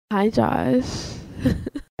Hi, Josh.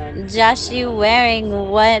 Josh, you wearing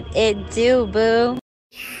what it do, boo?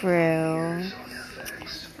 True.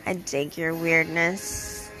 I dig your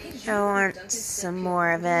weirdness. I want some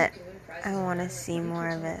more of it. I want to see more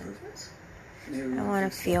of it. I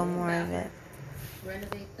want to feel more of it.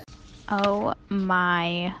 Oh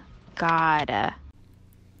my god.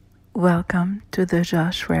 Welcome to the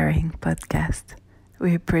Josh Waring podcast.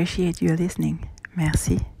 We appreciate you listening.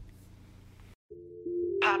 Merci.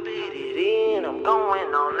 Pop it in, I'm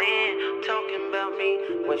going all in. Talking about me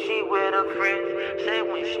when she with her friends. Said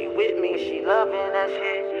when she with me, she loving that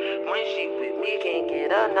shit. When she with me, can't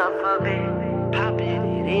get enough of it. Popping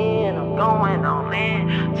it in, I'm going all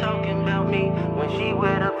in. Talking about me when she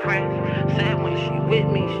with her friends. Said when she with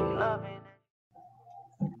me, she loving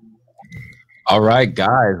that. All right,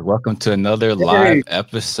 guys, welcome to another live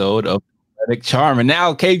episode of Poetic Charm. And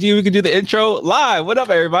now, KG, we can do the intro live. What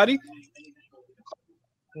up, everybody?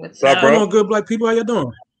 What's up, bro? What's going on, good black people? How you doing?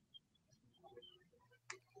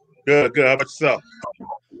 Good. How about yourself?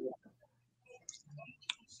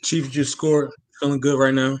 Chiefs just scored. Feeling good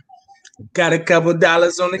right now. Got a couple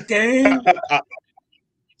dollars on the game.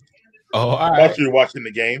 All I right. thought you were watching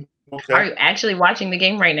the game. Okay. Are you actually watching the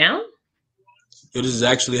game right now? This is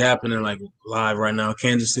actually happening like live right now.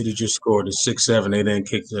 Kansas City just scored. It's 6-7. They didn't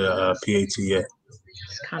kick the PAT yet.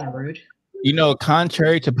 It's kind of rude. You know,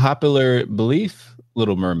 contrary to popular belief,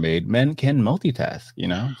 Little Mermaid, men can multitask,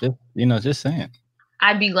 just saying.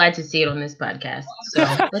 I'd be glad to see it on this podcast. So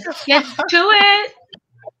let's get to it.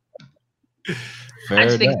 I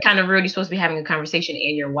just think it's kind of rude. You're supposed to be having a conversation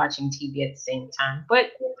and you're watching TV at the same time. But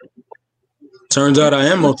turns out I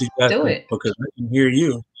am multitasking do it because I can hear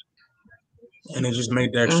you. And it just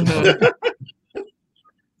made the extra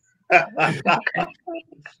Okay.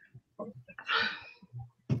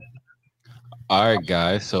 All right,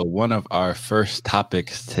 guys. So one of our first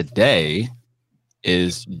topics today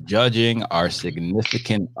is judging our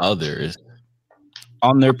significant others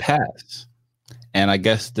on their past. And I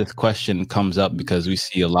guess this question comes up because we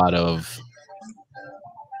see a lot of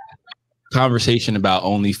conversation about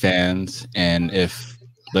OnlyFans. And if,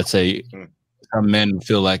 let's say, some men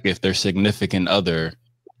feel like if their significant other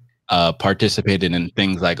participated in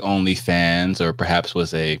things like OnlyFans or perhaps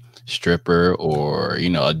was a stripper or,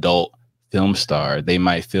 adult film star, they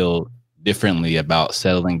might feel differently about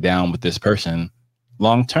settling down with this person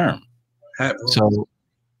long term. So,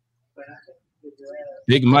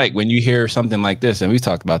 Big Mike, when you hear something like this, and we've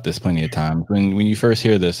talked about this plenty of times, when you first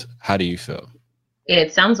hear this, how do you feel?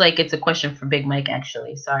 It sounds like it's a question for Big Mike,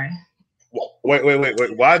 actually. Sorry.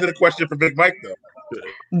 Wait. Why is it a question for Big Mike,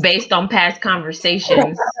 though? Based on past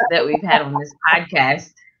conversations that we've had on this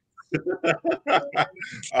podcast.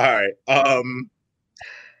 All right.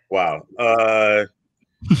 Wow. I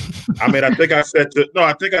mean, I think I said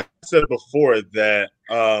before that.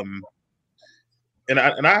 And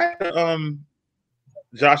I had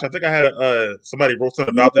Josh, I think I had somebody wrote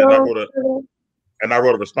something about that, and I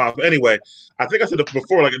wrote a response. But anyway, I think I said it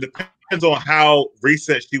before. Like, it depends on how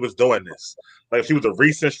recent she was doing this. Like, if she was a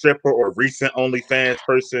recent stripper or a recent OnlyFans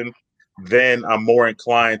person, then I'm more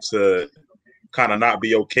inclined to kind of not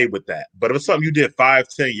be okay with that. But if it's something you did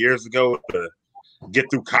 5-10 years ago to get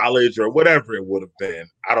through college or whatever it would have been,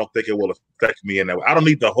 I don't think it will affect me in that way. I don't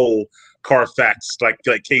need the whole Carfax like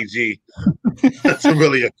KG to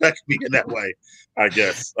really affect me in that way, I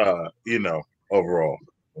guess. Overall.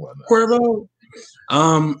 Cuervo.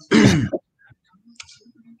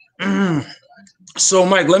 So,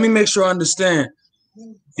 Mike, let me make sure I understand.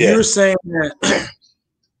 Yeah. You're saying that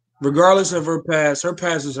regardless of her past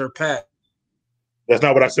is her past. That's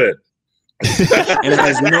not what I said. And it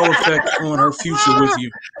has no effect on her future with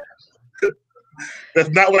you. That's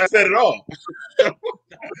not what I said at all.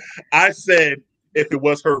 I said if it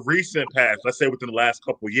was her recent past, let's say within the last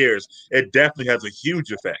couple of years, it definitely has a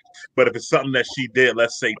huge effect. But if it's something that she did,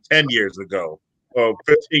 let's say 10 years ago or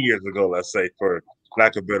 15 years ago, let's say, for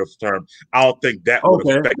lack of a better term, I don't think that would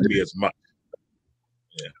affect me as much.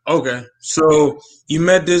 Yeah. Okay. So you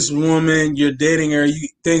met this woman, you're dating her,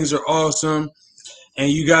 things are awesome. And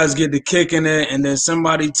you guys get to kicking it, and then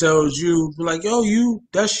somebody tells you, like, yo,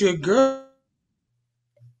 that's your girl.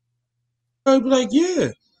 I'd be like, yeah,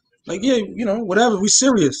 whatever, we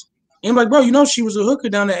serious. And I'm like, bro, she was a hooker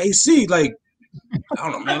down at AC, like, I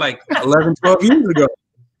don't know, man, like 11, 12 years ago.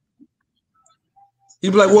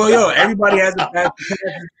 He'd be like, well, yo, everybody has a past,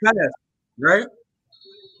 right?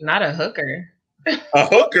 Not a hooker. A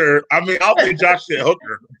hooker? I mean, I'll say Josh said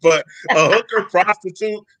hooker, but a hooker,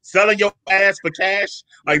 prostitute, selling your ass for cash,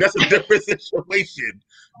 like, that's a different situation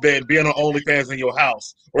than being on OnlyFans in your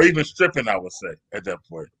house or even stripping, I would say, at that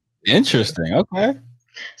point. Interesting. Okay.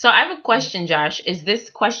 So I have a question, Josh. Is this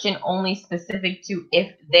question only specific to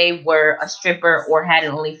if they were a stripper or had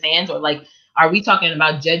an OnlyFans, or like, are we talking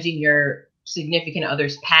about judging your significant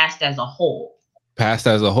other's past as a whole? Past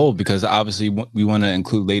as a whole, because obviously we want to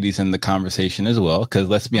include ladies in the conversation as well. Because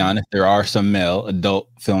let's be honest, there are some male adult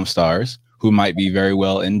film stars who might be very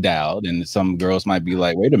well endowed, and some girls might be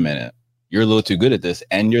like, "Wait a minute, you're a little too good at this,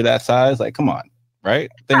 and you're that size. Like, come on,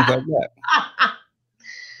 right?" Things like that.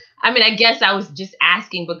 I mean, I guess I was just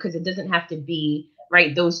asking because it doesn't have to be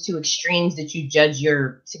right those two extremes that you judge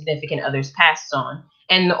your significant other's past on.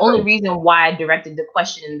 And the only reason why I directed the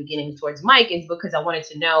question in the beginning towards Mike is because I wanted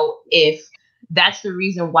to know if that's the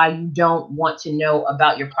reason why you don't want to know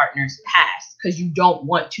about your partner's past, because you don't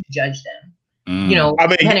want to judge them. You know, I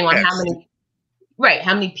mean, depending on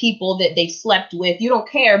how many people that they slept with, you don't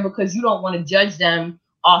care because you don't want to judge them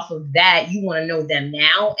off of that. You want to know them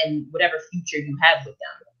now and whatever future you have with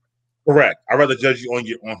them. Correct. I'd rather judge you on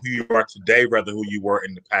who you are today rather who you were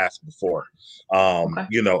in the past before.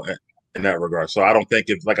 You know, in that regard. So I don't think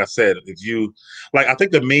if, like I said, if you like, I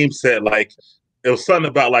think the meme said like it was something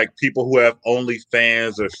about like people who have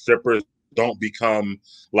OnlyFans or strippers don't become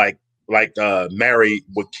like married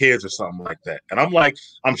with kids or something like that. And I'm like,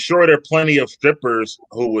 I'm sure there are plenty of strippers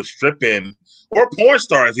who were stripping, or porn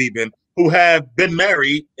stars even, who have been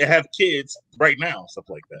married and have kids right now, stuff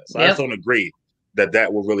like that. So I just don't agree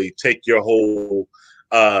that will really take your whole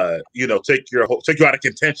you know, take you out of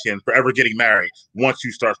contention for ever getting married once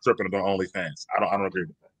you start stripping on OnlyFans. I don't agree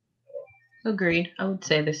with that. Agreed. I would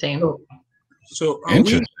say the same. So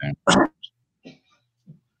interesting.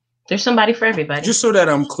 There's somebody for everybody. Just so that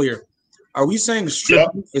I'm clear, are we saying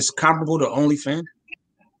stripping is comparable to OnlyFans?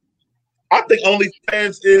 I think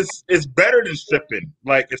OnlyFans is better than stripping.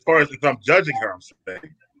 Like, as far as if I'm judging her, I'm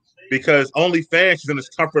saying. Because OnlyFans, she's in the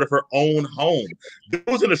comfort of her own home.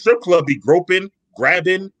 Those in the strip club be groping,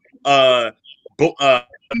 grabbing,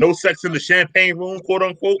 no sex in the champagne room, quote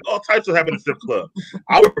unquote. All types of happen in the strip club.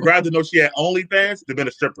 I would rather know she had OnlyFans than been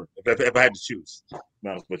a stripper if I had to choose.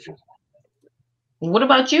 No, with you. What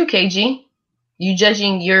about you, KG? You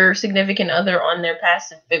judging your significant other on their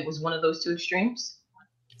past if it was one of those two extremes?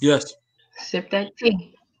 Yes. Sip that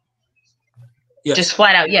tea. Yes. Just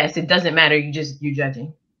flat out, yes. It doesn't matter. You're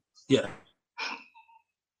judging. Yeah.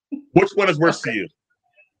 Which one is worse to you?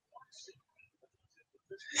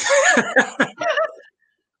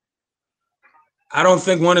 I don't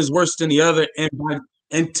think one is worse than the other.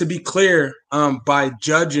 And to be clear, by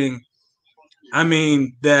judging, I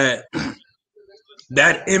mean that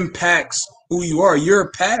impacts who you are. Your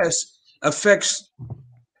past affects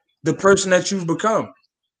the person that you've become,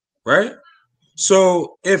 right?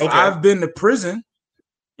 So if I've been to prison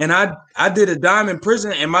and I did a time in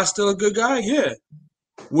prison, am I still a good guy? Yeah.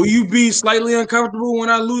 Will you be slightly uncomfortable when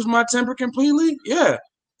I lose my temper completely? Yeah.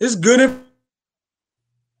 It's good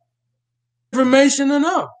information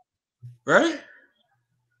enough, right?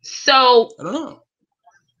 So I don't know.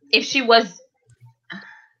 If she was,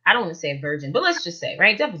 I don't want to say a virgin, but let's just say,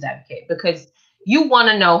 right, devil's advocate, because you want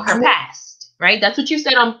to know her past, right? That's what you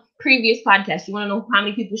said on previous podcasts. You want to know how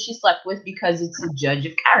many people she slept with because it's a judge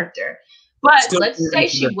of character. But let's say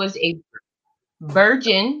she was a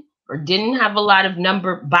virgin or didn't have a lot of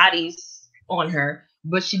bodies on her,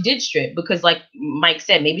 but she did strip because, like Mike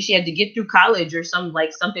said, maybe she had to get through college or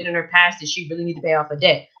something in her past that she really need to pay off a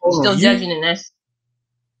debt. Still judging, and that's.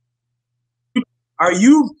 Are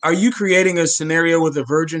you creating a scenario with a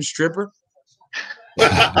virgin stripper?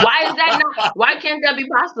 Why is that not? Why can't that be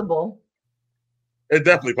possible? It's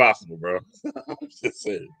definitely possible, bro. I'm just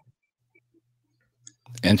saying.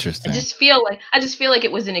 Interesting. I just feel like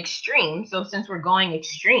it was an extreme. So since we're going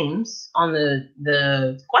extremes on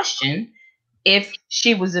the question, if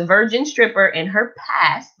she was a virgin stripper in her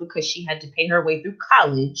past because she had to pay her way through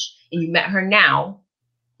college, and you met her now,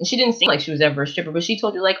 and she didn't seem like she was ever a stripper, but she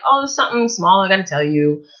told you like, oh, there's something small I gotta tell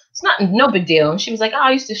you. It's no big deal. And she was like, oh,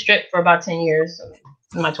 I used to strip for about 10 years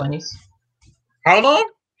in my 20s. How long?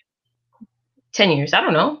 10 years. I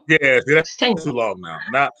don't know. Yeah, that's too long now.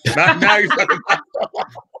 Now you're talking about.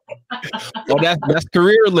 Well, that's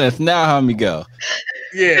career length. Now, how me go?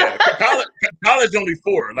 Yeah, college only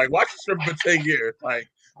 4. Like, watch you strip for 10 years. Like,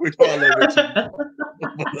 we're talking a little bit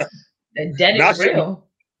too. The debt is real.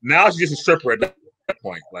 Now she's just a stripper at that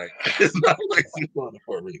point. Like, it's not like she's doing it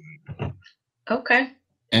for a reason. Okay.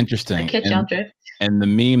 Interesting. I catch y'all drift. And the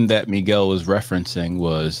meme that Miguel was referencing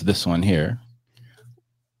was this one here,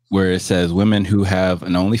 where it says, women who have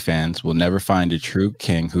an OnlyFans will never find a true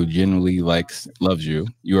king who genuinely loves you.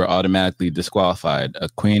 You are automatically disqualified. A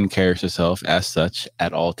queen carries herself as such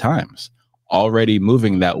at all times, already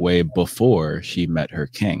moving that way before she met her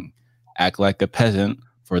king. Act like a peasant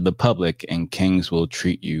for the public, and kings will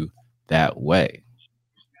treat you that way.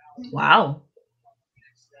 Wow,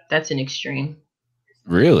 that's an extreme.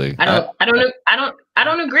 Really? I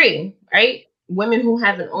don't agree. Right? Women who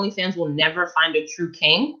have an OnlyFans will never find a true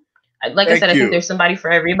king. Like I said, I think there's somebody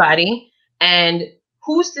for everybody. And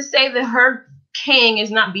who's to say that her king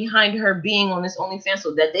is not behind her being on this OnlyFans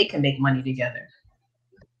so that they can make money together?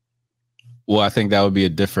 Well, I think that would be a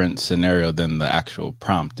different scenario than the actual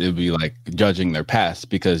prompt. It would be like judging their past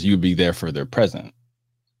because you'd be there for their present.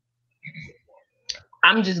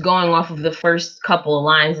 I'm just going off of the first couple of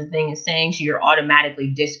lines. The thing is saying you're automatically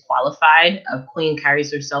disqualified. A queen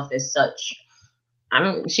carries herself as such.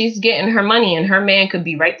 She's getting her money, and her man could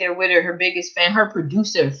be right there with her biggest fan, her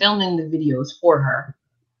producer, filming the videos for her.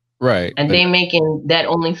 Right. And they making that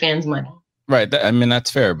OnlyFans money. Right. I mean, that's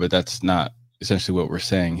fair, but that's not essentially what we're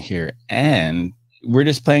saying here. And we're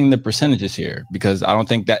just playing the percentages here because I don't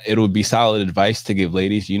think that it would be solid advice to give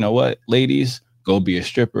ladies. You know what, ladies? Go be a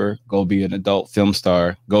stripper, go be an adult film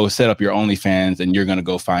star, go set up your OnlyFans, and you're going to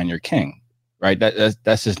go find your king. Right. That's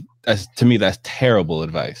to me, that's terrible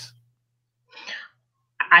advice.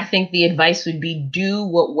 I think the advice would be do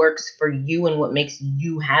what works for you and what makes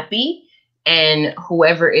you happy. And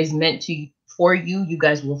whoever is meant for you, you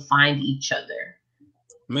guys will find each other.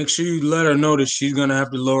 Make sure you let her know that she's going to have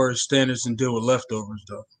to lower her standards and deal with leftovers,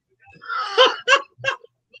 though.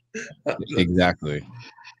 Exactly.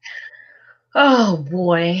 Oh,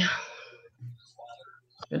 boy.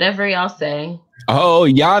 Whatever y'all say. Oh,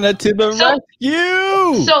 Yana to the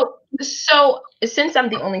rescue. So since I'm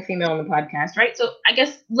the only female on the podcast, right? So I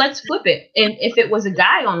guess let's flip it. And if it was a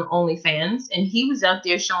guy on OnlyFans and he was out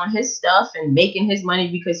there showing his stuff and making his money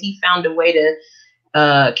because he found a way to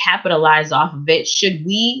capitalize off of it, should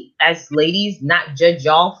we as ladies not judge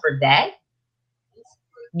y'all for that?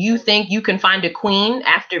 You think you can find a queen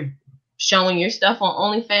after showing your stuff on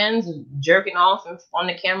OnlyFans, jerking off on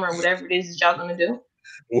the camera, or whatever it is that y'all gonna do?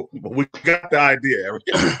 We got the idea.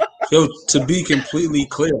 Yo, to be completely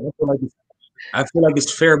clear, I feel like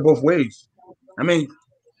it's fair both ways. I mean,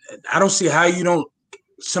 I don't see how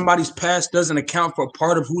somebody's past doesn't account for a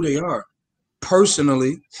part of who they are.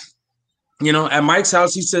 Personally, at Mike's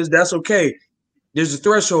house, he says that's okay. There's a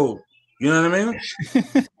threshold. You know what I mean?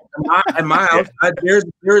 At my house,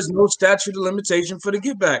 there is no statute of limitation for the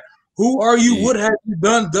get back. Who are you? What have you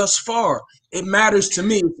done thus far? It matters to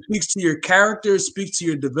me. It speaks to your character. It speaks to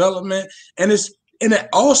your development, and it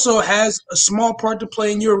also has a small part to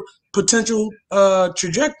play in your potential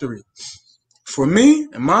trajectory. For me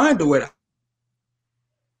and mine, the way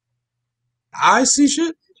I see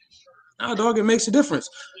shit, dog, it makes a difference.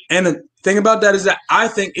 And the thing about that is that I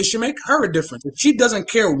think it should make her a difference. If she doesn't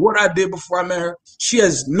care what I did before I met her, she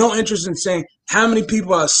has no interest in saying how many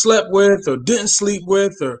people I slept with or didn't sleep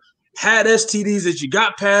with or had STDs that you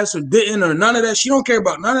got past or didn't or none of that. She don't care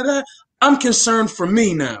about none of that. I'm concerned for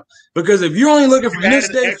me now. Because if you're only looking from this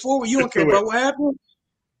day forward, you don't care about what happened.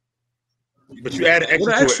 But you add an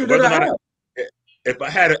extra to it. If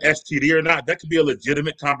I had an STD or not, that could be a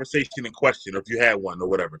legitimate conversation in question, or if you had one or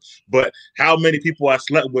whatever. But how many people I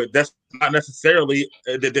slept with, that's not necessarily,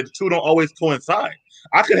 the two don't always coincide.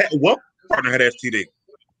 I could have one partner had STD,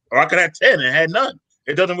 or I could have 10 and had none.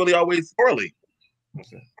 It doesn't really always correlate.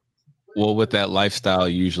 Well, with that lifestyle,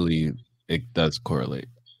 usually it does correlate.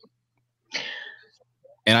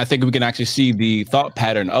 And I think we can actually see the thought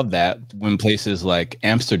pattern of that when places like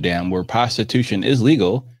Amsterdam, where prostitution is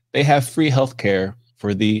legal, they have free health care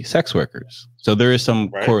for the sex workers. So there is some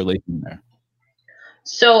correlation there.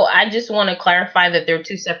 So I just want to clarify that there are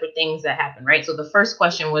two separate things that happen, right? So the first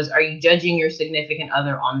question was, are you judging your significant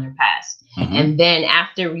other on their past? Mm-hmm. And then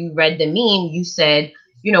after you read the meme, you said,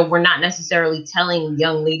 we're not necessarily telling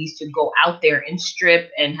young ladies to go out there and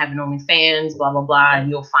strip and have an OnlyFans, blah, blah, blah, and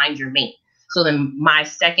you'll find your mate. So then my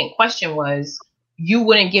second question was, you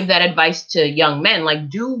wouldn't give that advice to young men. Like,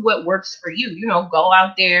 do what works for you. Go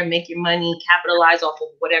out there, make your money, capitalize off of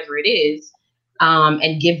whatever it is,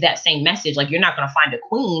 and give that same message. Like, you're not going to find a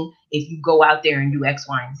queen if you go out there and do X,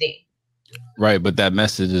 Y, and Z. Right, but that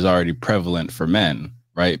message is already prevalent for men,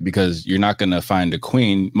 right? Because you're not going to find a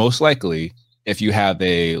queen, most likely, if you have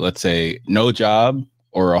a, let's say, no job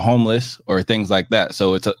or a homeless or things like that.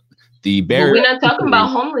 So it's the barrier. But we're not talking about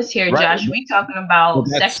homeless here, right, Josh. We're talking about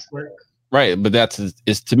sex work. Right, but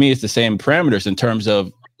to me, it's the same parameters in terms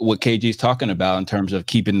of what KG's talking about in terms of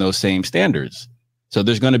keeping those same standards. So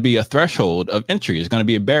there's going to be a threshold of entry. There's going to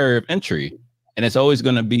be a barrier of entry, and it's always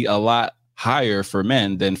going to be a lot higher for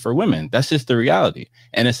men than for women. That's just the reality,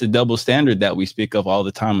 and it's the double standard that we speak of all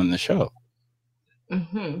the time on the show.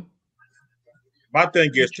 Mm-hmm. My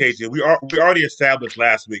thing is, KJ, we already established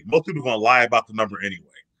last week. Most people are gonna lie about the number anyway.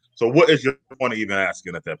 So what is your point of even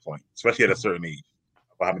asking at that point, especially at a certain age,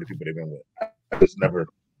 about how many people they've been with? I just never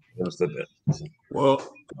understood that.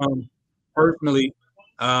 Well, personally,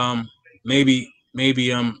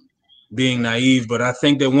 maybe I'm being naive, but I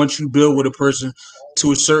think that once you build with a person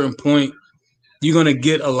to a certain point, you're gonna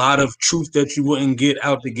get a lot of truth that you wouldn't get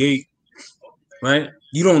out the gate, right?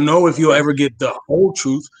 You don't know if you'll ever get the whole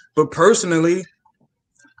truth, but personally,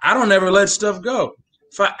 I don't ever let stuff go.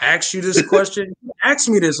 If I ask you this question, you asked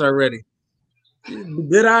me this already.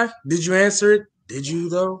 Did I? Did you answer it? Did you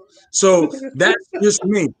though? So that's just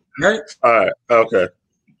me, right? All right. Okay.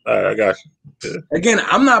 All right. I got you. Yeah. Again,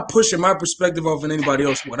 I'm not pushing my perspective off on anybody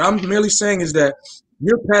else. What I'm merely saying is that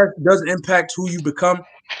your past doesn't impact who you become,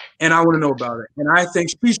 and I want to know about it. And I think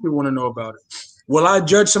she should want to know about it. Will I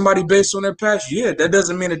judge somebody based on their past? Yeah, that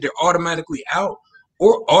doesn't mean that they're automatically out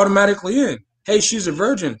or automatically in. Hey, she's a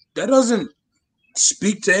virgin. That doesn't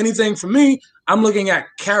speak to anything for me. I'm looking at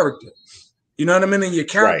character. You know what I mean? And your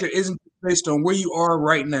character isn't based on where you are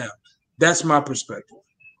right now. That's my perspective.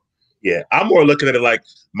 Yeah, I'm more looking at it like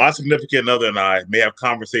my significant other and I may have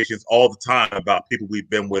conversations all the time about people we've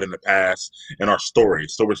been with in the past and our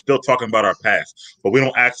stories. So we're still talking about our past, but we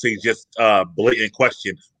don't actually just blatant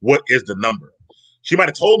question, what is the number? She might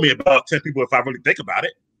have told me about 10 people if I really think about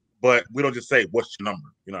it, but we don't just say, what's your number?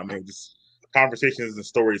 You know what I mean? Just conversations and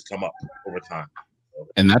stories come up over time.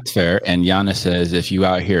 And that's fair. And Yana says, if you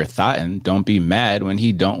out here thotting, don't be mad when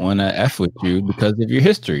he don't want to F with you because of your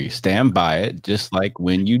history. Stand by it, just like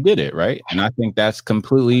when you did it, right? And I think that's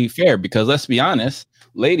completely fair because let's be honest,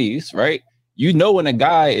 ladies, right? You know when a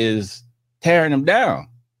guy is tearing him down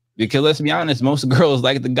because let's be honest, most girls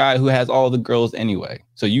like the guy who has all the girls anyway.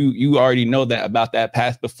 So you already know that about that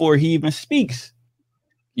past before he even speaks.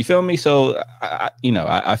 You feel me? So,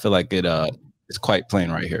 I feel like it's quite plain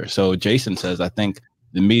right here. So Jason says, I think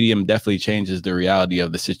the medium definitely changes the reality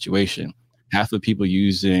of the situation. Half the people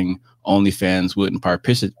using OnlyFans wouldn't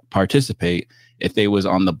participate if they was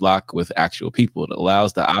on the block with actual people. It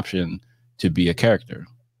allows the option to be a character.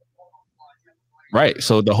 Right.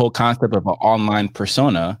 So the whole concept of an online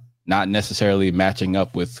persona not necessarily matching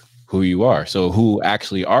up with who you are. So who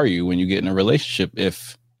actually are you when you get in a relationship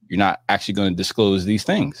if you're not actually going to disclose these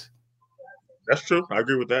things? That's true. I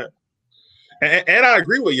agree with that. And I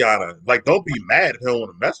agree with Yana. Like, don't be mad if he don't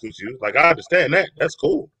want to mess with you. Like, I understand that. That's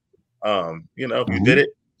cool. If you did it,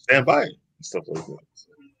 stand by it and stuff like that.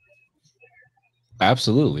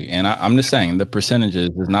 Absolutely. And I'm just saying the percentages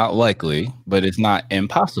is not likely, but it's not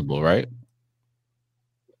impossible, right?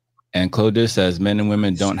 And Claudia says men and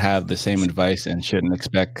women don't have the same advice and shouldn't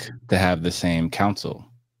expect to have the same counsel.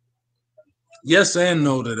 Yes and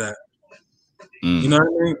no to that. You know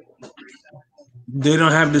what I mean? They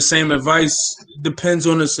don't have the same advice. Depends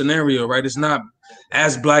on the scenario, right? It's not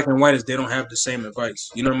as black and white as they don't have the same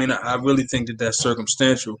advice. You know what I mean? I really think that that's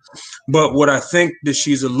circumstantial. But what I think that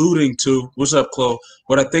she's alluding to, what's up, Chloe?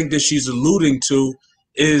 What I think that she's alluding to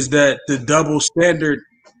is that the double standard,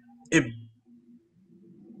 it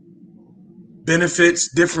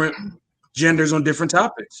benefits different genders on different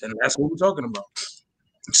topics. And that's what we're talking about.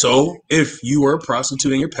 So if you were a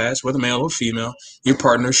prostitute in your past, whether male or female, your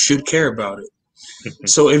partner should care about it.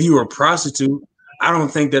 So if you were a prostitute, I don't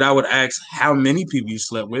think that I would ask how many people you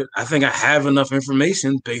slept with. I think I have enough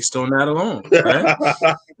information based on that alone. Right?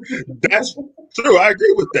 That's true. I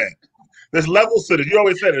agree with that. There's levels to this. You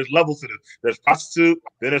always say there's levels to this. There's prostitute,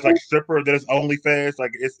 then there's like stripper, then there's OnlyFans.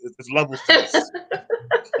 Like it's levels to this.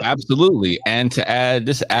 Absolutely. And to add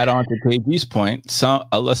on to KG's point, some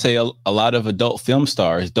let's say a lot of adult film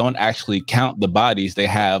stars don't actually count the bodies they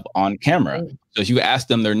have on camera. So if you ask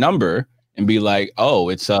them their number and be like, oh,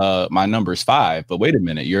 it's my number's 5, but wait a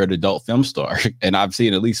minute, you're an adult film star and I've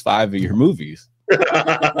seen at least 5 of your movies.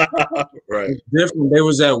 Right. It's different. They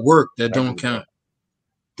was at work that don't count.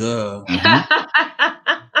 Duh.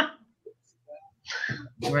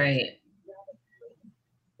 Right.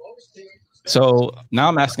 So now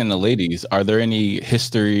I'm asking the ladies, are there any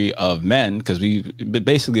history of men, because we've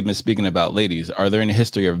basically been speaking about ladies, are there any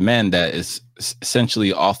history of men that is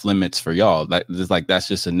essentially off limits for y'all? That's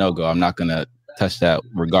just a no-go. I'm not going to touch that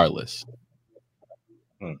regardless.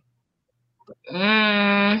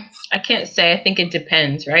 I can't say. I think it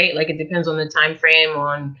depends, right? Like it depends on the time frame,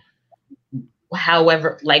 on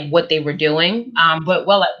however, like what they were doing. But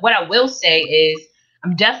what I will say is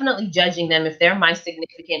I'm definitely judging them if they're my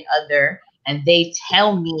significant other and they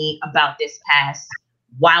tell me about this past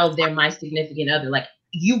while they're my significant other. Like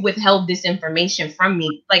you withheld this information from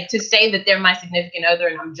me, like to say that they're my significant other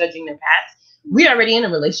and I'm judging their past. We're already in a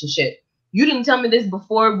relationship. You didn't tell me this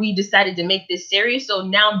before we decided to make this serious, so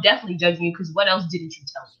now I'm definitely judging you because what else didn't you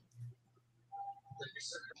tell me?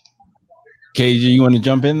 KG, you want to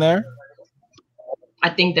jump in there? I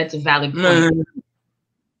think that's a valid point.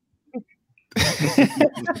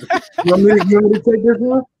 You want me to take this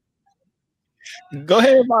one? Go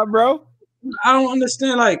ahead, my bro. I don't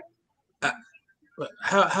understand, like,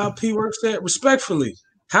 how P works that respectfully.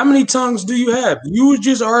 How many tongues do you have? You were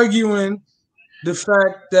just arguing the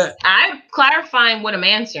fact that I'm clarifying what I'm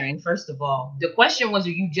answering. First of all, the question was,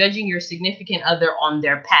 are you judging your significant other on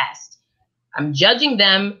their past? I'm judging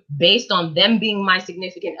them based on them being my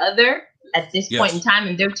significant other at this point in time,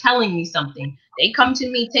 and they're telling me something. They come to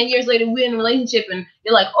me 10 years later, we're in a relationship, and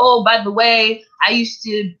they're like, oh, by the way, I used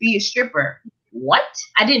to be a stripper. What?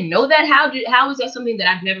 I didn't know that. How is that something that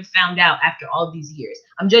I've never found out after all these years?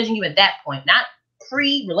 I'm judging you at that point, not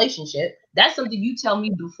pre-relationship. That's something you tell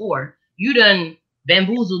me before. You done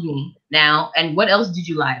bamboozled me now, and what else did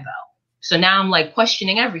you lie about? So now I'm like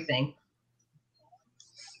questioning everything.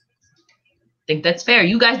 I think that's fair.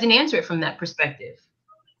 You guys didn't answer it from that perspective.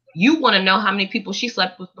 You want to know how many people she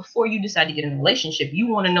slept with before you decide to get in a relationship. You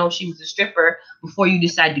want to know if she was a stripper before you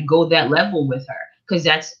decide to go that level with her, because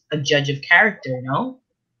that's a judge of character, no?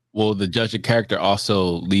 Well, the judge of character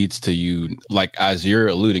also leads to you, like as you're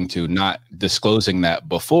alluding to, not disclosing that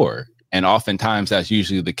before. And oftentimes that's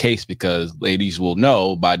usually the case because ladies will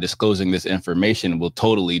know by disclosing this information will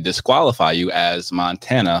totally disqualify you, as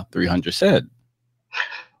Montana 300 said.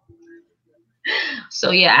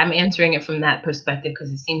 So yeah, I'm answering it from that perspective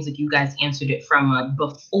because it seems like you guys answered it from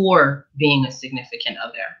before being a significant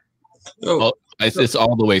other. Well, it's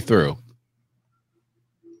all the way through.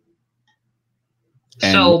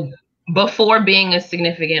 And so before being a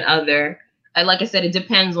significant other, like I said, it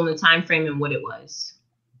depends on the time frame and what it was.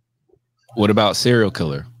 What about serial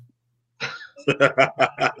killer?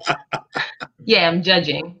 Yeah, I'm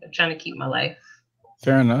judging. I'm trying to keep my life.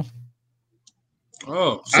 Fair enough.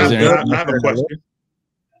 Oh, so I have a question.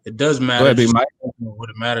 It does matter. Go ahead, what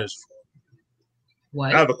it matters for.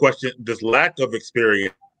 What? I have a question. Does lack of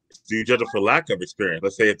experience, do you judge it for lack of experience?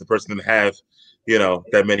 Let's say if the person didn't have,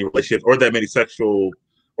 that many relationships or that many sexual,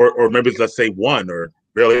 or maybe let's say one or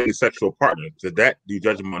barely any sexual partners. Do you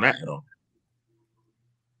judge them on that at all?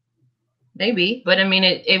 Maybe, but I mean,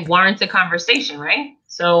 it warrants a conversation, right?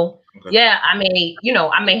 So yeah, I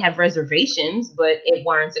may have reservations, but it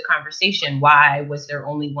warrants a conversation. Why was there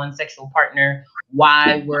only one sexual partner?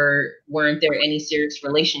 Why weren't there any serious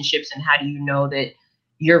relationships? And how do you know that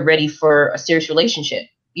you're ready for a serious relationship?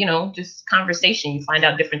 Just conversation. You find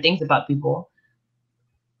out different things about people.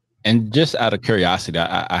 And just out of curiosity,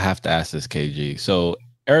 I have to ask this, KG. So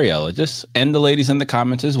Ariella, just and the ladies in the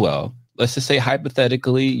comments as well. Let's just say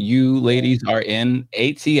hypothetically, you ladies are in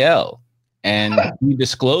ATL, and he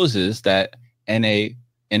discloses that in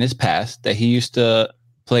his past that he used to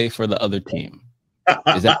play for the other team.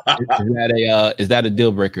 Is that a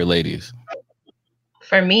deal breaker, ladies?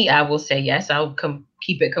 For me, I will say yes. I'll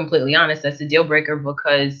keep it completely honest. That's a deal breaker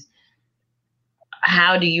because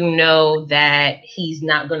how do you know that he's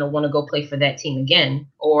not going to want to go play for that team again?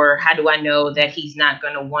 Or how do I know that he's not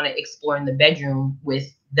going to want to explore in the bedroom with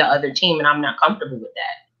the other team and I'm not comfortable with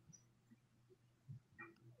that?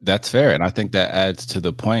 That's fair. And I think that adds to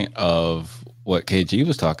the point of what KG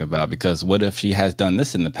was talking about, because what if she has done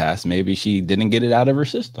this in the past? Maybe she didn't get it out of her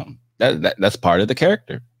system. That's part of the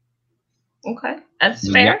character. Okay, that's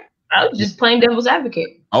fair. I was just playing devil's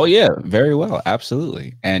advocate. Oh yeah, very well,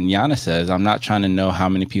 absolutely. And Yana says, "I'm not trying to know how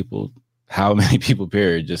many people,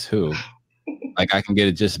 period, just who. Like I can get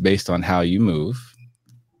it just based on how you move."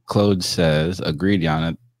 Claude says, "Agreed,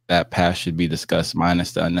 Yana. That past should be discussed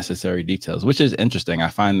minus the unnecessary details," which is interesting. I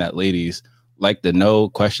find that ladies like to know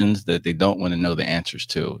questions that they don't want to know the answers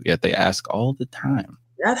to, yet they ask all the time.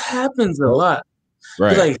 That happens a lot.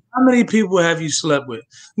 Right? Like, how many people have you slept with?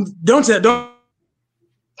 Don't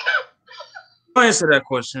answer that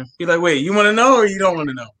question. Be like, wait, you want to know or you don't want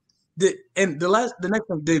to know? The next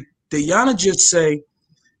one, did Yana just say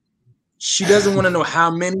she doesn't want to know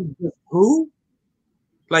how many? Who?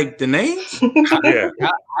 Like the names? Yeah.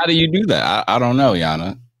 How do you do that? I don't know,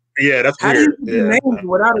 Yana. Yeah, that's how weird. Do you do names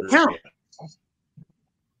without a count?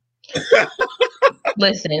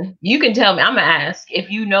 Listen, you can tell me. I'm gonna ask if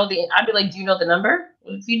you know I'd be like, do you know the number?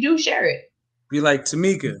 If you do, share it. Be like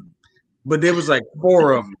Tamika, but there was like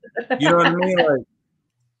 4 of them. You know what I mean? Like,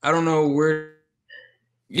 I don't know where.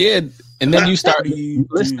 Yeah, and then you start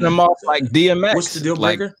listing them off like DMX. What's the deal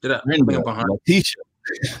breaker? Like, Did I bring up behind?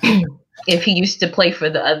 If he used to play for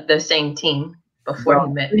the same team before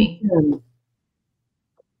he met me.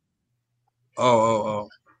 Oh.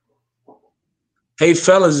 Hey,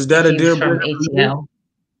 fellas, is that a deal from breaker? ATL.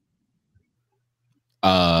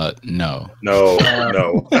 No. No.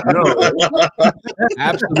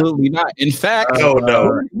 Absolutely not. In fact,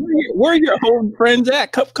 no. Where are your old friends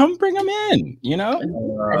at? Come bring them in, you know?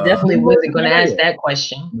 I definitely wasn't going to ask that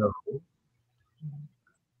question. No.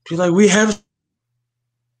 Be like, we have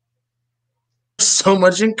so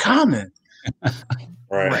much in common.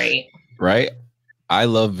 Right. I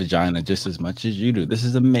love vagina just as much as you do. This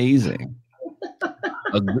is amazing.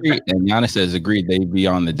 Agreed. And Giannis says, agreed. They be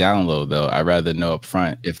on the down low, though. I'd rather know up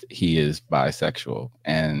front if he is bisexual.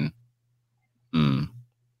 And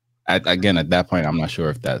again, at that point, I'm not sure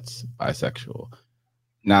if that's bisexual.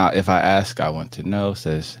 Now, if I ask, I want to know,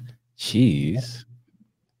 says Cheese.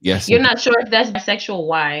 Yes. You're not sure if that's bisexual.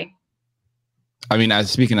 Why? I mean,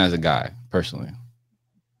 speaking as a guy, personally.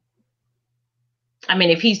 I mean,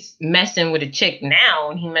 if he's messing with a chick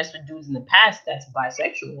now and he messed with dudes in the past, that's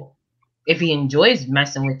bisexual. If he enjoys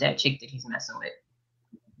messing with that chick that he's messing with.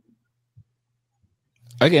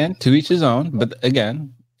 Again, to each his own, but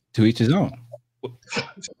again, to each his own.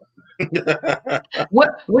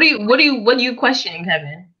 What are you questioning,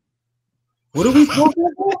 Kevin? What are we talking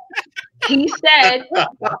about? He said,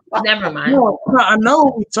 never mind. No, I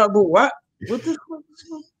know we talk about what? What the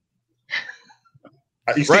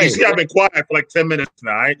fuck? You see, I've been quiet for like 10 minutes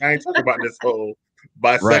now. I ain't talking about this whole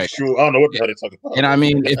bisexual. Right. I don't know what the hell they're talking about. And I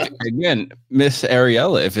mean, if Miss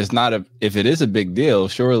Ariella, if it is a big deal,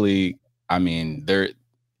 surely, I mean,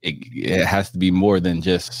 it has to be more than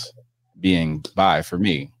just being bi for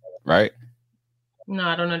me, right? No,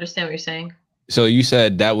 I don't understand what you're saying. So you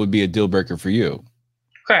said that would be a deal breaker for you.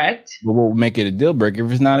 Correct. But what would make it a deal breaker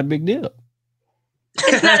if it's not a big deal?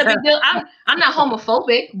 It's not a big deal. I'm not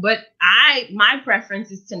homophobic, but my preference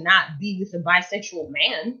is to not be with a bisexual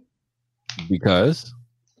man. Because?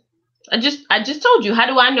 I just told you. How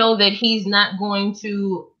do I know that he's not going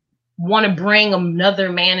to want to bring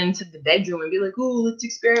another man into the bedroom and be like, "Ooh, let's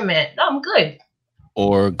experiment"? No, I'm good.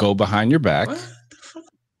 Or go behind your back.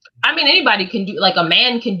 I mean, anybody can do, like, a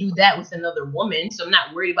man can do that with another woman, so I'm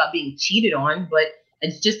not worried about being cheated on, but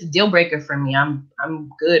it's just a deal breaker for me. I'm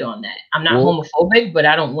good on that. I'm not homophobic, but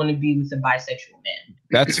I don't want to be with a bisexual man.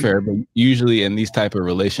 That's fair, but usually in these type of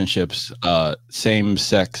relationships,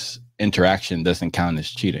 same-sex interaction doesn't count as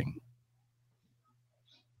cheating.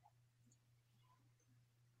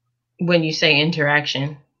 When you say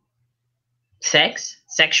interaction,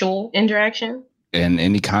 sexual interaction? In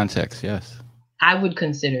any context, yes. I would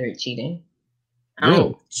consider it cheating.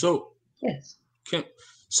 Really? So yes.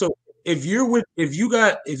 So if you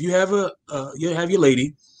have your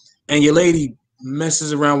lady, and your lady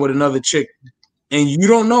messes around with another chick, and you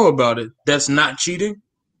don't know about it, that's not cheating?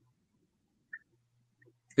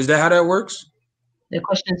 Is that how that works?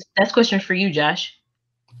 That's question for you, Josh.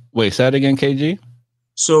 Wait, say that again, KG.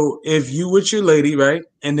 So if you with your lady, right,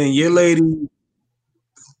 and then your lady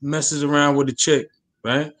messes around with a chick,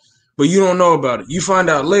 right, but you don't know about it, you find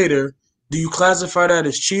out later, do you classify that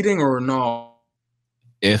as cheating or no?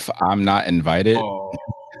 If I'm not invited. Oh.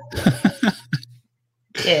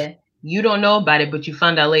 Yeah, you don't know about it, but you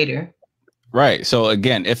find out later. Right. So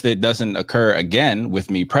again, if it doesn't occur again with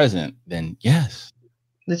me present, then yes.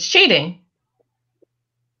 It's cheating.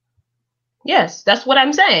 Yes, that's what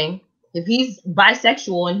I'm saying. If he's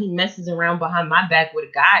bisexual and he messes around behind my back with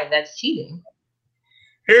a guy, that's cheating.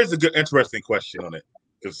 Here's a good, interesting question on it,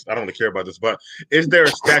 because I don't really care about this, but is there a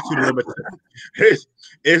statute of limitations?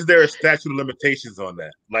 Is there a statute of limitations on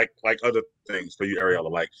that? Like other things for you,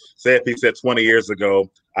 Ariella? Like, say if he said 20 years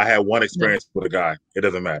ago, I had one experience with a guy, it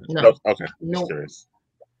doesn't matter. No. Okay. No.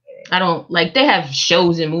 I don't, like, they have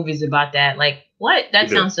shows and movies about that. Like, what? That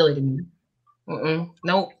sounds silly to me.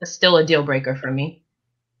 Nope. It's still a deal breaker for me.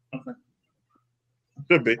 Okay.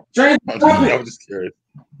 Could be. I'm just curious.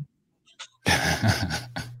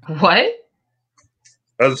 What?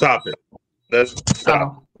 That's a topic. Let's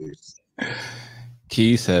stop, please.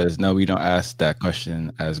 Key says, no, we don't ask that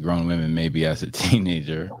question as grown women, maybe as a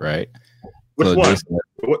teenager, right? Which so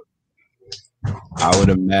one? I would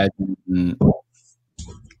imagine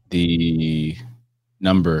the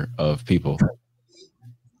number of people.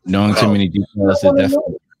 Knowing too many details is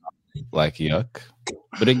definitely like yuck.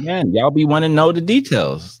 But again, y'all be wanting to know the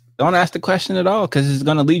details. Don't ask the question at all, because it's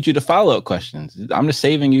going to lead you to follow-up questions. I'm just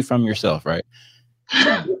saving you from yourself, right?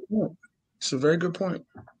 It's a very good point.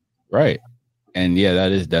 Right. And yeah,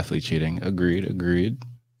 that is definitely cheating. Agreed.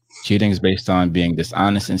 Cheating is based on being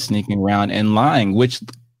dishonest and sneaking around and lying, which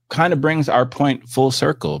kind of brings our point full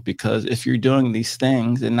circle, because if you're doing these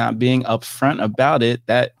things and not being upfront about it,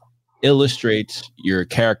 that illustrates your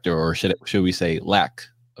character, or should we say lack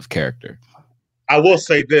of character. I will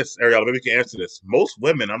say this, Ariel, maybe you can answer this. Most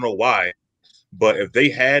women, I don't know why, but if they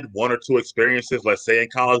had one or two experiences, let's say in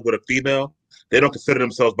college with a female, they don't consider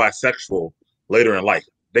themselves bisexual later in life.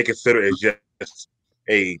 They consider it just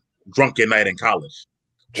a drunken night in college.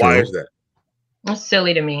 True. Why is that? That's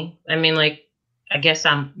silly to me. I mean, like, I guess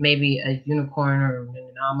I'm maybe a unicorn or an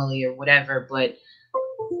anomaly or whatever, but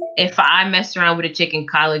if I messed around with a chick in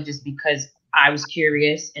college just because I was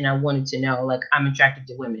curious and I wanted to know, like, I'm attracted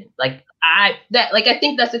to women. I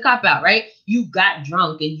think that's a cop out, right? You got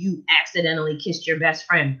drunk and you accidentally kissed your best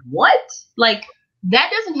friend. What? Like,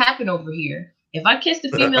 that doesn't happen over here. If I kissed the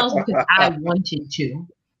females because I wanted to.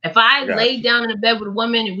 If I laid down in a bed with a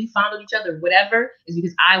woman and we found each other, whatever, is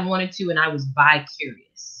because I wanted to and I was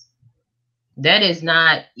bi-curious. That is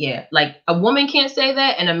not, like, a woman can't say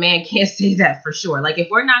that and a man can't say that for sure. Like, if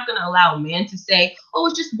we're not going to allow a man to say, oh,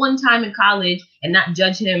 it's just one time in college and not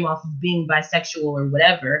judge him off of being bisexual or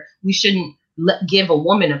whatever, we shouldn't give a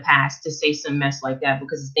woman a pass to say some mess like that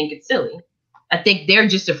because I think it's silly. I think they're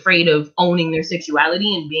just afraid of owning their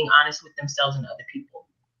sexuality and being honest with themselves and other people.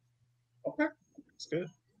 Okay, that's good.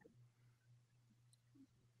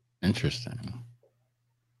 Interesting.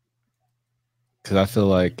 Because I feel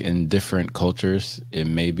like in different cultures, it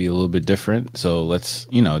may be a little bit different. So let's,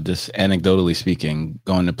 just anecdotally speaking,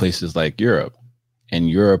 going to places like Europe. In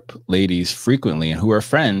Europe, ladies frequently, and who are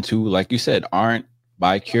friends who, like you said, aren't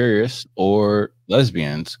bi-curious or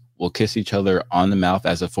lesbians, will kiss each other on the mouth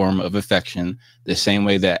as a form of affection, the same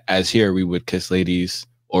way that as here we would kiss ladies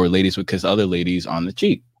or ladies would kiss other ladies on the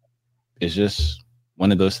cheek. It's just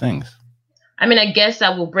one of those things. I mean, I guess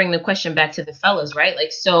I will bring the question back to the fellas, right?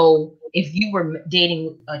 Like, so if you were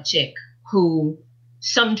dating a chick who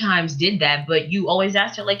sometimes did that, but you always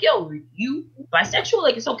asked her, like, yo, you bisexual?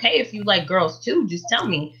 Like, it's okay if you like girls too, just tell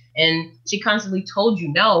me. And she constantly told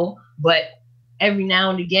you no, but every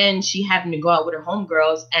now and again, she happened to go out with her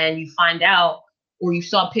homegirls and you find out, or you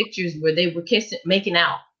saw pictures where they were kissing, making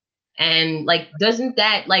out. And like, doesn't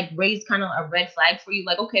that like raise kind of a red flag for you?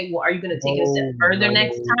 Like, okay, well, are you going to take it a step further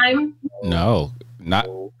next time? No, not.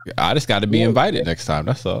 I just got to be invited next time.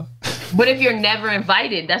 That's all. But if you're never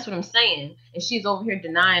invited, that's what I'm saying. And she's over here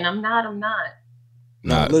denying, I'm not.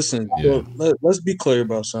 No, listen, let's be clear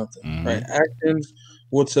about something, right? Actions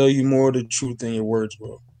will tell you more of the truth than your words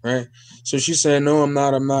will, right? So she's saying, no, I'm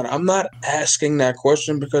not. I'm not asking that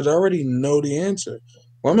question because I already know the answer.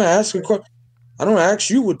 Well, I'm going to ask a question. I don't ask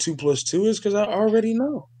you what 2 + 2 is because I already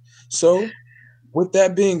know. So with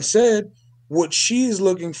that being said, what she's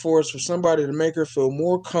looking for is for somebody to make her feel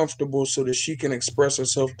more comfortable so that she can express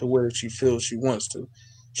herself the way that she feels she wants to.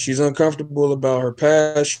 She's uncomfortable about her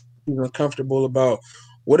past. She's uncomfortable about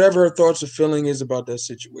whatever her thoughts or feeling is about that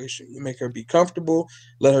situation. You make her be comfortable,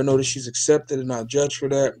 let her know that she's accepted and not judged for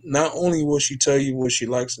that. Not only will she tell you what she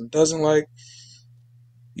likes and doesn't like,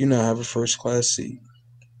 you now have a first-class seat.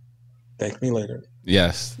 Thank me later.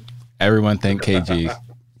 Yes. Everyone thank KG.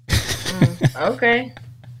 Okay.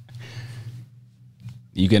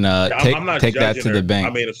 You can take that to the bank.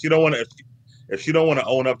 I mean, if she don't want to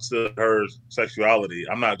own up to her sexuality,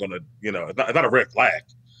 I'm not gonna, it's not a red flag.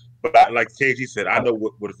 But like KG said, I know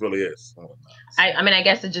what it really is. I mean, I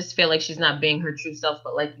guess I just feel like she's not being her true self,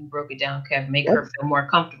 but like you broke it down, Kev, make her feel more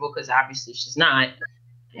comfortable because obviously she's not,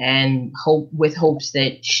 and with hopes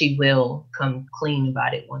that she will come clean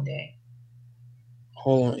about it one day.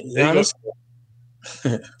 Hold on, Giannis.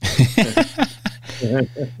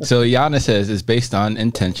 So Yana says it's based on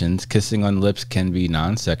intentions. Kissing on lips can be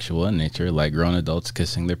non-sexual in nature, like grown adults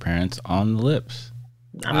kissing their parents on the lips.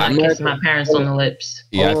 I'm not kissing my parents on the lips.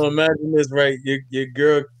 Hold on, imagine this, right? Your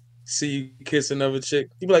girl see you kiss another chick.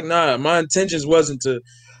 You be like, nah, my intentions wasn't to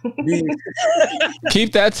be.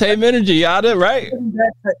 Keep that same energy, Yana, right?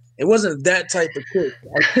 It wasn't that type of kiss.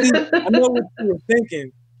 I know what you were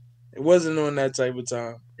thinking. It wasn't on that type of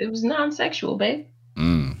time. It was non-sexual, babe.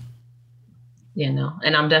 And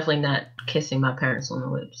I'm definitely not kissing my parents on the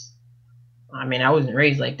lips. I mean, I wasn't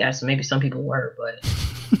raised like that, so maybe some people were, but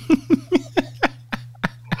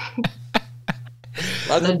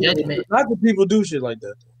no judgment. Lots of people do shit like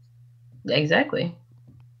that. Exactly.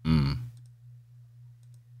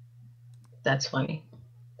 That's funny.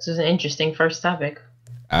 This is an interesting first topic.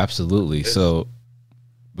 Absolutely. So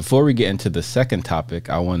before we get into the second topic,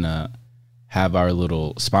 I want to have our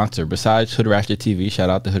little sponsor. Besides Hood Ratchet TV, shout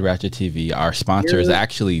out to Hood Ratchet TV. Our sponsor is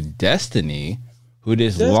actually Destiny, who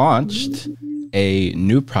just launched a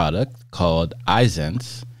new product called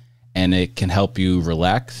iSense, and it can help you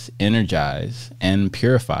relax, energize, and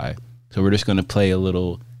purify. So we're just going to play a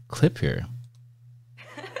little clip here.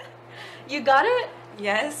 You got it?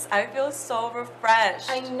 Yes, I feel so refreshed.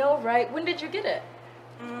 I know, right? When did you get it?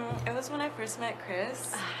 It was when I first met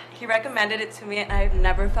Chris. He recommended it to me and I've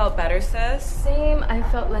never felt better, sis. Same, I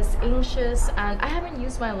felt less anxious and I haven't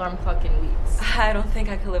used my alarm clock in weeks. I don't think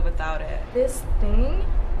I could live without it. This thing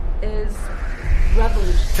is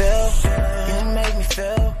revolutionary. You make me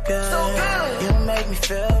feel good. So good. You make me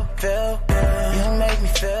feel good. You make me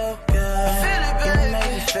feel good. You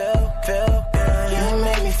make me feel good. You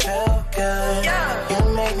make me feel good.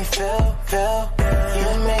 You make me feel good. You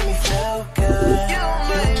make me feel good. You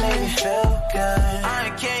make me feel good.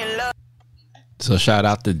 I can't love. So shout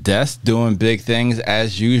out to Des doing big things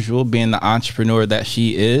as usual, being the entrepreneur that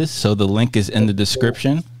she is. So the link is in the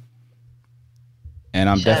description. And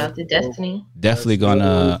I'm shout out to Destiny. Definitely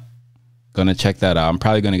gonna check that out. I'm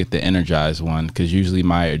probably gonna get the energized one because usually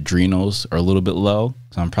my adrenals are a little bit low,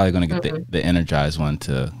 so I'm probably gonna get the energized one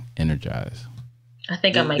to energize. I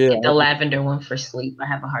think I might get the lavender one for sleep. I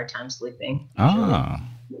have a hard time sleeping. Ah,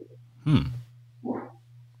 I'm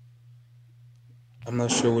not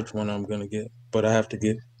sure which one I'm gonna get, but I have to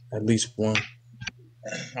get at least one.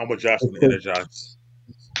 I'm with Josh and energize.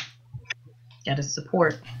 Gotta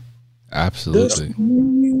support. Absolutely.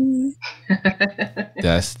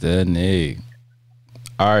 Destiny.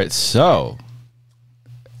 All right, so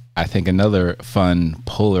I think another fun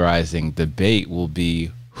polarizing debate will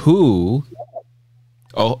be who.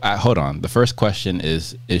 Hold on. The first question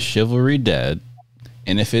is chivalry dead?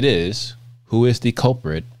 And if it is, who is the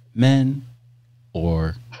culprit, men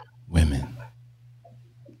or women?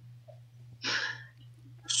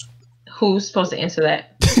 Who's supposed to answer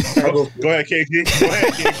that? Go ahead, KG. Go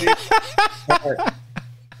ahead, KG.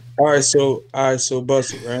 All right, so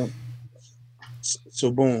bust it, right?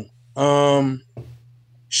 So boom.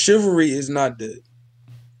 Chivalry is not dead.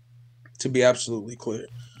 To be absolutely clear.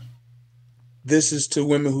 This is to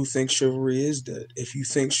women who think chivalry is dead. If you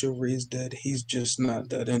think chivalry is dead, he's just not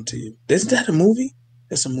that into you. Isn't that a movie?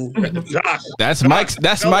 That's a movie. Josh, That's Mike's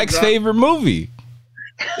favorite movie.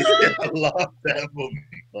 I love that movie.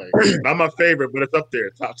 Like, not my favorite, but it's up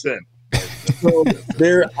there, top 10. So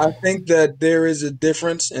I think that there is a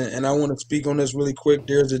difference, and I want to speak on this really quick.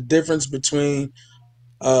 There's a difference between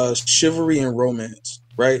chivalry and romance,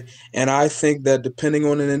 right? And I think that depending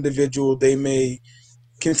on an individual, they may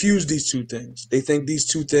confuse these two things. They think these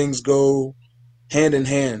two things go hand in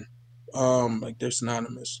hand, like they're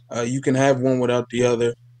synonymous. You can have one without the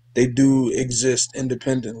other. They do exist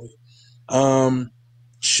independently.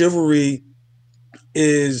 Chivalry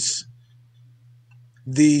is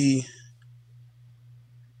the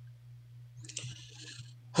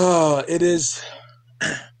it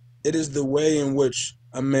is the way in which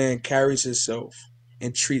a man carries himself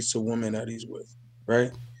and treats a woman that he's with,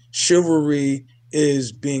 right? Chivalry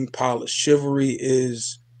is being polished. Chivalry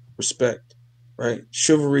is respect, right?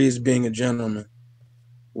 Chivalry is being a gentleman.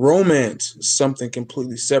 Romance is something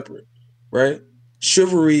completely separate, right?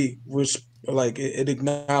 Chivalry was like it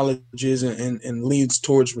acknowledges and leads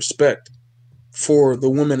towards respect for the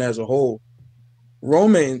woman as a whole.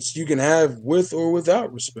 Romance you can have with or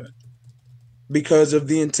without respect because of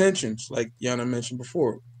the intentions, like Yana mentioned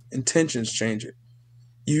before. Intentions change it.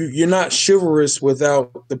 You're not chivalrous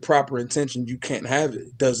without the proper intention. You can't have it.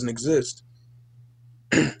 It doesn't exist.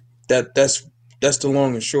 That's the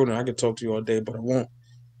long and short. And I could talk to you all day, but I won't.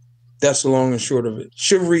 That's the long and short of it.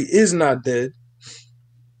 Chivalry is not dead.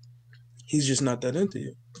 He's just not that into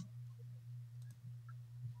you.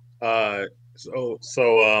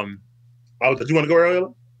 Did you want to go earlier?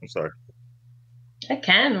 I'm sorry. I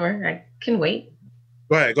can, or I can wait.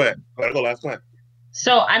 Go ahead. Go last. Go ahead.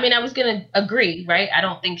 So, I mean, I was going to agree, right? I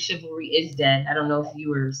don't think chivalry is dead. I don't know if you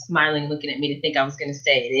were smiling, looking at me to think I was going to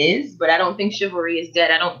say it is, but I don't think chivalry is dead.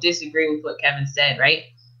 I don't disagree with what Kevin said, right?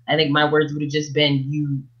 I think my words would have just been,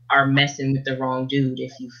 you are messing with the wrong dude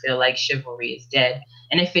if you feel like chivalry is dead.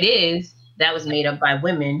 And if it is, that was made up by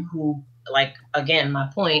women who, like, again, my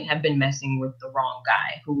point, have been messing with the wrong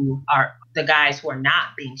guy, who are the guys who are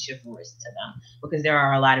not being chivalrous to them, because there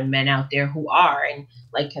are a lot of men out there who are. And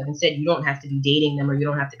like Kevin said, you don't have to be dating them or you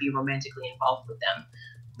don't have to be romantically involved with them,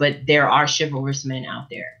 but there are chivalrous men out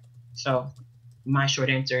there. So my short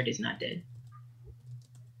answer, it is not dead.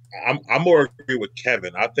 I'm more agree with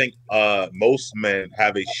Kevin. I think most men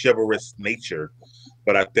have a chivalrous nature,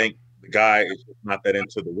 but I think the guy is not that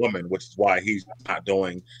into the woman, which is why he's not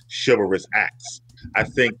doing chivalrous acts. I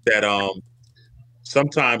think that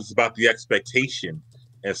sometimes it's about the expectation,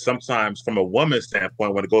 and sometimes from a woman's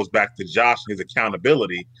standpoint, when it goes back to Josh and his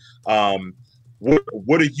accountability,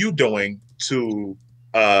 what are you doing to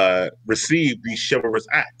receive these chivalrous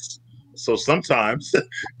acts? So sometimes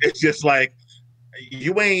it's just like,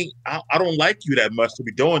 I don't like you that much to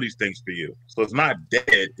be doing these things for you. So it's not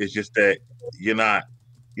dead. It's just that you're not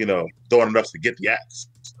doing enough to get the axe,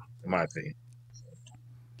 in my opinion.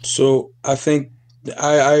 So I think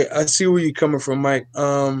I see where you're coming from, Mike.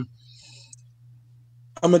 I'm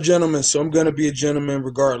a gentleman, so I'm gonna be a gentleman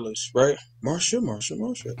regardless, right? Marsha.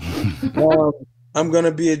 I'm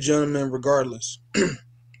gonna be a gentleman regardless.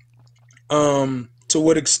 To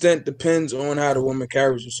what extent depends on how the woman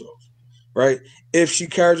carries herself, right? If she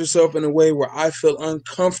carries herself in a way where I feel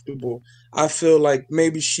uncomfortable, I feel like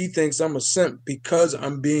maybe she thinks I'm a simp because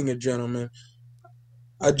I'm being a gentleman,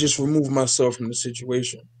 I just remove myself from the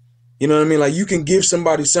situation. You know what I mean? Like, you can give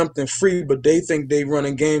somebody something free, but they think they run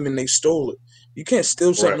a game and they stole it. You can't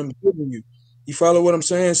steal something I'm giving you. You follow what I'm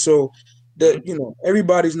saying? So that,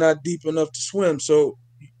 everybody's not deep enough to swim. So,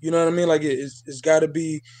 you know what I mean? Like, it's got to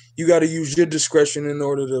be, you got to use your discretion in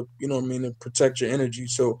order to, to protect your energy.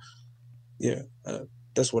 So, yeah,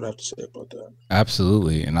 that's what I have to say about that.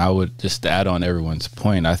 Absolutely. And I would just add on everyone's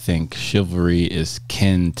point. I think chivalry is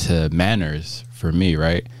kin to manners for me,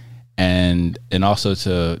 right? And also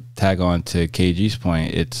to tag on to KG's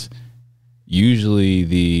point, it's usually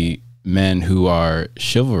the men who are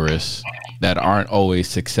chivalrous that aren't always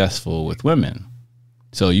successful with women.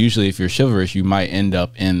 So usually if you're chivalrous, you might end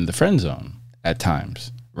up in the friend zone at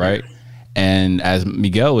times, right? And as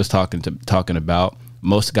Miguel was talking about,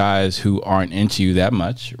 most guys who aren't into you that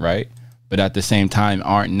much, right? But at the same time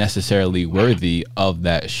aren't necessarily worthy of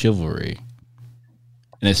that chivalry.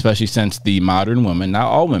 And especially since the modern woman, not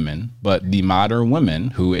all women, but the modern woman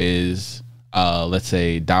who is, let's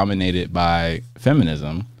say, dominated by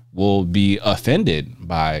feminism, will be offended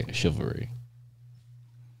by chivalry.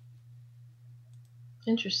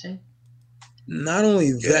 Interesting. Not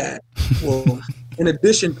only that, well, in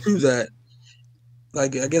addition to that,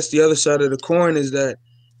 like, I guess the other side of the coin is that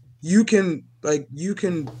you can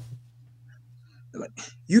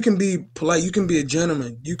be polite, you can be a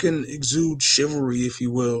gentleman, you can exude chivalry, if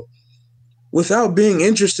you will, without being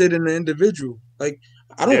interested in the individual. Like,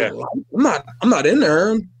 I'm not into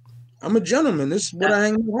her. I'm a gentleman. This is what I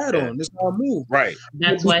hang my hat on. This is how I move. Right.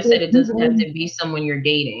 That's why I said it doesn't have to be someone you're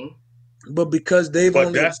dating. But because they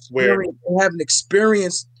haven't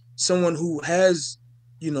experienced someone who has,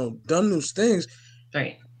 done those things.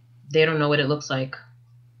 Right. They don't know what it looks like.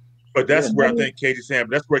 But that's where I think KG's saying,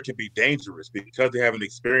 that's where it can be dangerous, because they haven't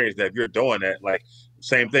experienced that. If you're doing that, like,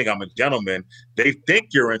 same thing, I'm a gentleman, they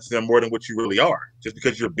think you're into them more than what you really are, just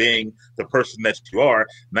because you're being the person that you are.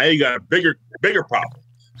 Now you got a bigger problem,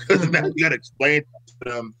 because now you got to explain to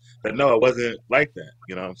them that, no, it wasn't like that.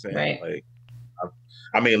 You know what I'm saying? Right. Like,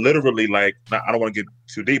 I mean, literally, like, I don't want to get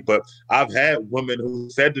too deep, but I've had women who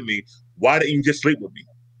said to me, why didn't you just sleep with me?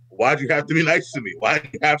 Why'd you have to be nice to me? Why do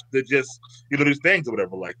you have to just, do things or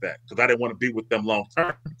whatever like that? Because I didn't want to be with them long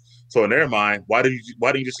term. So in their mind, why didn't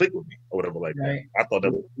you just sleep with me or whatever like that? I thought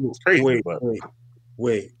that was crazy.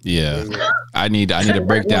 Wait. Yeah, I need a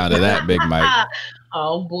breakdown of that, Big Mike.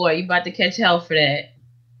 Oh boy, you about to catch hell for that.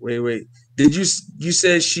 Wait. Did you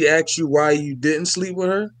said she asked you why you didn't sleep with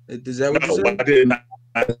her? Is that what you said? I did not.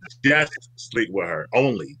 I just sleep with her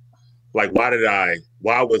only. Like, why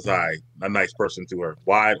was I a nice person to her?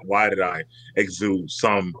 Why did I exude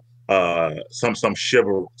some chivalry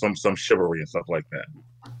and stuff like that?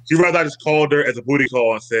 She'd rather I just called her as a booty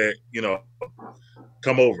call and said,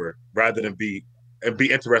 come over, rather than be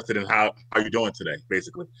interested in how you're doing today,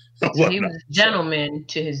 basically. So he was a gentleman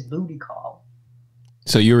to his booty call.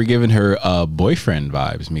 So you were giving her boyfriend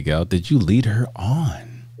vibes, Miguel. Did you lead her on?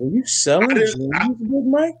 Are you selling dreams, Big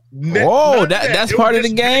Mike? Whoa, that's part of the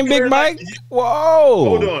game, Big Mike? Whoa.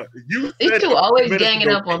 Hold on. These two always ganging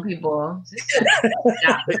up on people.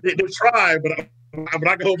 They try, but I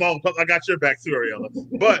can hold my own. I got your back too, Ariella.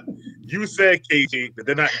 But you said, KG, that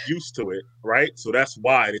they're not used to it, right? So that's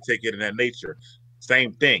why they take it in that nature.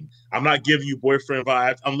 Same thing. I'm not giving you boyfriend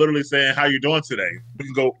vibes. I'm literally saying, how you doing today? We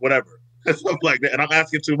can go whatever. Something like that. And I'm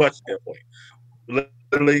asking too much at that point.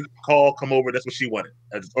 Literally call, come over. That's what she wanted,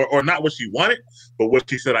 or not what she wanted, but what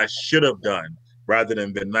she said I should have done, rather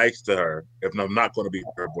than been nice to her if I'm not going to be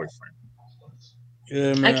her boyfriend.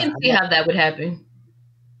 Yeah, man. I can see how that would happen.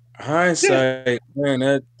 Hindsight,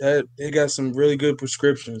 man, that they got some really good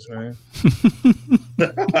prescriptions, man. In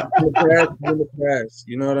the past,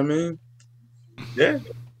 you know what I mean? Yeah.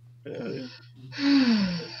 Live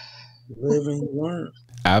and learn.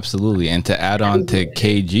 Absolutely. And to add on to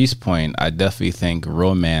KG's point, I definitely think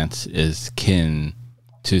romance is kin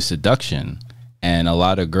to seduction. And a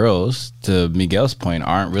lot of girls, to Miguel's point,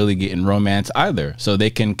 aren't really getting romance either. So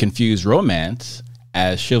they can confuse romance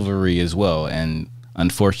as chivalry as well. And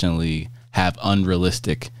unfortunately have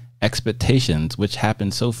unrealistic expectations, which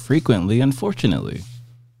happen so frequently, unfortunately.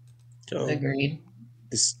 Agreed.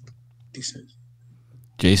 It's decent.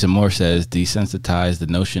 Jason Moore says, desensitize the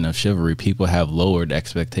notion of chivalry. People have lowered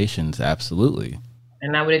expectations. Absolutely.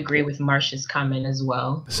 And I would agree with Marsha's comment as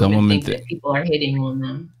well. Some women think that people are hitting on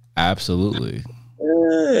them. Absolutely.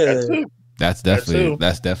 Yeah. That's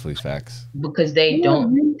definitely facts. Because they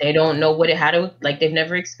don't know they've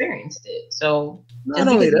never experienced it. So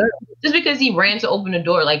just because he ran to open the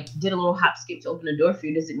door, like did a little hop skip to open the door for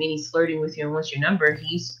you, doesn't mean he's flirting with you and wants your number.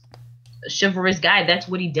 He's a chivalrous guy. That's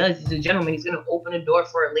what he does. He's a gentleman. He's gonna open a door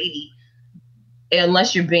for a lady,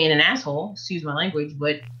 unless you're being an asshole. Excuse my language,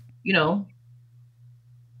 but you know,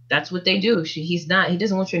 that's what they do. He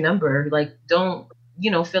doesn't want your number. Like, don't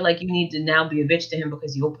feel like you need to now be a bitch to him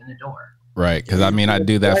because you opened the door. Right, because I mean, I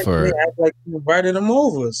do that for. Act like you invited him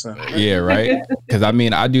over or something. Yeah, right. Because I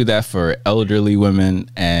mean, I do that for elderly women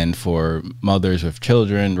and for mothers with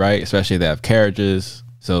children, right? Especially that have carriages.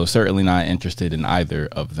 So certainly not interested in either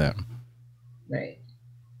of them. Right.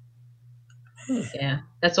 Yeah,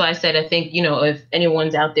 that's why I said I think if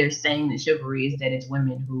anyone's out there saying that chivalry is that it's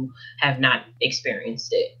women who have not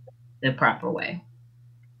experienced it the proper way.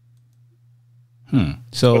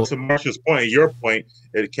 So, but to Marsha's point, your point,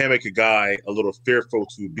 it can make a guy a little fearful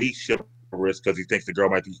to be chivalrous because he thinks the girl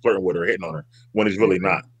might be flirting with her, hitting on her, when it's really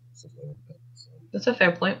not. That's a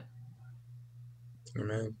fair point.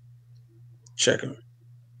 Man, check him.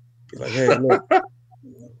 Be like, hey, look,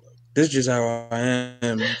 this is just how I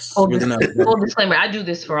am. It's really not full disclaimer: I do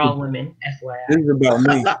this for all women. FYI, this is about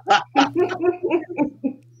me.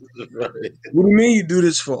 What do you mean you do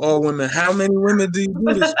this for all women? How many women do you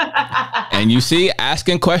do this for? And you see,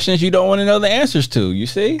 asking questions you don't want to know the answers to. You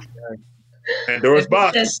see? Pandora's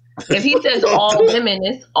box. If he says all women,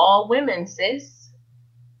 it's all women, sis.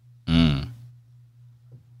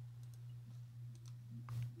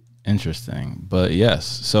 Interesting. But yes.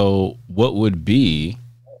 So what would be,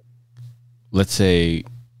 let's say,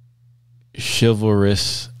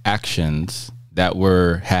 chivalrous actions that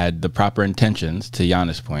had the proper intentions, to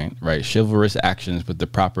Giannis' point, right? Chivalrous actions with the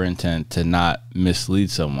proper intent to not mislead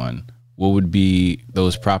someone. What would be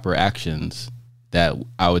those proper actions that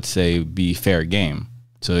I would say be fair game,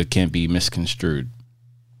 so it can't be misconstrued?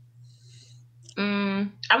 I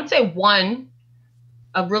would say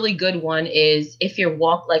a really good one is if you're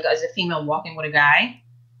as a female walking with a guy,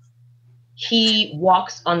 he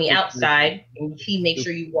walks on the outside and he makes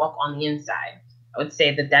sure you walk on the inside. I would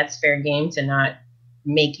say that that's fair game to not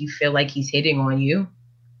make you feel like he's hitting on you.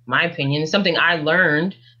 My opinion. It's something I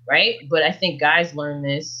learned, right? But I think guys learn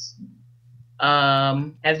this,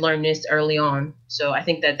 have learned this early on. So I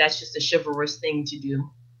think that that's just a chivalrous thing to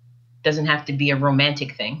do. Doesn't have to be a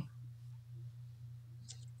romantic thing.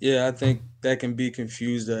 Yeah, I think that can be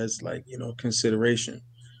confused as consideration.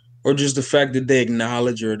 Or just the fact that they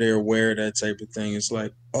acknowledge or they're aware of that type of thing. It's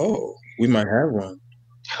like, oh, we might have one.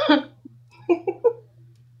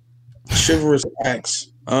 Chivalrous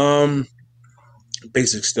acts,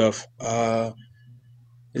 basic stuff.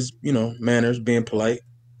 Is manners, being polite,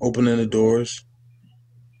 opening the doors.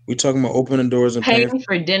 We talking about opening doors and paying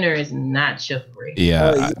for dinner is not chivalry.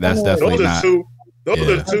 Yeah, that's definitely not. Those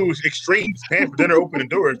are two extremes. Paying for dinner, opening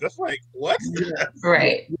doors. That's like what?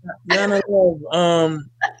 Right.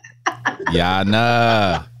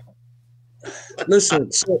 Yana.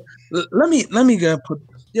 Listen, so let me go put.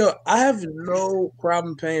 Yo, I have no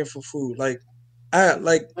problem paying for food. Like, I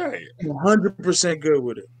 100% good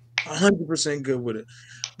with it. 100% good with it.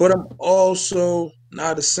 But I'm also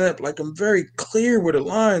not a simp. Like, I'm very clear where the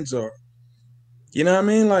lines are. You know what I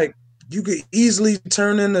mean? Like, you could easily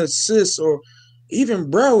turn into sis or even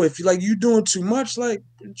bro if you doing too much. Like,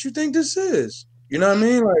 what you think this is? You know what I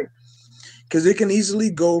mean? Like, because it can easily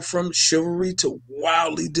go from chivalry to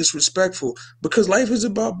wildly disrespectful. Because life is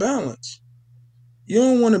about balance. You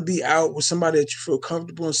don't want to be out with somebody that you feel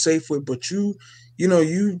comfortable and safe with, but you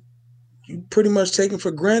pretty much taken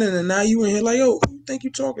for granted, and now you in here like, yo, who you think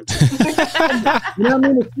you talking to? You know what I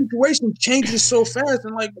mean? The situation changes so fast,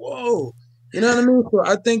 and like, whoa, you know what I mean? So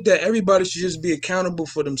I think that everybody should just be accountable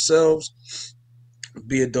for themselves,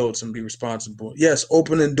 be adults, and be responsible. Yes,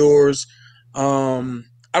 opening doors. I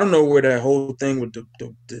don't know where that whole thing with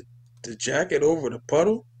the jacket over the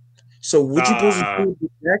puddle. So what you supposed to do with the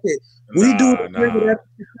jacket? We do it.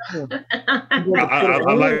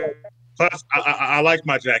 I like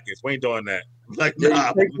my jackets. We ain't doing that. Like,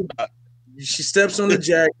 she steps on the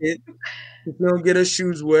jacket. She don't get her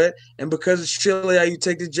shoes wet, and because it's chilly out, you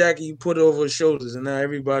take the jacket, you put it over her shoulders, and now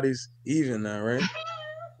everybody's even now, right?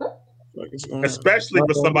 Especially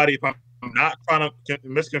with somebody, if I'm not trying to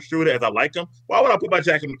misconstrue it as I like him, why would I put my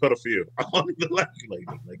jacket in the puddle for you? I don't even like you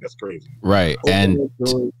like that's crazy. Right. And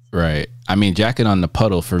right. I mean, jacket on the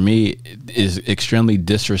puddle for me is extremely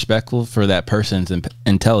disrespectful for that person's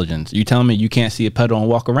intelligence. You telling me you can't see a puddle and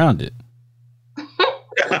walk around it?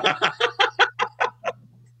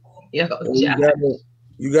 Yo,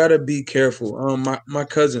 you gotta be careful. My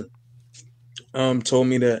cousin told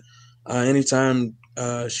me that anytime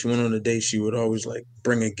she went on a date, she would always like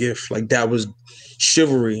bring a gift. Like that was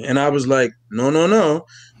chivalry. And I was like, no,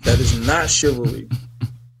 that is not chivalry.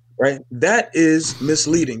 Right? That is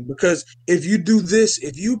misleading, because if you do this,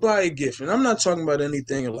 if you buy a gift, and I'm not talking about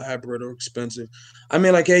anything elaborate or expensive. I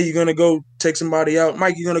mean, like, hey, you're going to go take somebody out.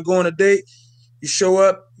 Mike, you're going to go on a date. You show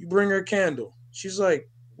up, you bring her a candle. She's like,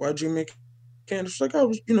 why'd you make candles? She's like, I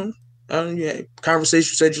was,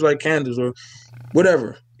 conversation said you like candles or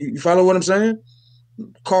whatever. You follow what I'm saying?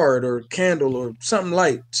 Card or candle or something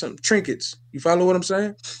light, some trinkets. You follow what I'm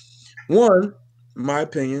saying? One, in my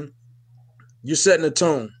opinion, you're setting a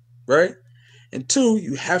tone. Right? And two,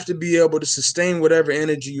 you have to be able to sustain whatever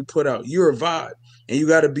energy you put out. You're a vibe, and you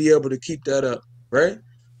got to be able to keep that up. Right?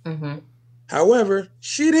 Mm-hmm. However,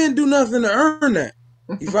 she didn't do nothing to earn that.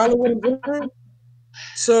 You follow what I'm saying?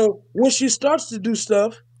 So when she starts to do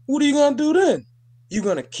stuff, what are you going to do then? You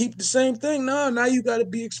going to keep the same thing? No, now you got to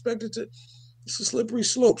be expected to. It's a slippery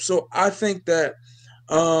slope. So I think that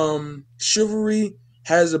chivalry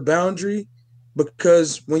has a boundary.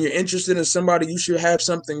 Because when you're interested in somebody, you should have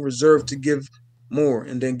something reserved to give more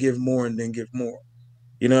and then give more and then give more.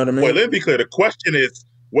 You know what I mean? Well, let me be clear. The question is,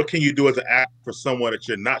 what can you do as an act for someone that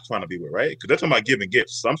you're not trying to be with, right? Because they're talking about giving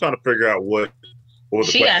gifts. So I'm trying to figure out what was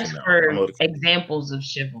the she question asked now. for examples of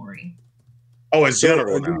chivalry. Oh, in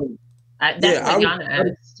general now. That's what Yana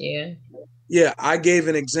asked, yeah. Yeah, I gave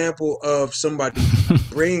an example of somebody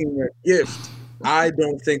bringing a gift. I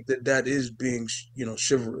don't think that is being,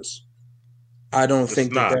 chivalrous. I don't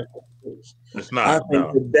think that is. It's not. I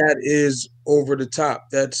think that is over the top.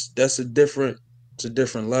 That's a different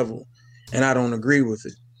level, and I don't agree with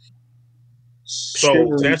it.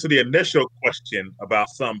 So to answer the initial question about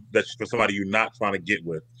for somebody you're not trying to get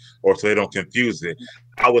with, or so they don't confuse it,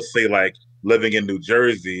 I would say like living in New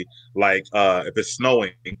Jersey, like if it's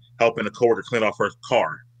snowing, helping a coworker clean off her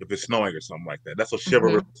car if it's snowing or something like that. That's a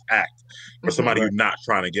chivalrous act for somebody you're not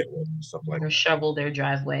trying to get with, stuff like that. Or shovel their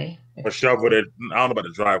driveway. Or shovel their, I don't know about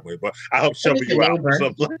the driveway, but I hope shovel you out or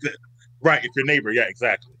something like that. Right, if your neighbor, yeah,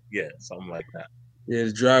 exactly. Yeah, something like that. Yeah,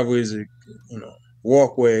 the driveway is a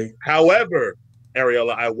walkway. However,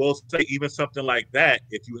 Ariella, I will say even something like that,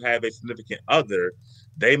 if you have a significant other,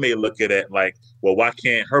 they may look at it like, well, why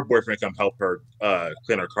can't her boyfriend come help her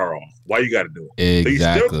clean her car off? Why you got to do it?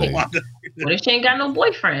 Exactly. What if she ain't got no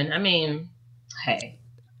boyfriend? I mean, hey.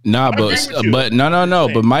 Nah, but no.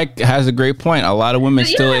 But Mike has a great point. A lot of women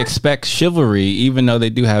still expect chivalry, even though they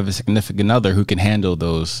do have a significant other who can handle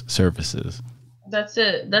those services. That's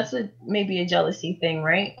maybe a jealousy thing,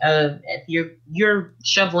 right? If you're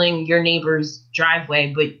shoveling your neighbor's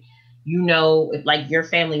driveway, but like your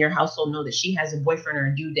family, your household know that she has a boyfriend or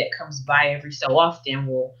a dude that comes by every so often.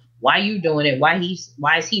 Well, why are you doing it? Why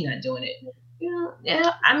is he not doing it?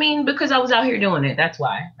 Yeah. I mean, because I was out here doing it. That's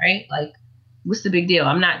why, right? Like, what's the big deal?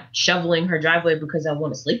 I'm not shoveling her driveway because I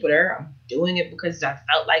want to sleep with her. I'm doing it because I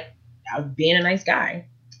felt like I was being a nice guy.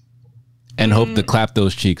 And hope to clap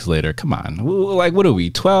those cheeks later. Come on. Like, what are we,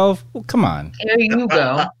 12? Well, come on. Here you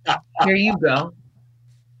go.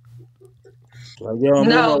 Like, yo,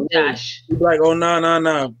 no, Josh. Like, oh,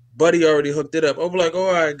 no. Buddy already hooked it up. Oh, like,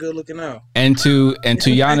 all right, good looking out. And to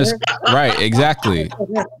Giannis, right, exactly.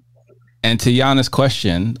 And to Giannis'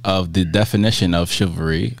 question of the definition of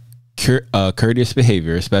chivalry, courteous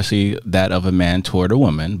behavior, especially that of a man toward a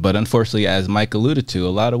woman. But unfortunately, as Mike alluded to, a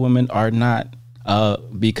lot of women are not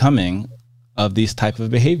becoming of these type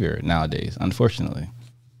of behavior nowadays, unfortunately.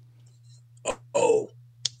 Oh,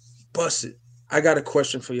 bust it. I got a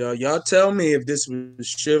question for y'all. Y'all tell me if this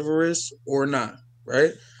was chivalrous or not,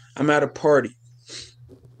 right? I'm at a party.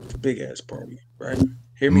 It's a big ass party, right?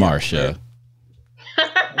 Hear me Marsha. Out,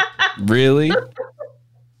 right? Really?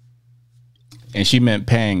 And she meant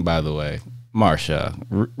paying, by the way.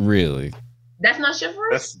 Marsha, really? That's not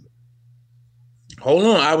chivalrous? Hold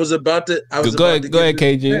on. I was about to go ahead,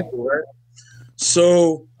 KG. Example, right?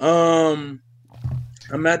 So,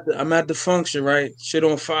 I'm at the function, right? Shit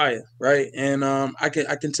on fire, right? And I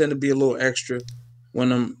can tend to be a little extra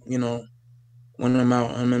when I'm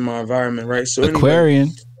out, I'm in my environment, right? So Aquarian.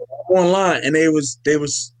 Anyway, online, and they was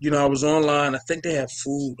I was online. I think they had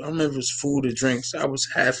food. I don't remember if it was food or drinks. I was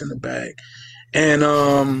half in the bag, and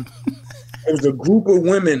it was a group of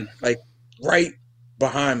women like right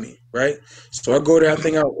behind me, right? So I go there. I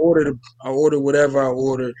think I ordered whatever I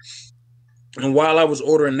ordered. And while I was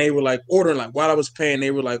ordering, they were like ordering. Like while I was paying,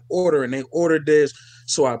 they were like ordering. They ordered this,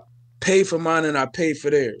 so I paid for mine and I paid for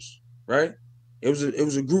theirs. Right? It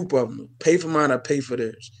was a group of them. Pay for mine, I pay for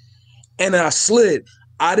theirs. And I slid.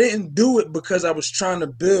 I didn't do it because I was trying to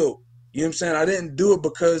build. You know what I'm saying? I didn't do it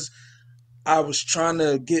because I was trying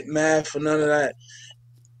to get mad for none of that.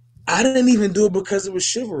 I didn't even do it because it was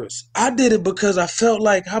chivalrous. I did it because I felt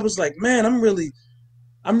like I was like, man, I'm really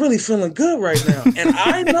feeling good right now. And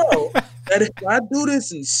I know that if I do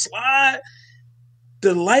this and slide,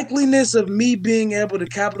 the likeliness of me being able to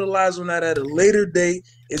capitalize on that at a later date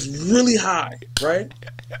is really high, right?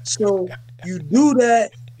 So you do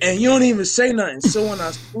that and you don't even say nothing. So when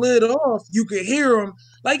I slid off, you could hear them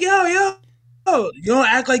like, yo. You don't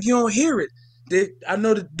act like you don't hear it. I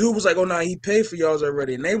know the dude was like, oh, no, he paid for y'all's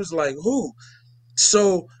already. And they was like, who?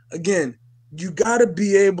 So, again, you got to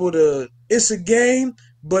be able to – it's a game,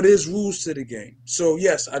 but there's rules to the game. So,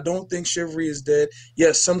 yes, I don't think chivalry is dead.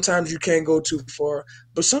 Yes, sometimes you can't go too far,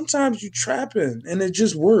 but sometimes you trapping, and it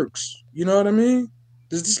just works. You know what I mean?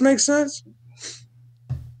 Does this make sense?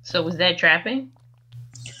 So was that trapping?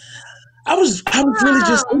 I was really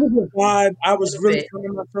just in the vibe. I was really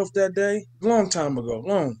feeling myself that day. Long time ago.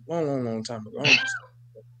 Long time ago.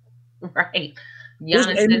 Right.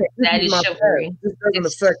 Giannis says that is chivalry. This doesn't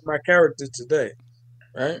affect my character today.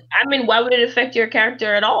 Right? I mean, why would it affect your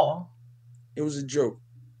character at all? It was a joke.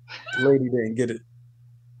 The lady didn't get it.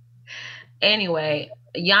 Anyway,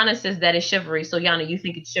 Yana says that is chivalry. So Yana, you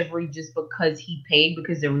think it's chivalry just because he paid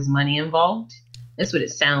because there was money involved? That's what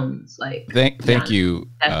it sounds like. Thank you,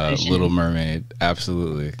 Little Mermaid.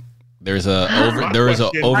 Absolutely. There was a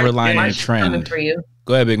overlining trend. For you.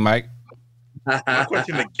 Go ahead, Big Mike. My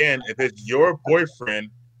question again: if it's your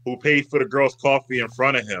boyfriend who paid for the girl's coffee in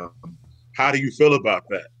front of him, how do you feel about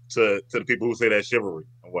that? To the people who say that's chivalry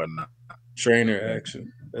and whatnot. Trainer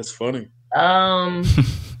action. That's funny.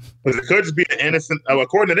 Because it could just be an innocent.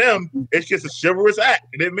 According to them, it's just a chivalrous act.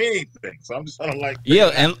 It didn't mean anything. So I'm just kind of like,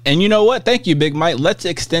 yeah, and you know what? Thank you, Big Mike. Let's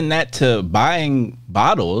extend that to buying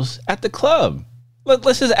bottles at the club.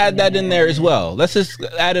 Let's just add that in there as well. Let's just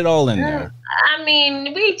add it all in there. I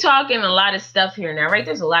mean, we talking a lot of stuff here now, right?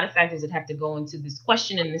 There's a lot of factors that have to go into this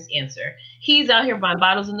question and this answer. He's out here buying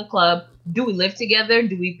bottles in the club. Do we live together?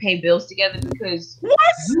 Do we pay bills together? Because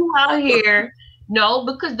you out here, no,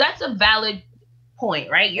 because that's a valid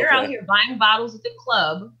point, right? You're out here buying bottles at the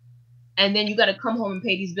club, and then you got to come home and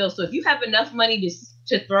pay these bills. So if you have enough money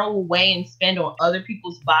to throw away and spend on other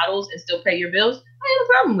people's bottles and still pay your bills, I have no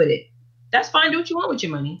problem with it. That's fine. Do what you want with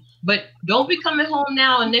your money. But don't be coming home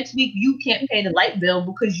now and next week you can't pay the light bill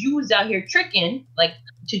because you was out here tricking, like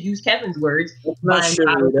to use Kevin's words. That's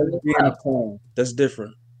being a clown. That's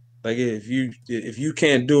different. Like if you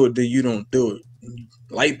can't do it, then you don't do it.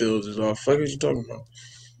 Light bills is all fuck is you talking about?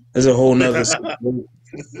 There's a whole nother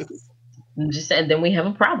I'm just saying then we have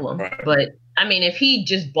a problem. Right. But I mean, if he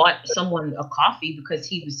just bought someone a coffee because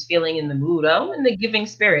he was feeling in the mood, in the giving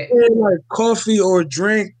spirit. Like coffee or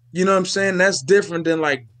drink, you know what I'm saying? That's different than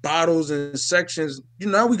like bottles and sections. You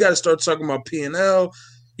know, we got to start talking about P&L.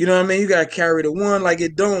 You know what I mean? You got to carry the one. Like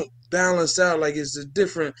it don't balance out. Like it's a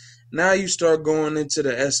different. Now you start going into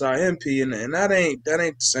the SIMP and that ain't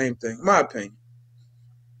the same thing. My opinion.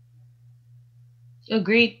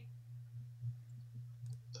 Agreed.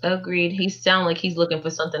 He sounds like he's looking for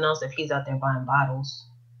something else if he's out there buying bottles.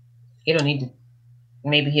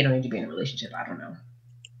 Maybe he don't need to be in a relationship. I don't know.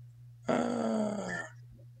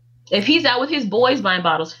 If he's out with his boys buying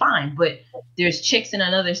bottles, fine. But there's chicks in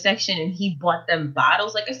another section and he bought them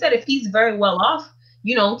bottles. Like I said, if he's very well off,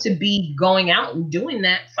 to be going out and doing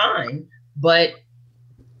that, fine. But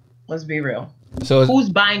let's be real. So who's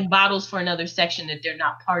buying bottles for another section that they're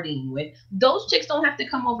not partying with? Those chicks don't have to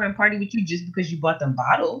come over and party with you just because you bought them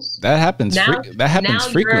bottles. That happens. That happens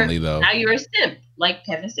frequently, though. Now you're a simp, like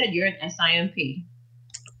Kevin said. You're an SIMP.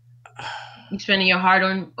 You're spending your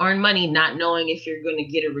hard-earned money, not knowing if you're going to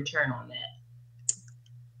get a return on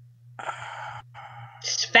that.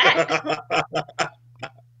 It's fact.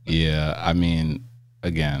 Yeah, I mean,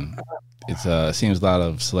 again, it seems a lot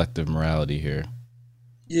of selective morality here.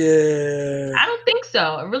 Yeah. I don't think so.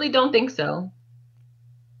 I really don't think so.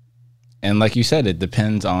 And like you said, it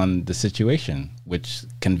depends on the situation, which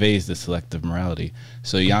conveys the selective morality.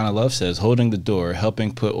 So Yana Love says, holding the door,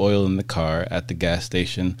 helping put oil in the car at the gas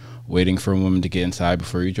station, waiting for a woman to get inside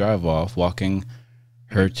before you drive off, walking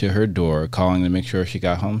her to her door, calling to make sure she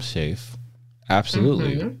got home safe.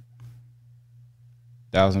 Absolutely. Mm-hmm.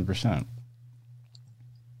 1000%.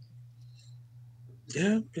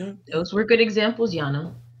 Yeah. Those were good examples,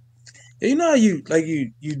 Yana. You know how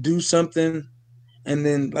you do something and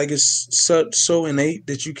then like it's so innate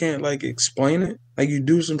that you can't like explain it. Like you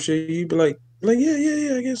do some shit, you be like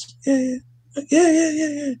yeah, I guess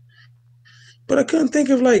yeah. But I couldn't think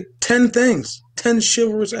of like 10 things, 10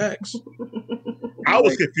 chivalrous acts. I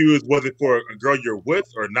was confused. Was it for a girl you're with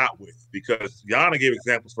or not with? Because Yana gave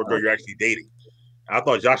examples for a girl you're actually dating. I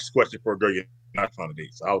thought Josh's question for a girl you're not trying to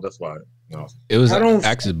date. So that's why. It was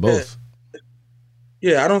actually both.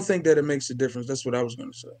 Yeah, I don't think that it makes a difference. That's what I was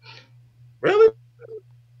going to say. Really?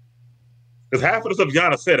 Because half of the stuff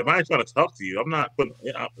Yana said, if I ain't trying to talk to you, I'm not putting.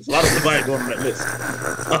 There's a lot of stuff I ain't going on that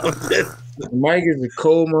list. Mike is a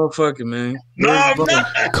cold motherfucker, man. No, I'm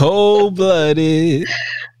not. Cold blooded.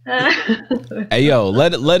 Hey yo,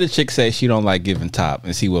 let a chick say she don't like giving top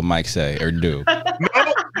and see what Mike say or do.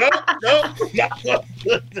 No.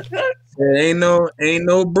 Ain't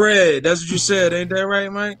no bread. That's what you said, ain't that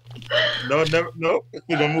right, Mike? No, never. No,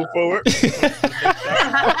 we're gonna move forward.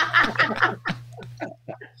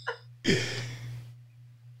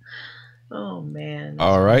 Oh man.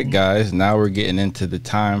 All right, guys. Now we're getting into the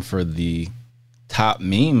time for the top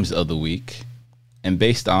memes of the week, and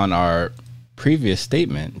based on our previous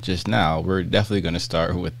statement just now, we're definitely going to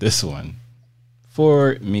start with this one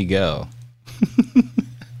for Miguel.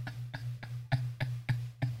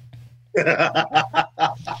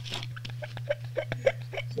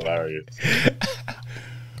 Hilarious.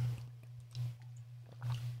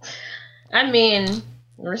 I mean,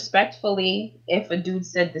 respectfully, if a dude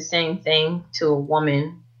said the same thing to a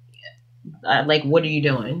woman, like, what are you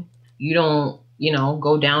doing? You don't,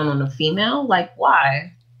 go down on a female? Like,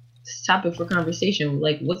 why? It's a topic for conversation.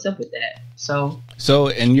 Like, what's up with that? So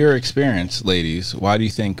in your experience, ladies, why do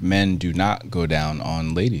you think men do not go down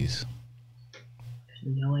on ladies?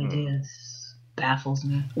 No idea. It baffles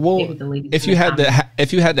me. Well, if you had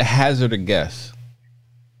to hazard a guess,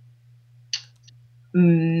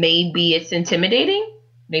 maybe it's intimidating.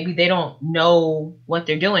 Maybe they don't know what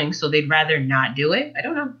they're doing, so they'd rather not do it. I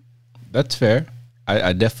don't know. That's fair.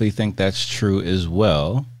 I definitely think that's true as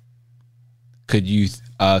well. Could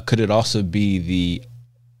it also be the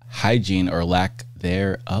hygiene or lack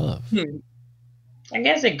thereof? I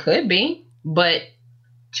guess it could be, but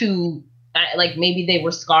maybe they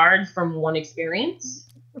were scarred from one experience,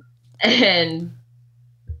 and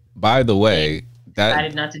by the way,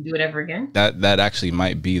 decided not to do it ever again. That actually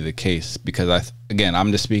might be the case, because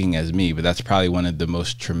I'm just speaking as me, but that's probably one of the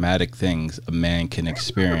most traumatic things a man can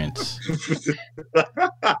experience.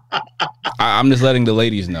 I'm just letting the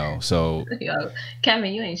ladies know. So, yo,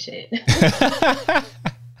 Kevin, you ain't shit.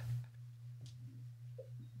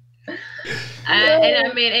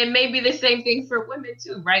 And I mean, it may be the same thing for women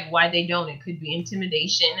too, right? Why they don't? It could be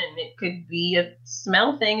intimidation, and it could be a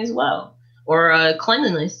smell thing as well, or a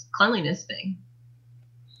cleanliness thing.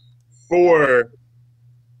 For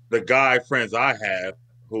the guy friends I have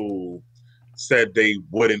who said they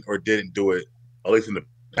wouldn't or didn't do it, at least in the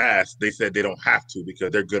past, they said they don't have to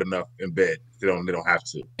because they're good enough in bed. They don't have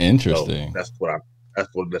to. Interesting. So that's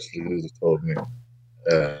what the told me.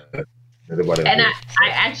 And I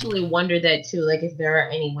actually wonder that too. Like, if there are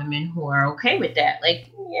any women who are okay with that. Like,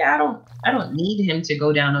 yeah, I don't need him to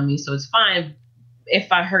go down on me, so it's fine.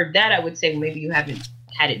 If I heard that, I would say maybe you haven't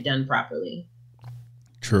had it done properly.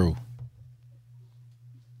 True.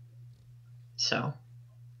 So,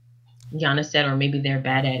 Yana said, or maybe they're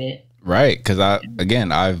bad at it. Right, because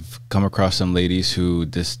I've come across some ladies who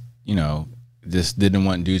just didn't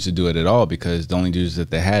want dudes to do it at all because the only dudes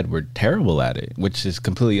that they had were terrible at it, which is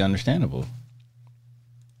completely understandable.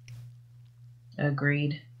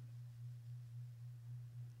 Agreed.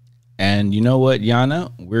 And you know what,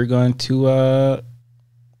 Yana? We're going to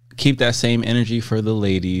keep that same energy for the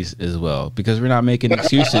ladies as well, because we're not making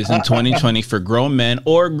excuses in 2020 for grown men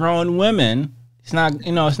or grown women. It's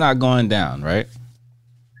not going down, right?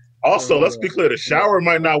 Also, let's be clear: the shower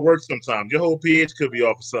might not work sometimes. Your whole pH could be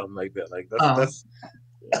off or something like that. Like that's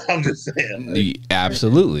I'm just saying. Like,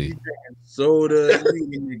 absolutely. Soda, you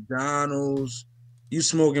eating McDonald's, you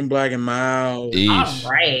smoking Black and Mild. All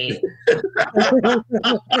right.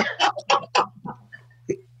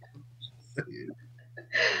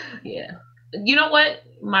 Yeah. You know what?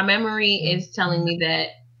 My memory is telling me that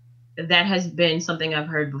has been something I've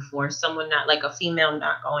heard before. Someone, not like a female,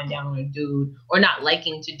 not going down on a dude or not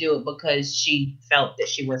liking to do it because she felt that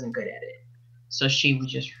she wasn't good at it. So she would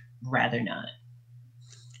just rather not.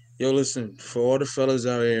 Yo, listen, for all the fellas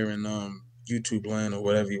out here in YouTube land or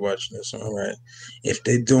whatever you're watching this on, right? If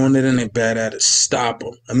they're doing it and they're bad at it, stop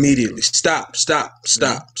them immediately. Stop.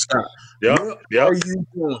 Yep. What are you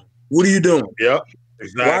doing? What are you doing? Yep.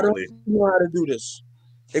 Exactly. Why don't you know how to do this?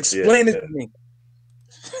 Explain it to me.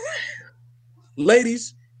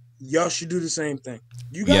 ladies, y'all should do the same thing.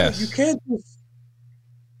 You got you can't just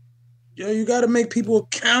you got to make people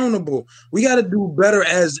accountable. We got to do better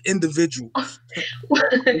as individuals.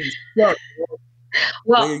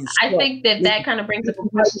 Well, I think that kind of brings up a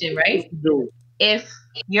question, right? If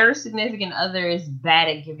your significant other is bad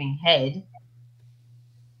at giving head,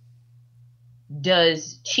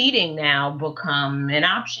 does cheating now become an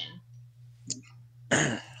option?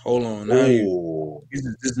 Hold on, now this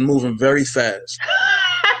is moving very fast.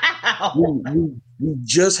 we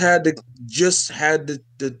just had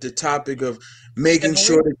the topic of making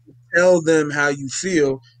sure that you tell them how you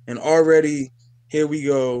feel, and already here we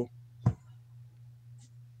go.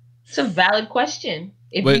 It's a valid question.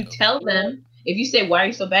 If you tell them, if you say, "Why are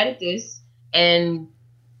you so bad at this?" and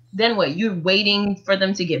then what? You're waiting for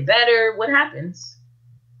them to get better. What happens?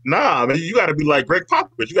 Nah, I mean, you got to be like Greg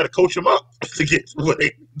Popovich. You got to coach them up to get to where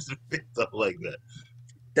they stuff like that.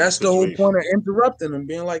 That's the whole point of interrupting them,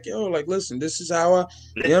 being like, "Yo, like, listen, this is how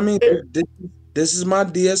you know what I mean? This is my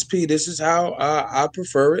DSP. This is how I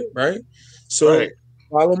prefer it, right? So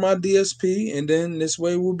follow my DSP, and then this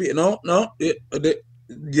way we'll be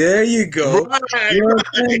there you go. Right, you know what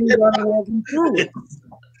I'm saying? You gotta walk them through it.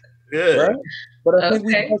 Yeah. Right? But I think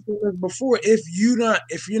we talked about this before. If you're not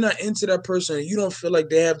into that person and you don't feel like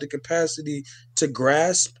they have the capacity to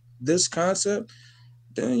grasp this concept,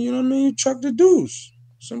 then you know what I mean, you chuck the deuce.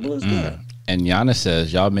 Simple as that. And Yana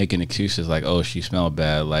says, y'all making excuses like, oh, she smelled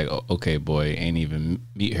bad. Like, okay, boy, ain't even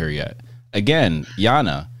meet her yet. Again,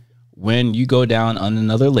 Yana, when you go down on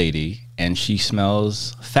another lady and she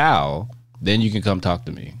smells foul, then you can come talk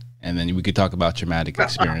to me. And then we could talk about traumatic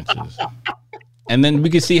experiences. And then we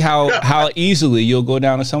can see how easily you'll go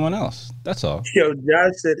down to someone else. That's all. Yo,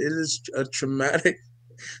 Josh said it is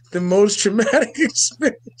the most traumatic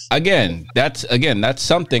experience. Again, that's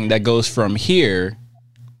something that goes from here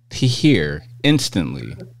to here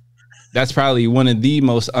instantly. That's probably one of the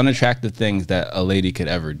most unattractive things that a lady could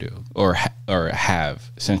ever do or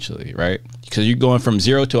have, essentially, right? Because you're going from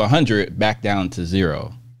 0 to 100 back down to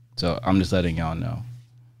 0. So I'm just letting y'all know.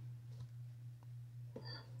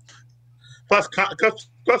 Plus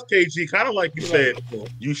KG, kind of like you said,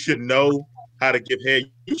 you should know how to give head.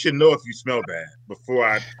 You should know if you smell bad before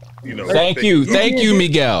I, Thank you,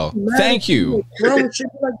 Miguel. Thank you.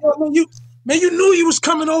 Man, you knew you was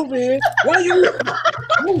coming over here. Why you?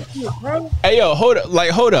 Hey, yo,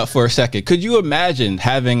 hold up for a second. Could you imagine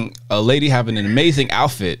having a lady having an amazing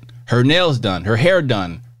outfit, her nails done, her hair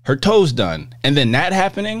done, her toes done, and then that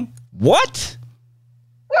happening? What?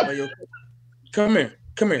 Come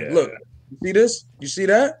here. Look, you see this? You see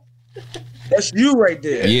that? That's you right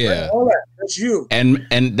there. Yeah, all that. That's you. And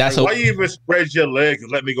that's why you even spread your legs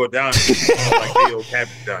and let me go down like they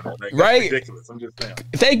haven't done it. Like, right? That's ridiculous. I'm just saying.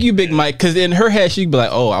 Thank you, Big Mike. Because in her head, she'd be like,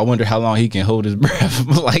 "Oh, I wonder how long he can hold his breath."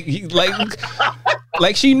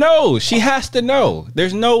 like she knows. She has to know.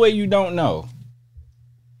 There's no way you don't know.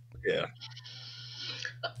 Yeah.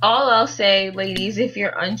 All I'll say, ladies, if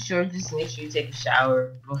you're unsure, just make sure you take a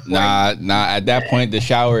shower before. Nah. At that point, the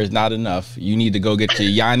shower is not enough. You need to go get your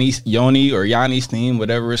Yoni steam,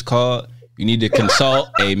 whatever it's called. You need to consult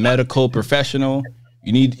a medical professional.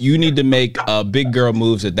 You need to make big girl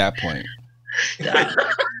moves at that point.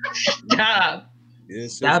 Stop.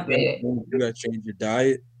 Stop it. You gotta change your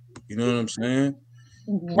diet. You know what I'm saying?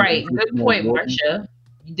 Right. Good point, Marsha.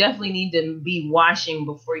 You definitely need to be washing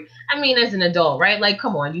before you. I mean, as an adult, right? Like,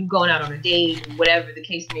 come on, you going out on a date, whatever the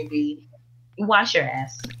case may be. Wash your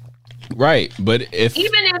ass. Right, but even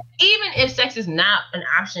if sex is not an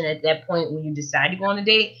option at that point when you decide to go on a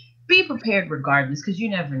date, be prepared regardless, because you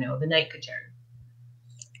never know. The night could turn.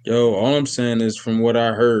 Yo, all I'm saying is, from what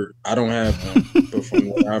I heard, I don't have one, but from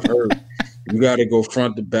what I've heard, you got to go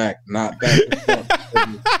front to back, not back to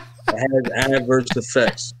front. It has adverse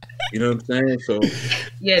effects. You know what I'm saying? So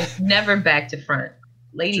yeah, never back to front.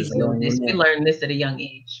 Ladies know this. We learned this at a young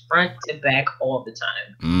age. Front to back all the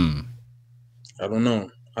time. I don't know.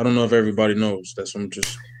 I don't know if everybody knows. That's what I'm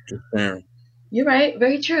just sharing. You're right.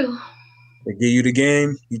 Very true. They give you the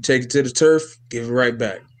game. You take it to the turf. Give it right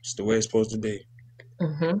back. It's the way it's supposed to be.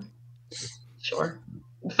 Mm-hmm. Sure.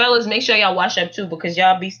 Fellas, make sure y'all wash up too, because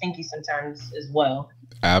y'all be stinky sometimes as well.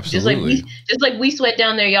 Absolutely. Just like we sweat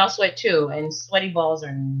down there, y'all sweat too, and sweaty balls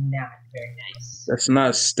are not very nice. That's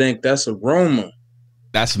not stink. That's aroma.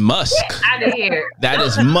 That's musk. Get out of here. That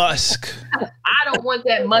is musk. I don't want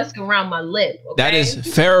that musk around my lip. Okay? That is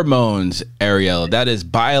pheromones, Ariel. That is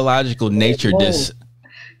biological nature.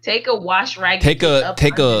 Take a wash rag. Take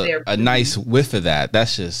a nice whiff of that.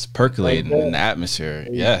 That's just percolating in the atmosphere.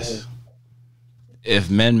 Yes.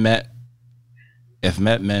 If men met I've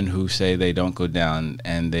met men who say they don't go down,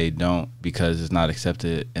 and they don't because it's not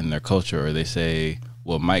accepted in their culture, or they say,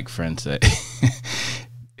 well, Mike friend said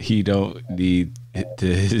he don't need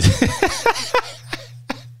to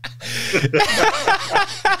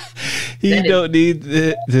he don't need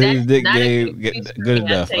the dick game good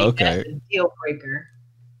enough. Okay. That's a deal breaker.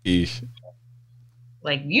 Eesh.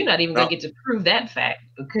 Like, you're not even gonna get to prove that fact,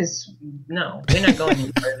 because no, we're not going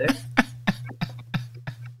any further.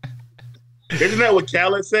 Isn't that what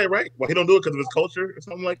Khaled said, right? Well, he don't do it because of his culture or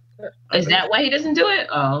something like that. Is that why he doesn't do it?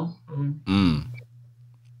 Oh.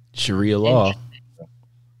 Sharia law.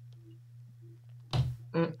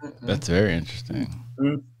 That's very interesting.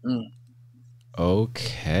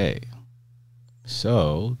 Okay.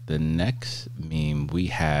 So the next meme we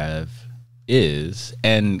have is,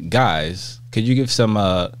 and guys, could you give some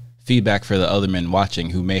feedback for the other men watching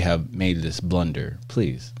who may have made this blunder,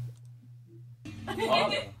 please?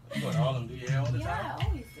 All of them do your hair all the time? Yeah, I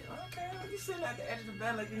always do. Okay, well, you sitting at the edge of the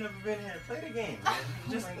bed like you never been here. Play the game, man.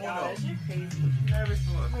 Just, oh my gosh, you're crazy. You nervous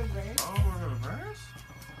for reverse? Oh, reverse?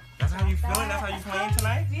 That's how you feeling? That's how you playing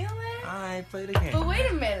tonight? I feel it. Alright, play the game. But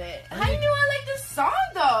wait a minute. How you knew I like this song,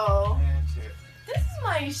 though? Man, shit. This is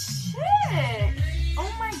my shit.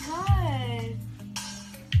 Oh my god.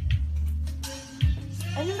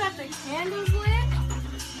 And you got the candles lit?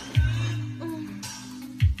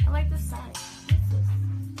 I like this song.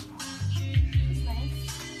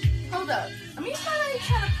 Hold up. I mean, you're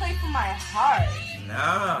trying to play for my heart.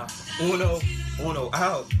 Nah. Uno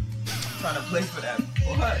out. Trying to play for that.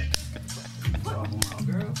 What? Talking about,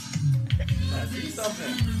 girl. Trying to see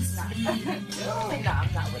something. Nah,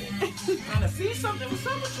 I'm not with it. Trying to see something. What's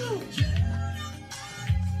up with you?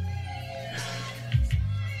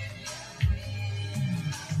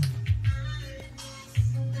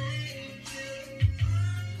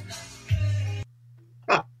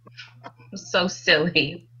 So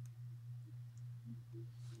silly.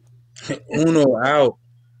 Uno out.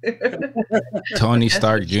 Tony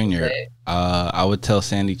Stark Jr. I would tell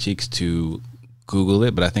Sandy Cheeks to Google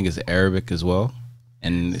it, but I think it's Arabic as well,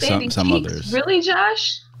 and some Cheeks? others. Really,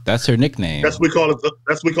 Josh? That's her nickname. That's what we call it.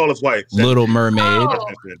 That's what we call his wife. Little Mermaid. Oh, I'm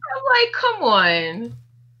like, come on.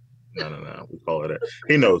 No. We call it that.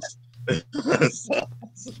 He knows.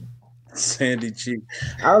 Sandy Cheek.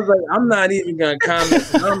 I was like, I'm not even gonna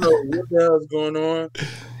comment. I don't know what the hell's going on.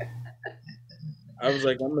 I was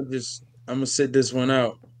like, I'm gonna sit this one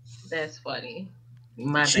out. That's funny.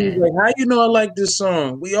 My She was bad. like, how you know I like this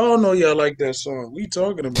song? We all know y'all like that song. What you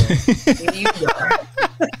talking about?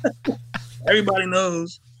 Everybody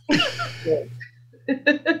knows.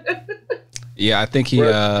 Yeah, I think he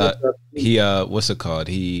what's it called?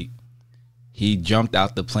 He jumped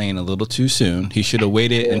out the plane a little too soon. He should have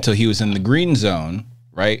waited until he was in the green zone,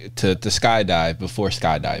 right, to skydive before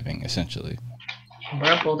skydiving, essentially.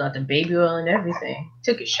 Bro pulled out the baby oil and everything.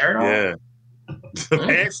 Took his shirt off. Yeah.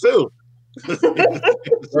 Pants too.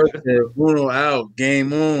 Uno out,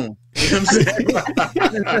 game on. You know what I'm saying?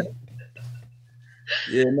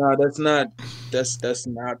 Yeah, no, that's not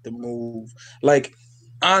the move. Like,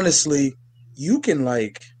 honestly, you can,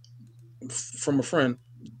 like, from a friend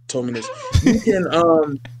told me this,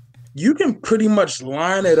 you can pretty much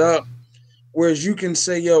line it up, whereas you can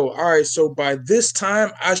say, yo, all right, so by this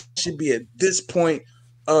time I should be at this point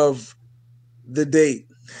of the date.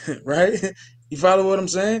 Right? You follow what I'm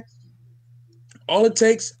saying? All it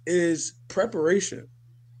takes is preparation.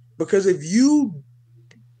 Because if you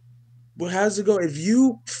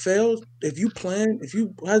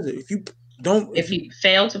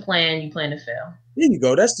fail to plan, you plan to fail. There you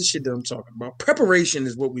go. That's the shit that I'm talking about. Preparation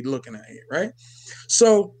is what we're looking at here, right?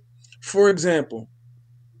 So, for example,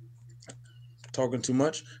 talking too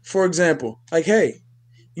much. For example, like, hey,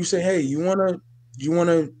 you say, hey, you wanna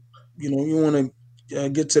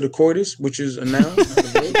get to the coitus, which is a noun.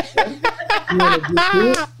 You wanna get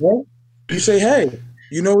to it, right? You say, hey,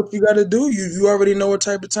 you know what you got to do? You already know what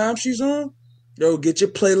type of time she's on? Yo, get your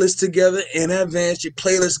playlist together in advance. Your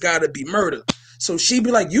playlist got to be murder. So she'd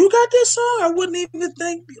be like, you got this song? I wouldn't even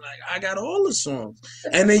think. Be like, I got all the songs.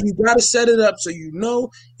 And then you got to set it up so you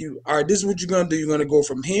know, all right, this is what you're going to do. You're going to go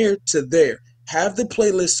from here to there. Have the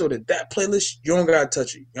playlist so that playlist, you don't got to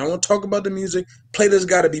touch it. You don't want to talk about the music. Playlist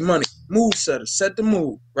got to be money. Mood setter. Set the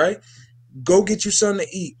mood, right? Go get you something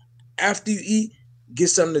to eat. After you eat, get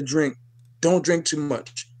something to drink. Don't drink too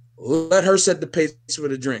much. Let her set the pace for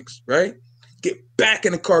the drinks, right? Get back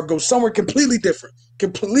in the car. Go somewhere completely different.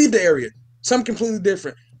 Leave the area. Something completely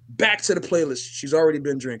different. Back to the playlist. She's already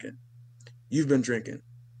been drinking. You've been drinking.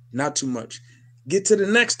 Not too much. Get to the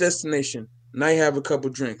next destination. Now you have a couple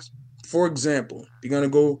drinks. For example, you're going to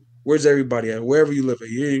go Where's everybody at? Wherever you live at,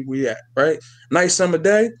 here we at, right? Nice summer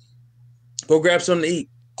day. Go grab something to eat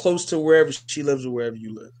close to wherever she lives or wherever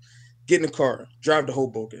you live. Get in the car, drive to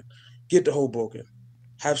Hoboken. Get to Hoboken.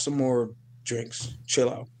 Have some more drinks. Chill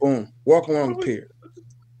out. Boom. Walk along the pier.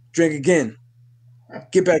 Drink again.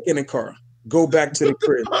 Get back in the car. Go back to the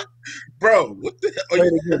crib. Bro, what the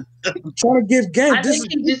hell? I'm trying to give game. I think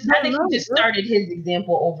he just started his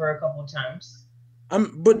example over a couple times.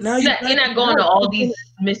 But now you're not going to all these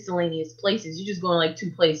miscellaneous places. You're just going like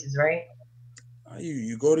 2 places, right?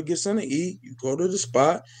 You go to get something to eat. You go to the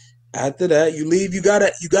spot. After that, you leave. You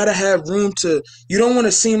gotta have room to. You don't want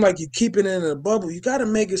to seem like you keep it in a bubble. You gotta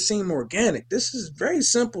make it seem organic. This is very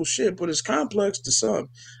simple shit, but it's complex to some.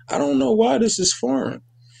 I don't know why this is foreign.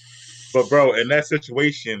 But bro, in that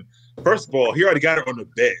situation, first of all, he already got her on the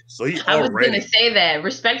bed, so I was gonna say that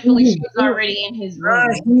respectfully. She was already in his room.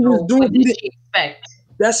 What did she expect?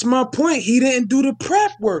 That's my point. He didn't do the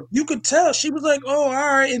prep work. You could tell. She was like, "Oh, all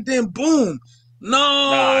right," and then boom. No.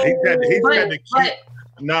 Nah, he said the key.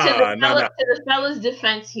 To the fella's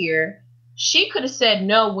defense here, she could have said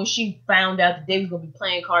no when she found out that they were going to be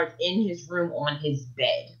playing cards in his room on his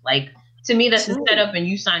bed. Like, to me, that's a setup and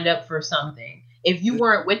you signed up for something. If you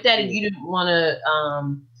weren't with that and you didn't want to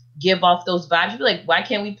give off those vibes, you'd be like, why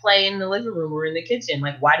can't we play in the living room or in the kitchen?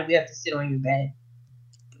 Like, why do we have to sit on your bed?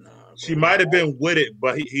 She might have been with it,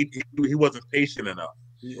 but he wasn't patient enough.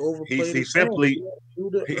 He simply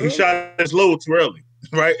shot his load too early.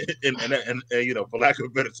 Right, and you know, for lack of a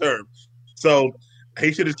better term, so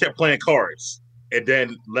he should have kept playing cards and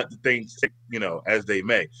then let the things tick, you know, as they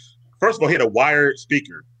may. First of all, he had a wired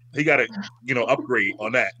speaker. He got to, you know, upgrade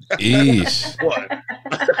on that. What?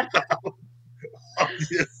 I'm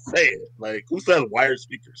just saying, like, who sells wired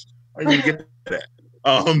speakers? I didn't even get that.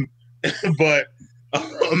 But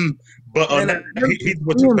on that, he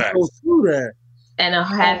went too fast. And a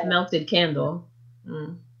half melted candle.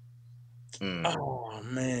 Mm. Oh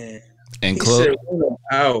man! And Chloe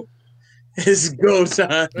out. It's go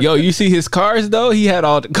time. Yo, you see his cards though? He had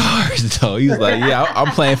all the cards though. He was like, "Yeah, I'm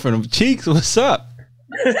playing for them cheeks. What's up?"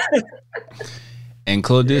 And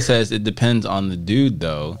Claudia says it depends on the dude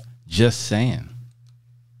though. Just saying.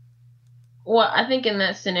 Well, I think in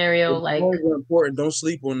that scenario, like, words are important. Don't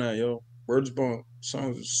sleep on that, yo. Words bond.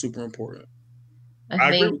 Songs are super important. I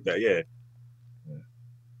agree with that. Yeah.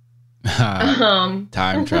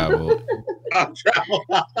 Time travel.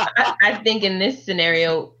 I think in this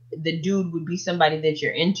scenario, the dude would be somebody that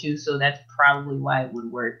you're into, so that's probably why it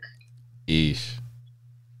would work. Eesh.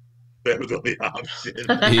 That was the only option.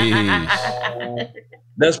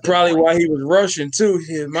 That's probably why he was rushing too.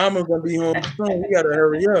 His mama's gonna be home soon. We gotta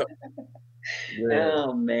hurry up. Yeah.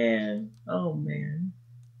 Oh man.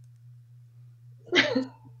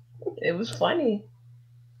 It was funny.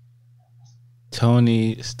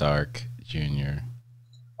 Tony Stark Jr.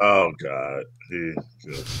 Oh God.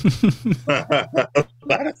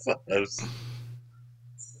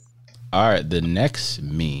 All right, the next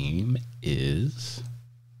meme is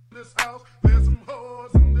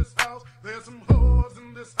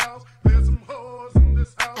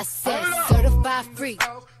I said certified free,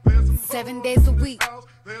 7 days a week,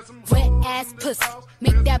 wet ass pussy,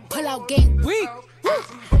 make that pull out game weak.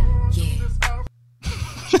 Yeah.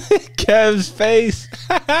 Kev's face.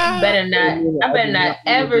 I better not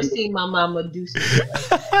ever see my mama do something like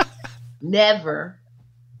that. Never.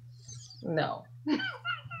 No.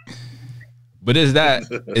 But is that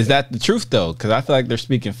the truth though? Because I feel like they're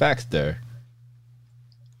speaking facts there.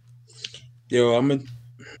 Yo,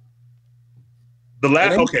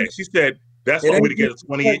 okay, she said that's why we to get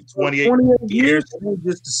 28 years. It ain't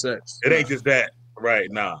just the sex. It ain't just that.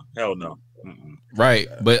 Right, nah. Hell no. Mm-mm. Right,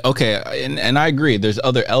 but okay, and I agree. There's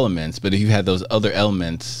other elements, but if you had those other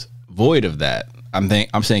elements void of that, I'm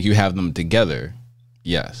saying you have them together.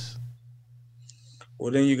 Yes.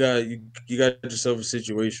 Well, then you got yourself a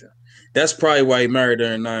situation. That's probably why he married her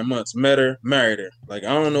in 9 months. Met her, married her. Like, I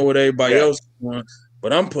don't know what everybody else is doing,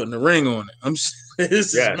 but I'm putting a ring on it. I can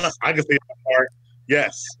see that part.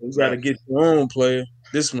 Yes, you got to get your own player.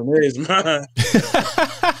 This one is mine.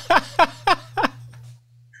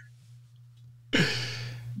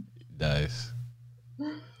 Nice.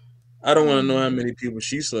 I don't want to know how many people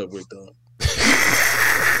she slept with, though.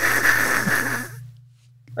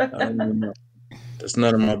 I don't even know. That's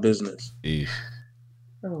none of my business. Eesh.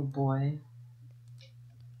 Oh boy.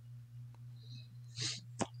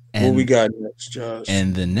 What we got next, Josh?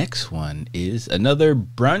 And the next one is another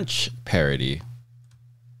brunch parody.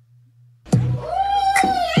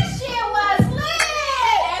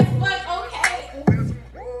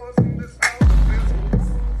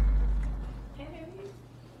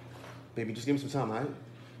 Baby, just give me some time, all right?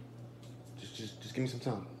 Just give me some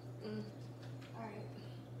time.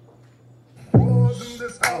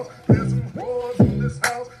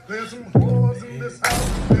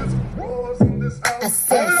 I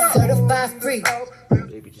said certified free.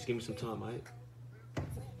 Baby, just give me some time, alright?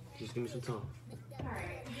 Just give me some time.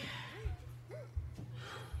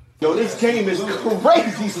 Yo, this game is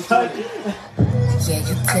crazy, son. Yeah,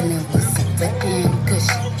 you chillin' with some wet and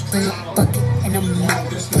gushy. Bring a bucket and a mop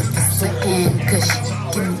with this wet and gushy.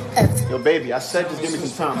 Give me everything. Yo, baby, I said just give me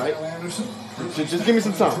some time, right? Just give me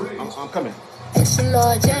some time. I'm coming. Extra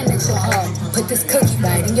large and extra hard. Put this cookie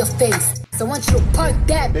right in your face. So I want you to park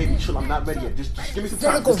that. Baby, chill, I'm not ready yet. Just give me some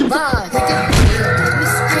time. Let it go ride. Make me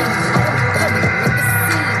scream.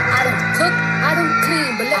 I don't cook, I don't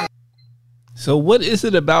clean, but let. So what is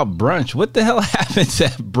it about brunch? What the hell happens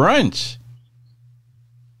at brunch?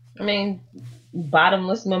 I mean,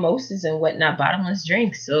 bottomless mimosas and whatnot, bottomless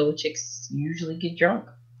drinks. So chicks usually get drunk.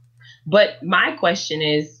 But my question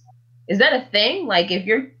is that a thing? Like, if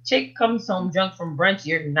your chick comes home drunk from brunch,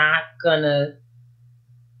 you're not gonna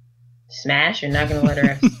smash? You're not gonna let her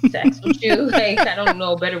have sex with you? Like, I don't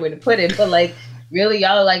know a better way to put it, but like, really,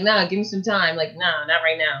 y'all are like, nah, give me some time. Like, nah, not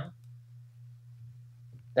right now.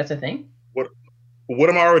 That's a thing? What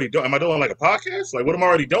am I already doing? Am I doing like a podcast? Like, what am I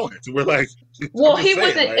already doing? So we're like, well, he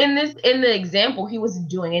wasn't like, in the example. He wasn't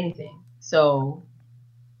doing anything. So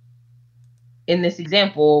in this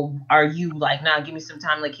example, are you like, nah, give me some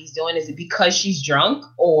time? Like he's doing? Is it because she's drunk,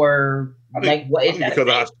 or like what is that?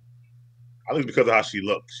 I think because of how she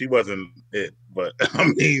looked. She wasn't it, but I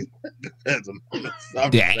mean,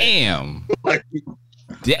 damn. Like,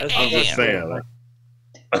 damn. I'm just saying, like.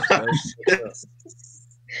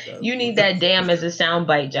 You need that damn as a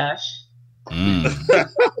soundbite, Josh.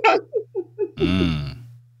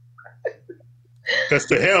 Because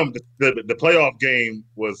to him, the playoff game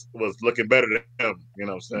was looking better than him. You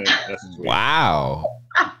know what I'm saying? That's wow.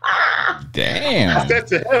 Damn. I said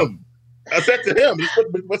to him.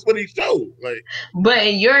 That's what he showed. Like, but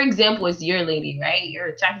in your example, it's your lady, right? You're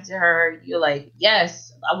attracted to her. You're like,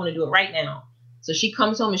 yes, I want to do it right now. So she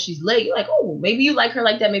comes home and she's late. You're like, oh, maybe you like her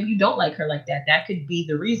like that. Maybe you don't like her like that. That could be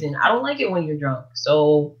the reason. I don't like it when you're drunk.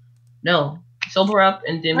 So, no. Sober up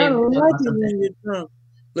and then maybe we'll talk about something.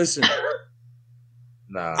 Listen.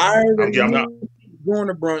 Nah. I'm not going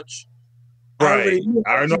to brunch. Right.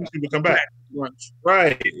 I already know people come back. Brunch.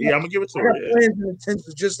 Right. Yeah, I'm going to give it to her. I got plans and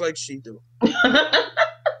intentions just like she do.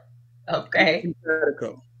 Okay.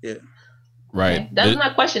 Yeah. Right. Okay. That's my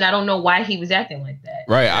question. I don't know why he was acting like that.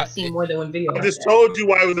 Right. I've seen more than one video. I just told you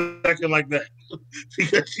why he was acting like that.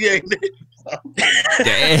 Because she ain't it.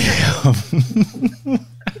 Damn.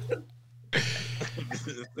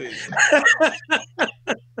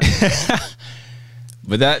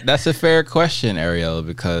 But that's a fair question, Ariel,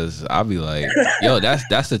 because I'll be like, yo,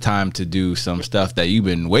 that's the time to do some stuff that you've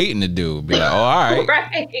been waiting to do. Be like, oh, all right.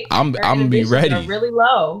 Right. I'm gonna be ready. Are really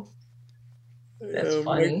low. That's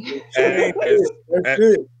funny.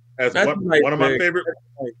 As one of my favorite.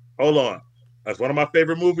 Hold on. As one of my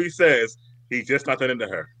favorite movies says, he's just not that into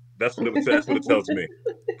her. That's what it says. That's what it tells me.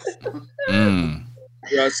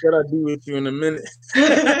 Yeah, I said I'd be with you in a minute.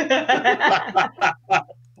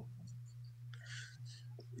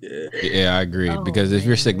 Yeah, I agree. Because if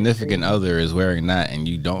your significant other is wearing that and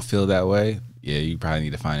you don't feel that way, yeah, you probably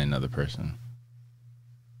need to find another person.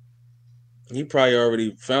 He probably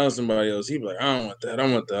already found somebody else. He'd be like, I don't want that.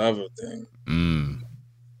 I want the other thing.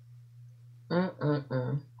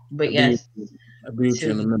 But yes, I'll be with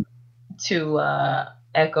you in a minute. To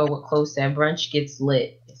echo what Chloe said, brunch gets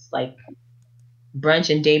lit. It's like brunch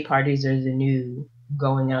and day parties are the new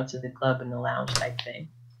going out to the club and the lounge type thing.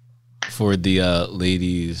 For the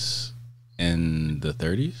ladies in the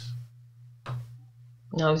 30s?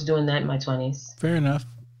 No, I was doing that in my 20s. Fair enough.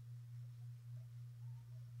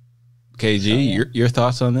 KG, your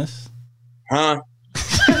thoughts on this? Huh?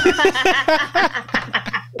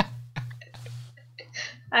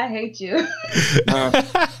 I hate you.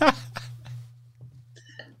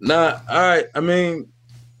 Nah, all right. I mean,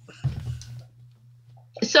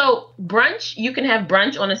 so brunch, you can have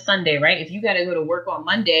brunch on a Sunday, right? If you got to go to work on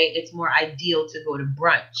Monday, it's more ideal to go to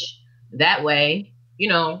brunch. That way, you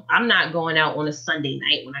know, I'm not going out on a Sunday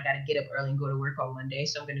night when I got to get up early and go to work on Monday.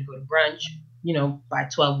 So I'm going to go to brunch, you know, by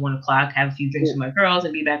 12, 1 o'clock, have a few drinks with my girls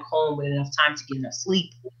and be back home with enough time to get enough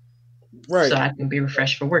sleep. Right. So I can be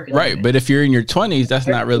refreshed for work. Right. But if you're in your 20s, that's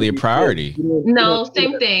not really a priority. No,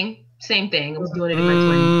 same thing. Same thing. I was doing it in my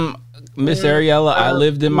 20s. Miss Ariella, I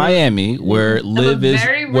lived in Miami where Live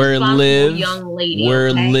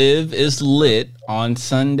is lit on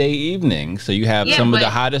Sunday evening. So you have some of the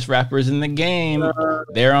hottest rappers in the game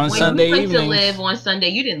there on Sunday evening. When you went to Live on Sunday,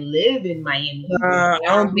 you didn't live in Miami. You were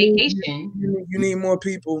on vacation. You need more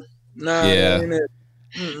people.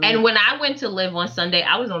 And when I went to Live on Sunday,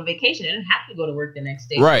 I was on vacation. I didn't have to go to work the next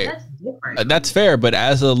day. Right. So that's different. That's fair, but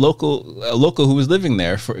as a local who was living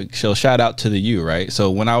there, she'll shout out to the U, right?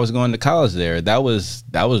 So when I was going to college there, that was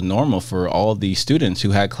normal for all the students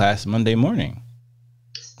who had class Monday morning.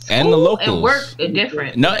 And the locals. And work are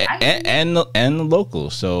different. No, and the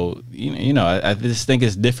locals. So I just think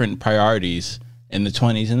it's different priorities in the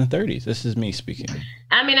 20s and the 30s. This is me speaking.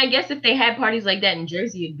 I mean, I guess if they had parties like that in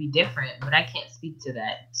Jersey, it'd be different, but I can't speak to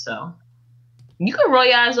that. So you can roll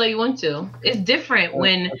your eyes all you want to. It's different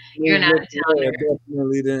when you're not a towner.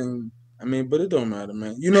 Definitely didn't. I mean, but it don't matter,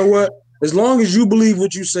 man. You know what? As long as you believe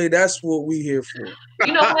what you say, that's what we here for.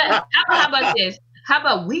 You know what? How about this? How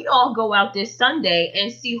about we all go out this Sunday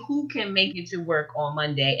and see who can make it to work on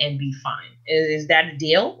Monday and be fine? Is that a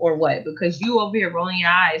deal or what? Because you over here rolling your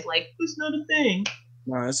eyes like, it's not a thing.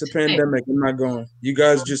 Nah, it's a pandemic. I'm not going. You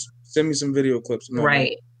guys just send me some video clips.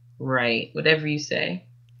 Right. Whatever you say.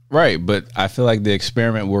 Right, but I feel like the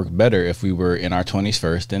experiment worked better if we were in our 20s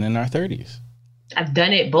first than in our 30s. I've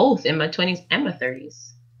done it both in my 20s and my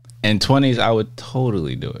 30s. In 20s, I would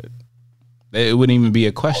totally do it. It wouldn't even be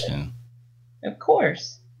a question. Of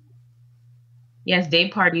course. Yes, day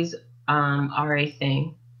parties are a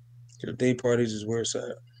thing. Your day parties is where it's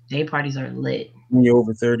at. Day parties are lit. When you're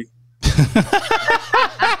over 30.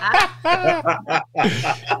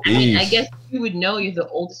 I guess you would know you're the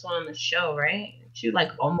oldest one on the show, right? Aren't you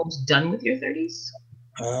like almost done with your 30s?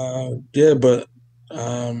 Yeah, but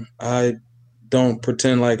I don't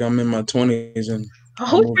pretend like I'm in my 20s. And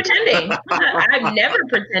who's pretending? I've never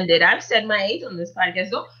pretended. I've said my age on this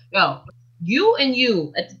podcast. Yo, you and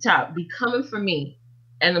you at the top be coming for me,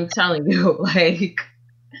 and I'm telling you, like,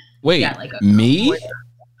 wait, me?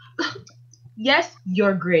 Yes,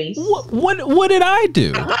 Your Grace. What did I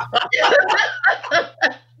do?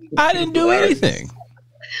 I didn't do anything.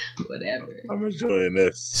 Whatever. I'm enjoying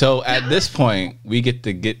this. So at this point, we get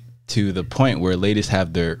to the point where ladies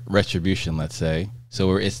have their retribution, let's say.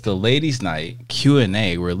 So it's the ladies' night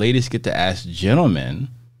Q&A where ladies get to ask gentlemen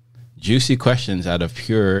juicy questions out of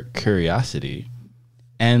pure curiosity.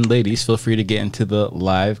 And ladies, feel free to get into the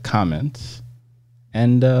live comments.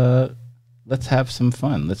 And let's have some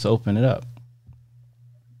fun. Let's open it up.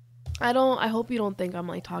 I hope you don't think I'm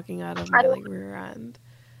like talking out of my like rear end.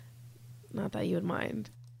 Not that you would mind.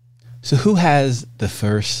 So who has the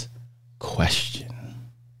first question?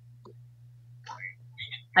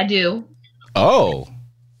 I do. Oh,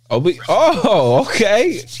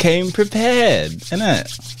 okay. Came prepared, isn't it?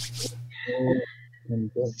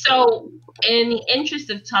 So, in the interest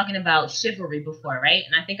of talking about chivalry before, right?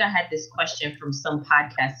 And I think I had this question from some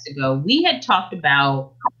podcasts ago. We had talked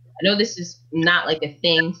about, I know this is not like a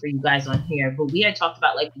thing for you guys on here, but we had talked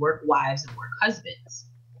about like work wives and work husbands.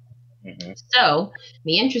 Mm-hmm. So, in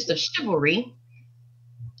the interest of chivalry,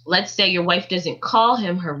 let's say your wife doesn't call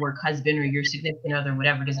him her work husband, or your significant other,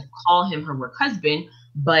 whatever, doesn't call him her work husband,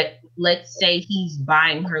 but let's say he's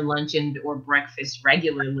buying her lunch or breakfast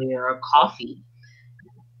regularly or a coffee.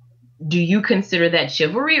 Do you consider that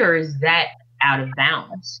chivalry, or is that out of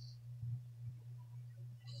bounds?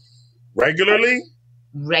 Regularly?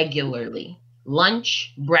 Regularly.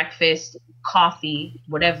 Lunch, breakfast, coffee,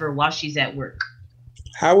 whatever, while she's at work.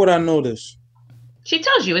 How would I know this? She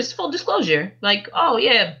tells you. It's full disclosure. Like, oh,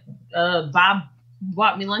 yeah, Bob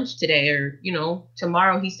bought me lunch today. Or,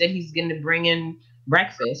 tomorrow he said he's going to bring in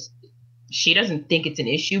breakfast. She doesn't think it's an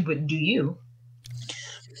issue, but do you?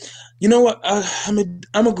 You know what? I'm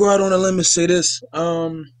gonna go out on a limb and say this.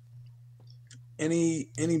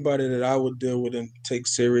 Anybody that I would deal with and take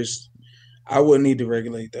serious, I wouldn't need to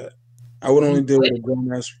regulate that. I would only deal with a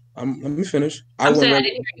grown ass. Let me finish. I didn't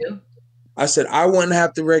hear you. I said I wouldn't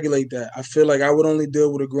have to regulate that. I feel like I would only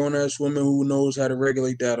deal with a grown ass woman who knows how to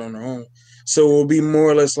regulate that on her own. So it will be more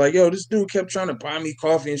or less like, yo, this dude kept trying to buy me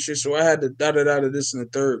coffee and shit, so I had to da this and the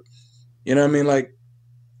third. You know what I mean? Like,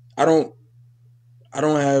 I don't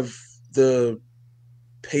have the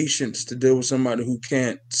patience to deal with somebody who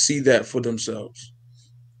can't see that for themselves.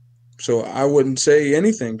 So I wouldn't say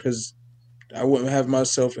anything because I wouldn't have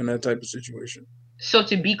myself in that type of situation. So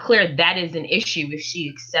to be clear, that is an issue if she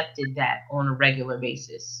accepted that on a regular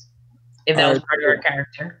basis. If that was part of her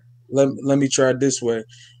character. Let me try it this way.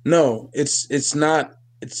 No, it's not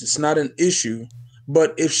an issue.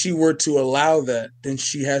 But if she were to allow that, then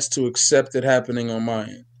she has to accept it happening on my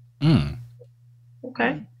end.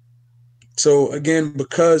 Okay. So again,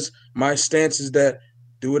 because my stance is that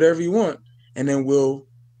do whatever you want, and then we'll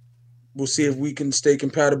see if we can stay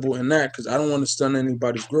compatible in that, because I don't want to stun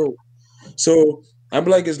anybody's growth. So I'm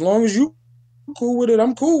like, as long as you cool with it,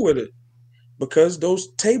 I'm cool with it. Because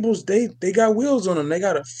those tables, they got wheels on them. They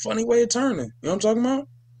got a funny way of turning. You know what I'm talking about?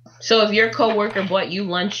 So if your coworker bought you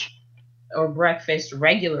lunch or breakfast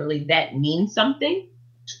regularly, that means something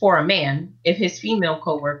for a man. If his female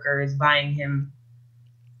coworker is buying him,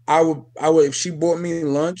 I would if she bought me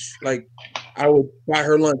lunch, like I would buy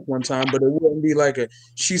her lunch one time, but it wouldn't be like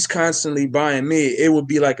she's constantly buying me. It would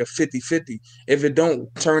be like a 50-50. If it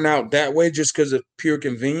don't turn out that way just because of pure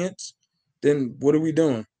convenience, then what are we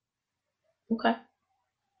doing? Okay.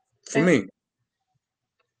 For me.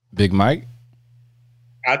 Big Mike?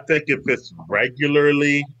 I think if it's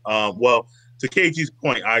regularly, well, to KG's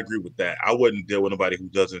point, I agree with that. I wouldn't deal with nobody who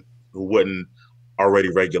wouldn't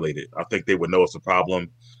already regulate it. I think they would know it's a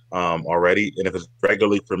problem already. And if it's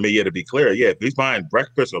regularly, for me, it'd be clear. Yeah, if he's buying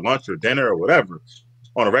breakfast or lunch or dinner or whatever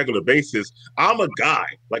on a regular basis, I'm a guy.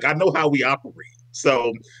 Like, I know how we operate.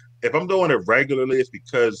 So if I'm doing it regularly, it's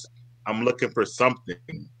because I'm looking for something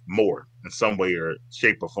more in some way or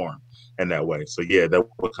shape or form in that way. So yeah, that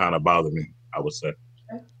would kind of bother me, I would say.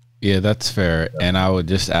 Yeah, that's fair. And I would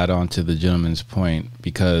just add on to the gentleman's point,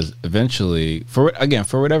 because eventually, for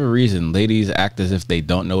whatever reason, ladies act as if they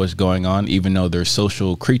don't know what's going on, even though they're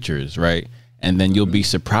social creatures, right? And then you'll be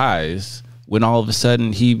surprised when all of a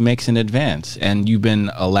sudden he makes an advance and you've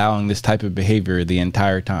been allowing this type of behavior the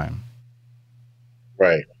entire time.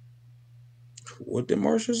 Right. What did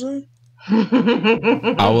Marsha say?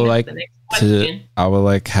 I would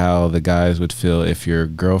like how the guys would feel if your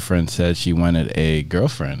girlfriend said she wanted a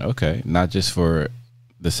girlfriend. Okay, not just for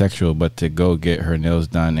the sexual, but to go get her nails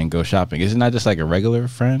done and go shopping. Is it not just like a regular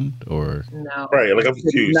friend, or no? Right, like I'm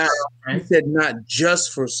confused. I said not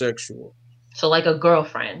just for sexual. So like a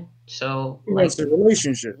girlfriend. So like it's a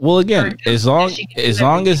relationship. Well, again, as long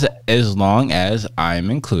as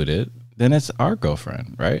I'm included, then it's our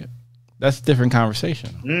girlfriend, right? That's a different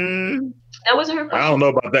conversation. That wasn't her question. I don't know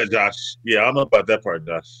about that, Josh. Yeah, I don't know about that part,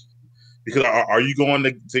 Josh. Because are you going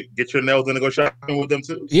to get your nails and to go shopping with them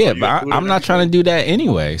too? Yeah, but I'm not trying to do that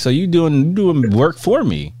anyway. So you doing work for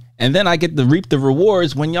me, and then I get to reap the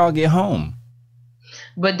rewards when y'all get home.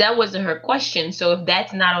 But that wasn't her question. So if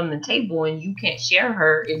that's not on the table and you can't share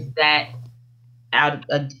her, is that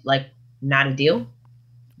not a deal?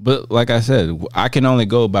 But like I said, I can only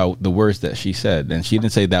go about the words that she said, and she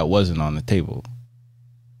didn't say that wasn't on the table.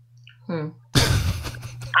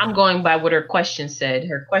 I'm going by what her question said.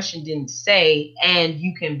 Her question didn't say, and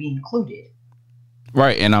you can be included.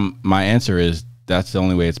 Right, and my answer is that's the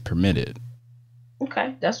only way it's permitted.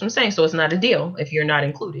 Okay, that's what I'm saying. So it's not a deal if you're not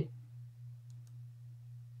included.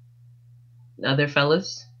 Other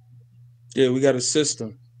fellas? Yeah, we got a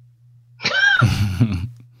system.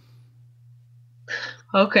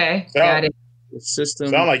 Okay, got it. The system.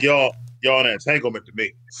 Sound like y'all in an entanglement to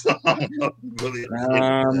me.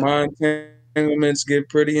 My entanglements get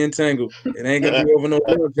pretty entangled. It ain't gonna be over no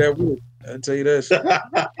lunch that week. I'll tell you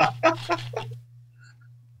that.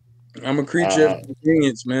 I'm a creature of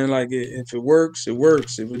convenience, man. Like if it works, it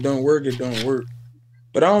works. If it don't work, it don't work.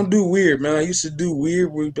 But I don't do weird, man. I used to do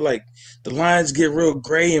weird where it'd be like the lines get real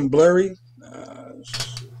gray and blurry.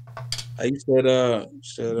 I used to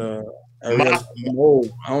I'm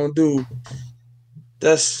old. I don't do.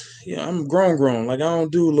 That's I'm grown. Like I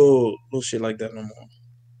don't do little shit like that no more.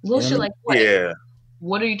 Little shit like what? Yeah.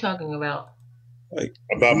 What are you talking about? Like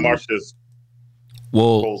about Marsha's.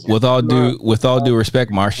 Well, with all due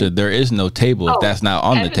respect, Marsha, there is no table if that's not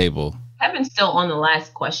on the table. Kevin's still on the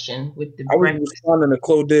last question with the. I was responding to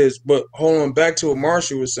Claudiz, but hold on, back to what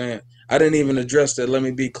Marsha was saying. I didn't even address that. Let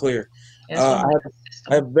me be clear. I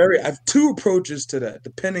have two approaches to that,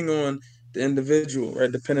 depending on the individual,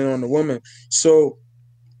 right? Depending on the woman. So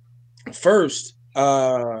first,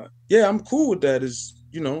 I'm cool with that. Is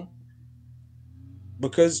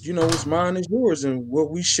because what's mine is yours, and what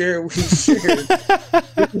we share, we share.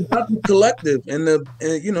 It's about the collective and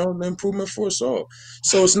the improvement for us all.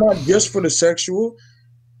 So it's not just for the sexual,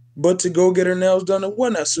 but to go get her nails done and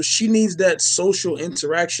whatnot. So she needs that social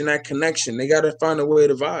interaction, that connection. They got to find a way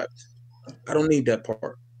to vibe. I don't need that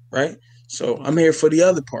part, right? So I'm here for the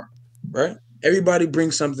other part, right? Everybody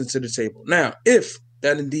brings something to the table. Now, if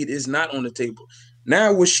that indeed is not on the table,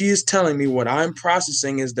 now what she is telling me, what I'm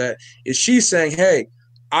processing is she's saying, hey,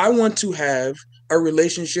 I want to have a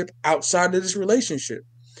relationship outside of this relationship.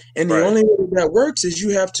 And the only way that works is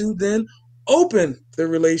you have to then open the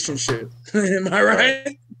relationship. Am I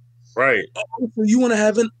right? Right. So you want to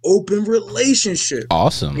have an open relationship.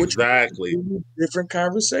 Awesome. Which exactly. Different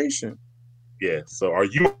conversation. Yeah. So are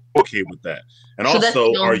you okay with that? And So that's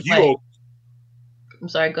also, the are only you? way. I'm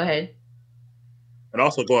sorry. Go ahead. And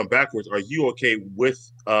also going backwards, are you okay with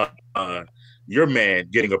your man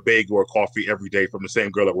getting a bagel or coffee every day from the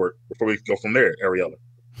same girl at work? Before we go from there, Ariella.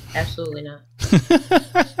 Absolutely not.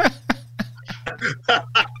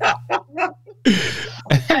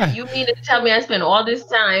 You mean to tell me I spent all this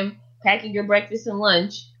time packing your breakfast and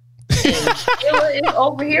lunch, and Kayla is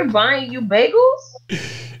over here buying you bagels?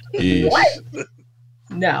 What?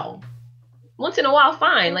 No. Once in a while,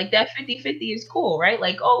 fine. Like that 50-50 is cool, right?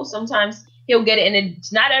 Like, oh, sometimes he'll get it, and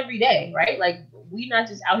it's not every day, right? Like, we're not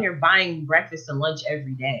just out here buying breakfast and lunch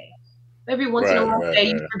every day. Every once in a while,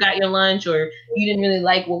 you forgot your lunch or you didn't really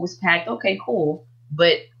like what was packed. Okay, cool.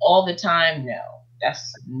 But all the time, no,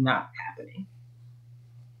 that's not happening.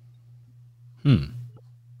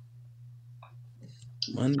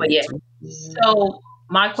 But yeah, so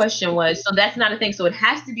my question was, so that's not a thing. So it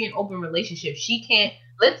has to be an open relationship. She can't,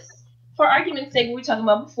 for argument's sake, we were talking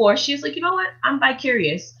about before, she's like, you know what? I'm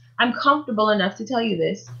bi-curious. I'm comfortable enough to tell you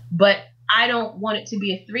this, but I don't want it to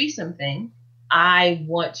be a threesome thing. I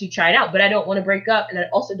want to try it out, but I don't want to break up, and I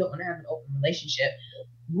also don't want to have an open relationship.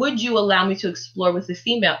 Would you allow me to explore with a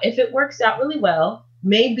female? If it works out really well,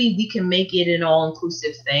 maybe we can make it an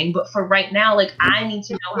all-inclusive thing. But for right now, like, I need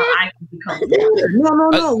to know how I can become.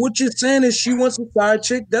 No. What you're saying is she wants a side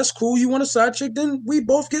chick. That's cool. You want a side chick, then we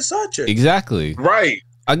both get side chick. Exactly. Right.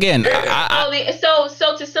 Again, so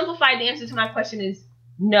to simplify, the answer to my question is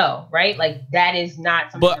no, right? Like, that is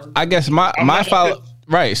not something. But I guess my follow.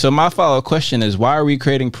 Right. So my follow-up question is, why are we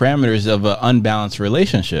creating parameters of an unbalanced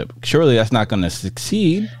relationship? Surely that's not going to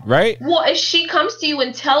succeed, right? Well, if she comes to you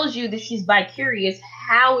and tells you that she's bi-curious,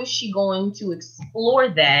 how is she going to explore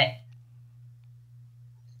that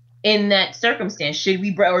in that circumstance? Should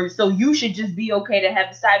we, or so you should just be okay to have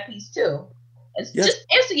a side piece too? Just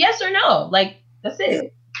answer yes or no. Like, that's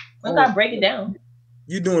it. Let's not break it down.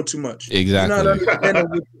 You're doing too much. Exactly.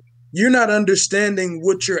 You're not understanding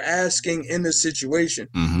what you're asking in the situation.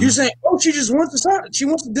 Mm-hmm. You're saying, "Oh, she just wants she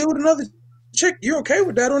wants to deal with another chick." You're okay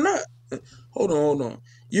with that or not? Hold on.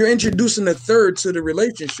 You're introducing a third to the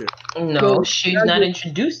relationship. No, she's not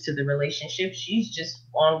introduced to the relationship. She's just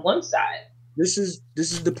on one side. This is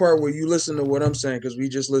the part where you listen to what I'm saying, because we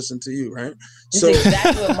just listened to you, right? This is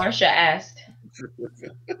exactly what Marsha asked.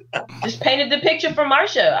 Just painted the picture for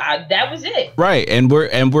Marsha. That was it. Right, and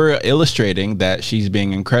we're illustrating that she's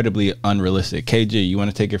being incredibly unrealistic. KG, you want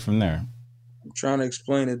to take it from there? I'm trying to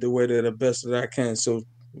explain it the way that the best that I can. So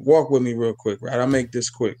walk with me real quick, right? I'll make this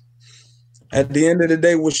quick. At the end of the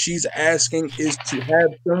day, what she's asking is to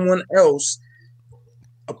have someone else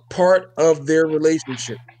a part of their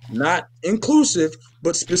relationship, not inclusive,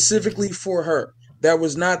 but specifically for her. That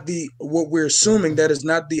was not what we're assuming. That is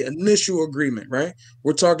not the initial agreement, right?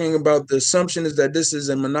 We're talking about the assumption is that this is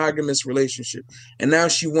a monogamous relationship. And now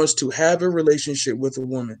she wants to have a relationship with a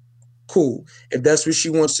woman. Cool. If that's what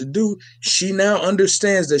she wants to do, she now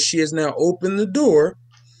understands that she has now opened the door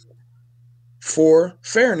for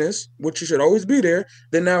fairness, which should always be there.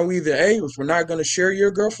 Then now we either, if we're not going to share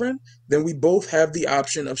your girlfriend, then we both have the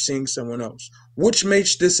option of seeing someone else, which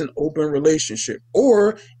makes this an open relationship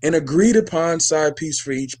or an agreed upon side piece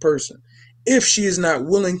for each person. If she is not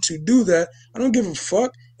willing to do that, I don't give a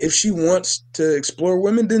fuck. If she wants to explore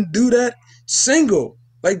women, then do that single.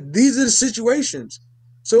 Like, these are the situations.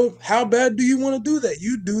 So how bad do you want to do that?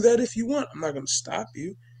 You do that if you want. I'm not going to stop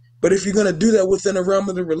you. But if you're going to do that within a realm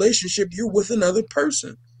of the relationship, you're with another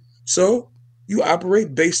person. So you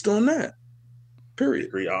operate based on that.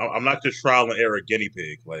 Period. I'm not just trial and error guinea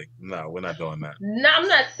pig. Like, no, we're not doing that. No, I'm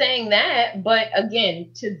not saying that. But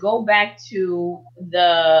again, to go back to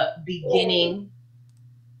the beginning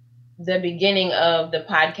of the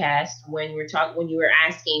podcast, when you were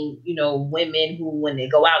asking, women who, when they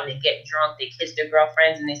go out and they get drunk, they kiss their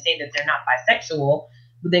girlfriends and they say that they're not bisexual.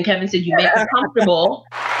 But then Kevin said you make her comfortable.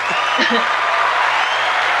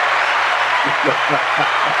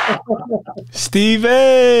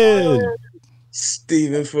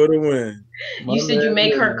 Steven for the win. You said you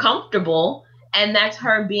make her comfortable, and that's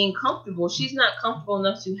her being comfortable. She's not comfortable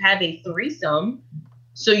enough to have a threesome,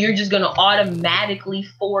 so you're just going to automatically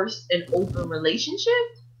force an open relationship?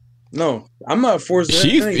 No, I'm not forcing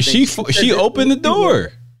anything. She opened the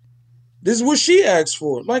door. This is what she asked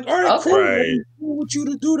for. Like, all right, cool. I want you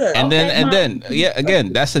to do that. And then,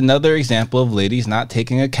 again, that's another example of ladies not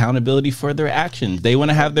taking accountability for their actions. They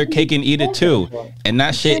want to have their cake and eat it too, and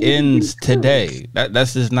that shit ends today.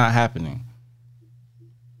 That's just not happening.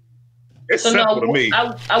 It's simple to me.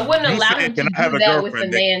 I wouldn't allow him to do that with a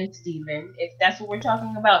man, Steven. If that's what we're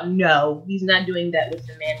talking about, no, he's not doing that with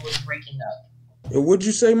the man we're breaking up. What'd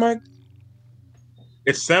you say, Mike?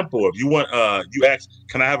 It's simple. If you want, you ask,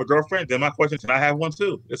 "Can I have a girlfriend?" Then my question, "Can I have one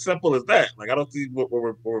too?" It's simple as that. Like I don't see what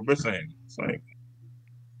we're missing. It's like,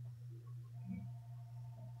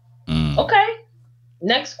 okay.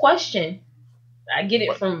 Next question. I get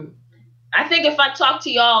it from. I think if I talk to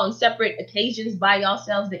y'all on separate occasions by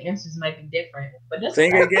yourselves, the answers might be different. But that's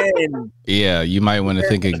think again. Yeah, you might want to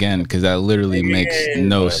think again because that literally makes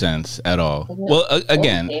no sense at all. Well,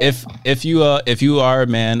 again, if you are a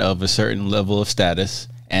man of a certain level of status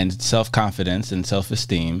and self-confidence and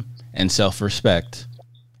self-esteem and self-respect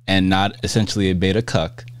and not essentially a beta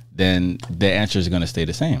cuck, then the answer is going to stay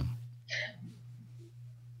the same.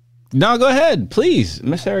 No, go ahead, please,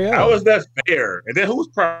 Miss Ariel. how is that fair? And then who's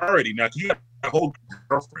priority now? 'Cause you got a whole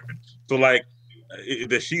girlfriend, so like,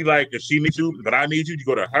 does she like if she needs you, but I need you, you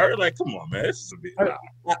go to her? Like, come on, man, this is a bit.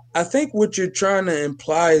 I think what you're trying to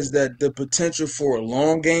imply is that the potential for a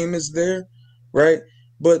long game is there, right?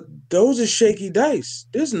 But those are shaky dice.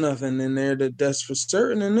 There's nothing in there that's for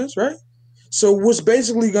certain in this, right? So what's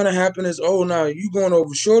basically going to happen is, oh, now you going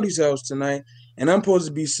over Shorty's house tonight, and I'm supposed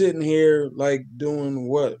to be sitting here like doing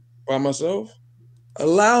what by myself?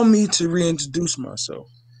 Allow me to reintroduce myself.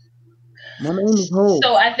 My name is Ho.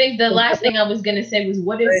 So I think the last thing I was gonna say was,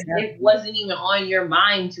 what if it wasn't even on your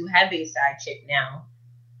mind to have a side chick now?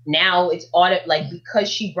 Now it's like because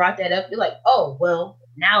she brought that up, you're like, oh well,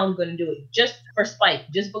 now I'm gonna do it just for spite,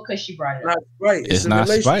 just because she brought it up. Not spite. It's not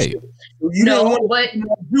spite. You didn't want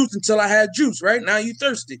juice until I had juice, right? Now you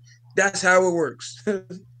thirsty. That's how it works. Hello.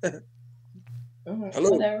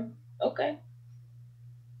 Whatever. Okay.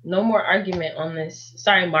 No more argument on this.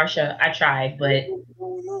 Sorry, Marsha. I tried, but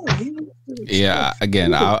yeah.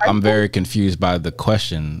 Again, I'm very confused by the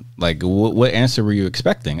question. Like, what answer were you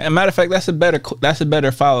expecting? As a matter of fact, that's a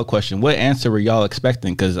better follow question. What answer were y'all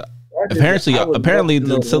expecting? Because apparently,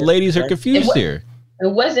 the ladies are confused here.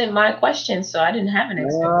 It wasn't my question, so I didn't have an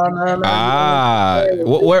expectation.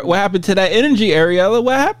 What happened to that energy, Ariella?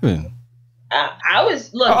 What happened? I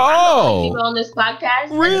was I'm the female on this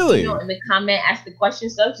podcast. Really? And in the comment, asked the question,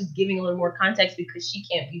 so I was just giving a little more context because she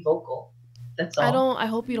can't be vocal. That's all. I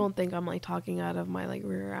hope you don't think I'm like talking out of my like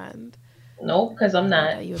rear end. No, because I'm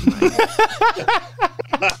not.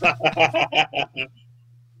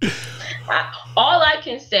 All I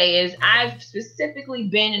can say is I've specifically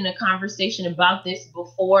been in a conversation about this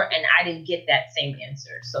before, and I didn't get that same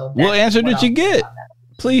answer. So what answer did you get?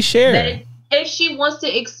 Please share. If she wants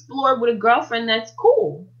to explore with a girlfriend, that's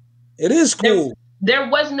cool. It is cool. There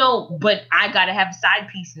was no, but I gotta have a side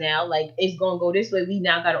piece now. Like it's gonna go this way. We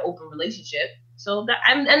now got an open relationship. So that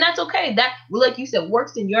and that's okay. That, like you said,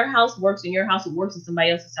 works in your house, works in your house. It works in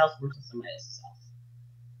somebody else's house, works in somebody else's house.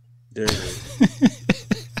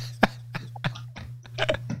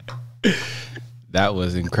 There. That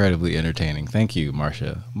was incredibly entertaining. Thank you,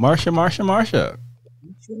 Marsha. Marsha.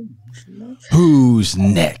 Who's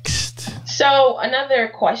next? So another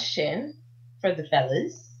question for the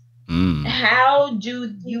fellas. How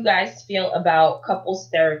do you guys feel about couples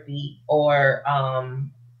therapy or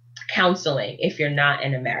counseling if you're not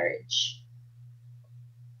in a marriage?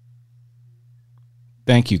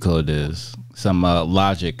 Thank you, Claudiz. Some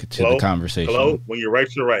logic to the conversation. Chloe, when you're right,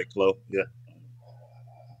 you're right, Chloe. Yeah.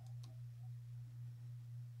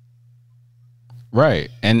 Right.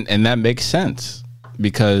 And that makes sense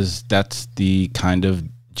because that's the kind of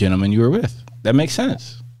gentleman you were with. That makes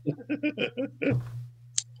sense.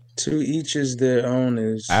 To each is their own.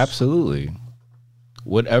 Is absolutely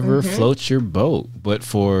whatever floats your boat. But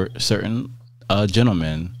for certain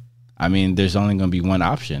gentlemen, I mean, there's only going to be one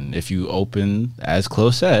option. If you open, as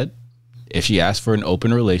Chloe said, if she asks for an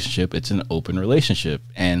open relationship, it's an open relationship.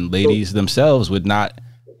 And ladies themselves would not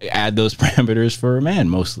add those parameters for a man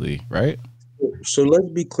mostly, right? So let's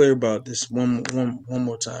be clear about this one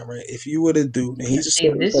more time, right? If you were to do, and he's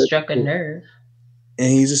struck a nerve, and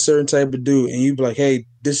he's a certain type of dude, and you be like, "Hey,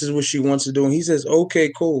 this is what she wants to do," and he says,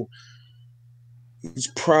 "Okay, cool." He's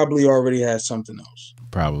probably already has something else.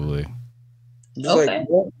 Probably. Like,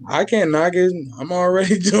 well, I can't knock it. I'm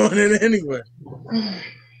already doing it anyway.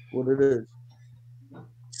 What it is.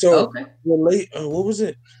 So, what was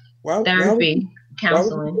it? Therapy,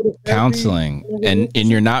 counseling, and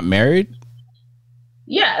you're not married.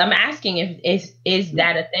 Yeah, I'm asking if is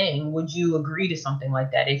that a thing? Would you agree to something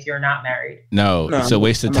like that if you're not married? No, it's a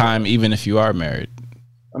waste of time even if you are married.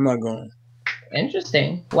 I'm not going.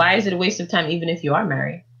 Interesting. Why is it a waste of time even if you are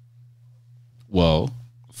married? Well,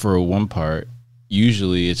 for one part,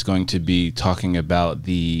 usually it's going to be talking about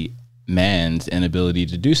the man's inability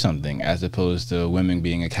to do something as opposed to women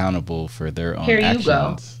being accountable for their own actions. Here you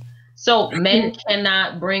go. So men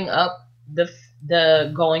cannot bring up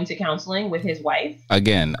the going to counseling with his wife?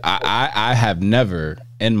 Again, I have never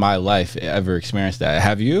in my life ever experienced that.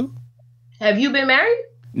 Have you? Have you been married?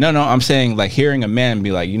 No, I'm saying like hearing a man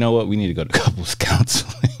be like, you know what, we need to go to couples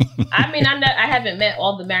counseling. I mean, I haven't met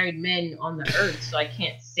all the married men on the earth, so I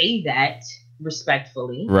can't say that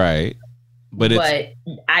respectfully. Right. But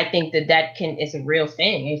I think that it's a real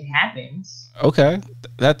thing. It happens. Okay,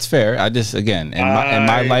 that's fair. I just, again, in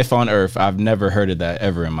my life on earth, I've never heard of that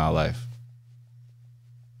ever in my life.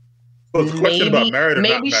 Well, it's a question about married or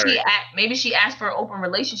maybe not married. Maybe she asked for an open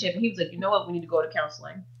relationship, and he was like, you know what, we need to go to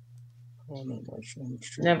counseling.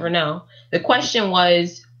 Never know. The question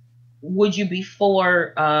was, would you be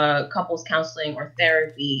for couples counseling or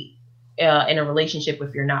therapy in a relationship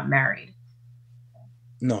if you're not married?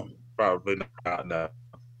 No. Probably not. No.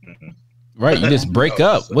 Right, you just break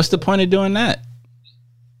up. What's the point of doing that?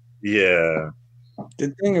 Yeah.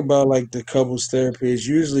 The thing about like the couples therapy is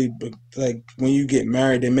usually like when you get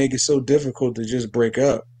married, they make it so difficult to just break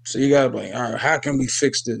up. So you gotta be like, all right, how can we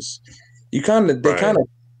fix this? They kind of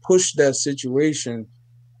push that situation.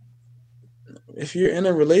 If you're in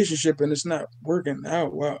a relationship and it's not working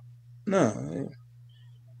out, well, no.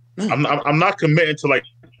 I'm not committing to like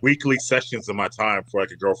weekly sessions of my time for like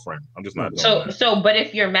a girlfriend. I'm just not doing that. So, but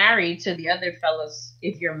if you're married to the other fellas,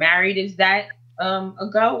 if you're married, is that a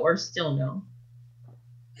go or still no?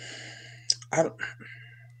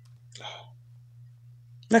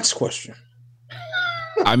 Next question.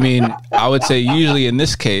 I mean, I would say usually in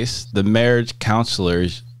this case, the marriage counselor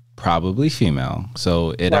is probably female.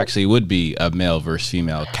 So it actually would be a male versus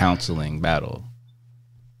female counseling battle.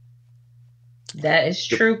 That is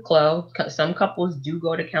true, Chloe. Some couples do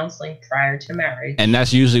go to counseling prior to marriage. And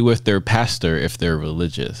that's usually with their pastor if they're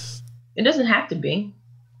religious. It doesn't have to be.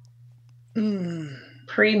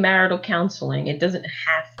 Premarital counseling. It doesn't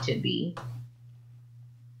have to be.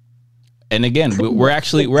 And again, we're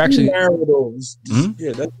actually yeah, that's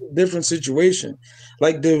a different situation.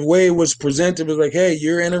 Like the way it was presented was like, hey,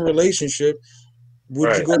 you're in a relationship.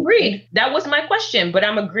 Would you go? Agreed. That was my question, but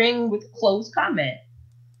I'm agreeing with Chloe's comment.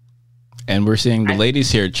 And we're seeing the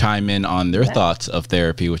ladies here chime in on their thoughts of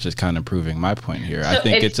therapy, which is kind of proving my point here. I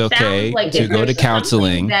think it's okay to go to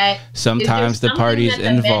counseling. Sometimes the parties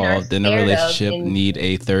involved in a relationship need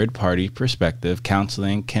a third party perspective.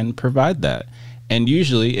 Counseling can provide that. And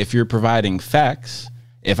usually if you're providing facts,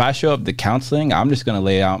 if I show up to counseling, I'm just going to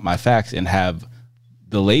lay out my facts and have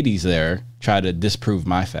the ladies there try to disprove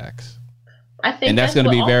my facts. I think that's going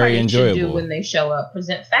to be very enjoyable. Do when they show up,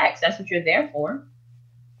 present facts. That's what you're there for.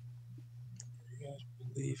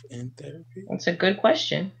 Believe in therapy? That's a good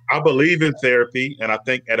question. I believe in therapy, and I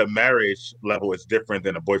think at a marriage level, it's different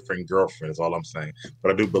than a boyfriend girlfriend. Is all I'm saying.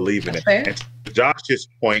 But I do believe in it. And to Josh's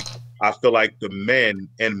point, I feel like the men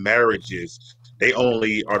in marriages, they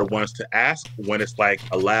only are the ones to ask when it's like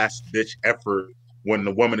a last ditch effort when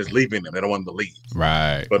the woman is leaving them. They don't want them to leave.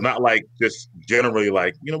 Right. But not like just generally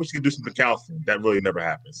like, we should do some counseling. That really never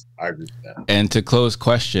happens. I agree with that. And to close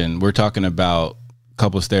question, we're talking about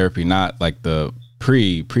couples therapy, not like the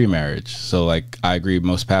pre-marriage. So like I agree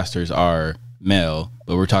most pastors are male,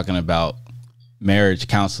 but we're talking about marriage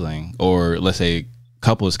counseling or let's say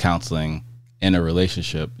couples counseling in a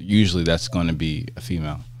relationship. Usually that's going to be a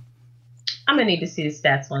female. I'm gonna need to see the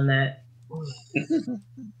stats on that.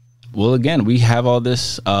 Well, again, we have all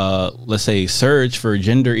this let's say surge for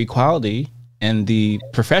gender equality in the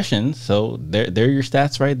professions, so they're your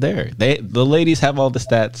stats right there. The ladies have all the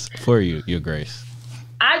stats for you, Your Grace.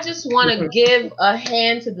 I just want to give a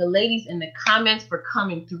hand to the ladies in the comments for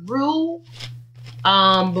coming through,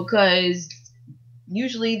 because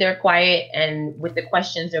usually they're quiet, and with the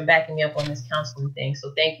questions, they're backing me up on this counseling thing.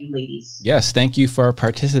 So thank you, ladies. Yes, thank you for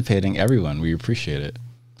participating, everyone. We appreciate it.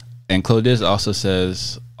 And Claudiz also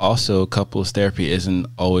says, also couples therapy isn't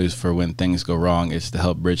always for when things go wrong. It's to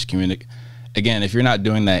help bridge community. Again, if you're not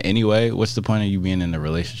doing that anyway, what's the point of you being in a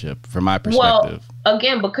relationship? From my perspective. Well,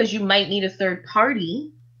 again, because you might need a third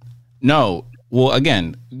party. No. Well,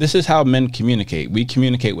 again, this is how men communicate. We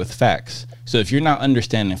communicate with facts. So if you're not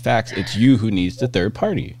understanding facts, it's you who needs the third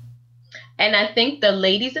party. And I think the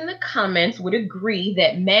ladies in the comments would agree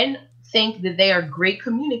that men think that they are great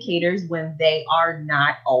communicators when they are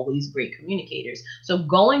not always great communicators. So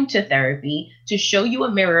going to therapy to show you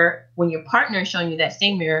a mirror, when your partner is showing you that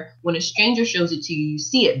same mirror, when a stranger shows it to you, you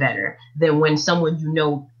see it better than when someone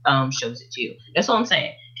shows it to you. That's all I'm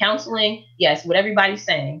saying. Counseling, yes, what everybody's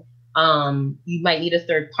saying. You might need a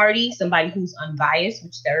third party, somebody who's unbiased,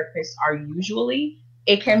 which therapists are usually.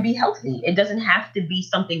 It can be healthy. It doesn't have to be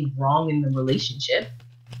something wrong in the relationship.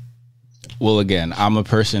 Well, again, I'm a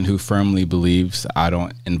person who firmly believes I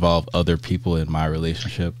don't involve other people in my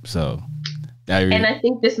relationship. So And I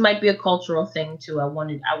think this might be a cultural thing too. I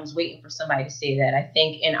was waiting for somebody to say that. I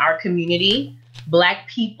think in our community, Black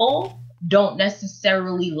people don't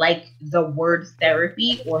necessarily like the word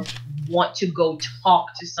therapy or want to go talk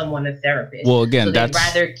to someone, a therapist. Well, again, so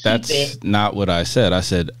that's not what I said. I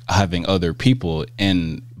said having other people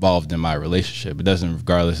involved in my relationship. It doesn't,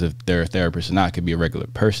 regardless if they're a therapist or not, it could be a regular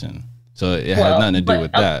person. So it has nothing to do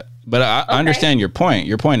with that. But I understand your point.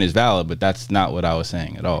 Your point is valid, but that's not what I was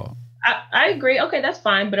saying at all. I agree. Okay, that's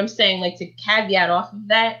fine. But I'm saying, like, to caveat off of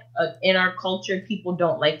that, in our culture, people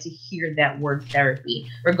don't like to hear that word therapy,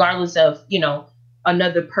 regardless of,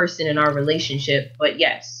 another person in our relationship. But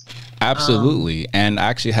yes. Absolutely. And I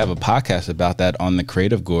actually have a podcast about that on the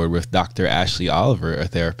Creative Gourd with Dr. Ashley Oliver, a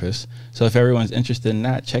therapist. So if everyone's interested in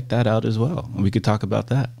that, check that out as well. And we could talk about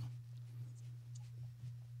that.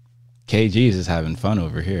 KG's is having fun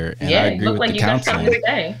over here, and I agree with the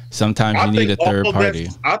counseling. Sometimes you need a third party.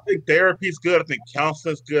 I think therapy's good. I think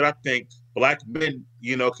counseling's good. I think Black men,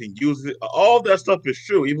 can use it. All that stuff is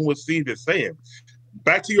true, even what Steve is saying.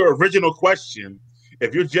 Back to your original question,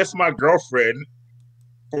 if you're just my girlfriend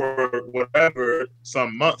for whatever,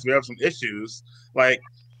 some months, we have some issues, like,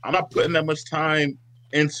 I'm not putting that much time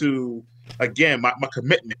into, again, my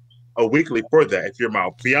commitment weekly for that. If you're my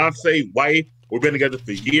fiance, wife, we've been together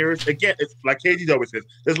for years. Again, it's like KG always says,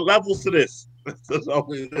 there's levels to this. There's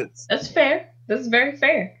always this. That's fair. That's very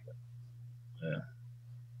fair. Yeah.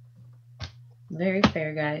 Very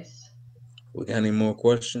fair, guys. We got any more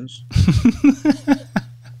questions?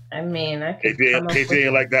 I mean, I could KG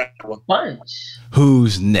ain't like that one. Bunch.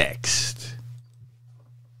 Who's next?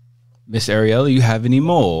 Miss Ariella, you have any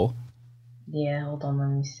more? Yeah, hold on, let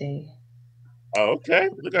me see. Oh, okay.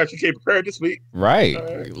 Look at you came prepared this week. Right.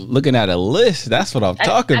 Looking at a list. That's what I'm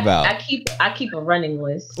talking about. I keep a running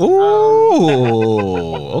list. Ooh,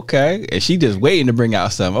 okay. And she just waiting to bring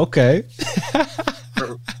out some. Okay.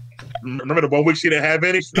 Remember the 1 week she didn't have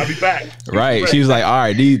any? I'll be back. Right. She was like, all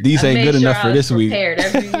right, these ain't good enough for this week.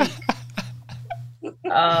 Every week.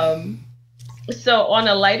 So on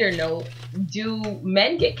a lighter note, do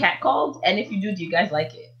men get catcalled? And if you do you guys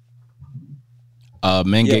like it?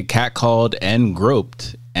 Men get catcalled and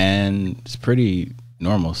groped, and it's pretty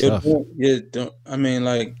normal stuff. I mean,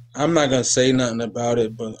 like, I'm not gonna say nothing about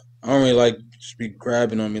it, but I don't really like just be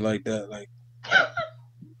grabbing on me like that. Like, you know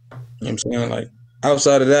what I'm saying? Like,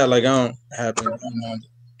 outside of that, like, I don't happen.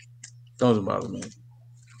 Doesn't bother me.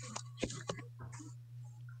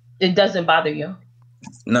 It doesn't bother you?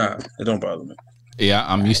 Nah, it don't bother me. Yeah,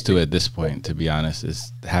 I'm used to it at this point, to be honest.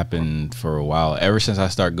 It's happened for a while. Ever since I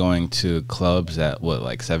started going to clubs at,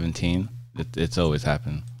 like 17? It's always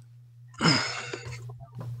happened.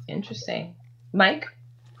 Interesting. Mike?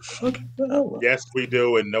 Yes, we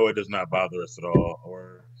do, and no, it does not bother us at all,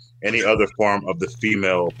 or any other form of the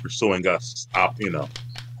female pursuing us, in a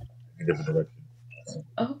different direction.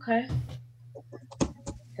 Okay.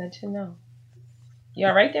 Good to know. You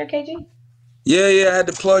all right there, KG? Yeah, I had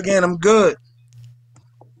to plug in. I'm good.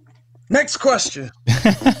 Next question.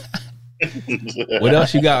 What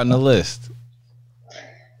else you got on the list?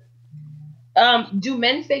 Do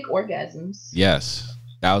men fake orgasms? Yes,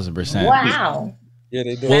 1000%. Wow. Yeah,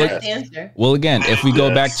 they do. That's the answer. Well, again, if we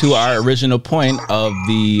go back to our original point of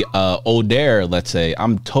the O'Dare, let's say,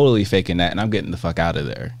 I'm totally faking that, and I'm getting the fuck out of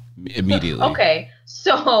there immediately. Okay,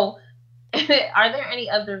 so are there any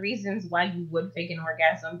other reasons why you would fake an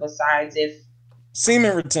orgasm besides if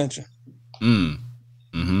semen retention?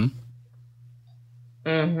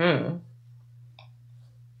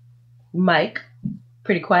 Mike,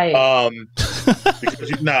 pretty quiet. I'm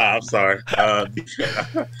sorry.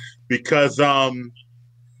 Because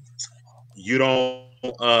you don't.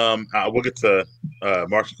 We'll get to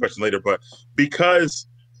Marshall's question later, but because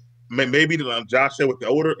maybe Josh said with the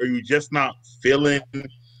older, are you just not feeling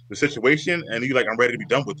the situation, and you're like, I'm ready to be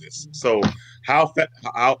done with this. So how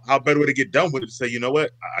better way to get done with it to say, you know what,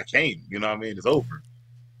 I came. You know what I mean? It's over.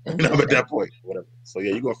 At that point, whatever. So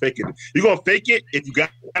yeah, you're gonna fake it. You're gonna fake it if you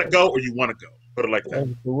gotta go or you want to go. Put it like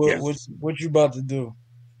that. What you about to do?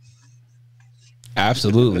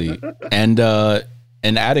 Absolutely. And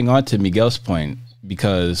adding on to Miguel's point,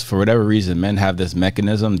 because for whatever reason, men have this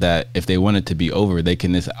mechanism that if they want it to be over, they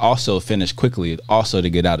can also finish quickly, also to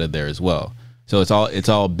get out of there as well. So it's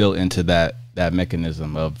all built into that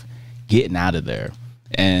mechanism of getting out of there.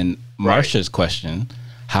 And Marsha's question,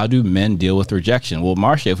 how do men deal with rejection? Well,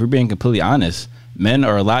 Marsha, if we're being completely honest, men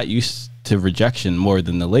are a lot used to rejection more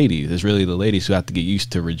than the ladies. It's really the ladies who have to get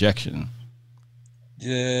used to rejection.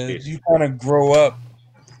 Yeah, you kind of grow up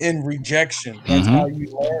in rejection. That's how you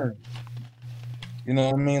learn. You know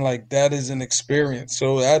what I mean? Like, that is an experience.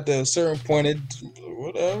 So at a certain point,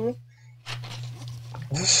 whatever.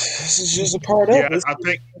 This is just a part of it. I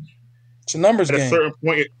think it's a numbers at game.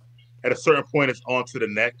 At a certain point, it's on to the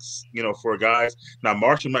next. For guys. Now,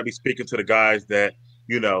 Marshall might be speaking to the guys that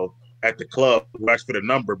at the club who ask for the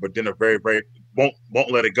number, but then are very, very won't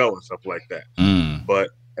let it go and stuff like that. But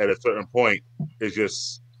at a certain point, it's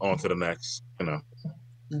just on to the next.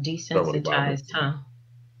 Desensitized, huh?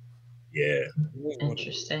 Yeah.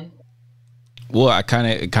 Interesting. Well, it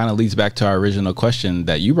kind of leads back to our original question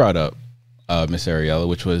that you brought up, Miss Ariella,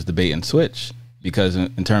 which was the bait and switch. Because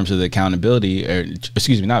in terms of the accountability,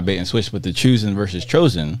 not bait and switch, but the chosen versus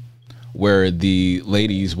chosen, where the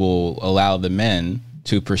ladies will allow the men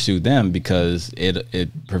to pursue them because it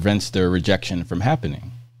prevents their rejection from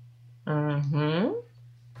happening. Mm-hmm.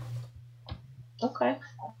 Okay.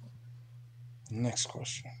 Next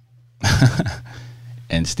question.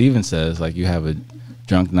 And Steven says, like, you have a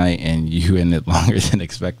drunk night and you end it longer than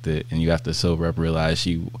expected, and you have to sober up, realize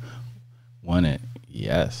she won it.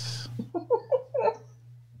 Yes.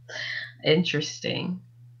 Interesting.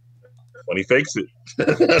 When he fakes it.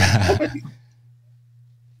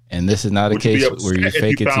 And this is not a case where you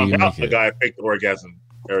fake it till you make it. The guy faked the orgasm,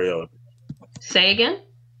 Ariella. Say again?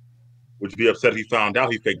 Would you be upset if you found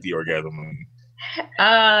out he faked the orgasm?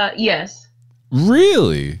 Yes.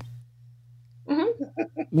 Really? Mm-hmm.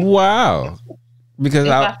 Wow. Because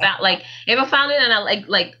if I found it and I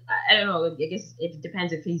like I don't know, I guess it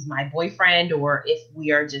depends if he's my boyfriend or if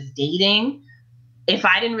we are just dating. If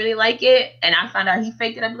I didn't really like it and I found out he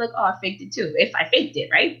faked it, I'd be like, oh, I faked it too. If I faked it,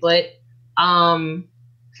 right? But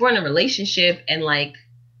if we're in a relationship and like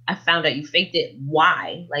I found out you faked it,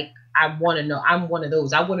 why? Like I want to know. I'm one of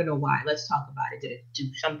those. I want to know why. Let's talk about it. Did it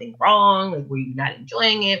do something wrong? Like were you not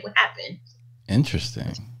enjoying it? What happened?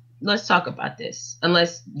 Interesting. Let's talk about this.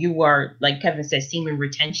 Unless you are, like Kevin said, semen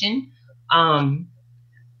retention.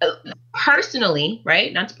 Personally,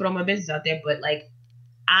 right? Not to put all my business out there, but like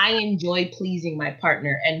I enjoy pleasing my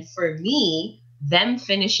partner. And for me, them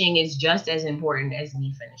finishing is just as important as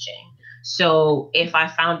me finishing. So if I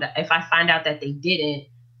find out that they didn't,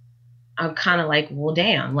 I'm kind of like, well,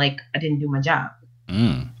 damn, like I didn't do my job.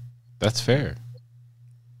 That's fair.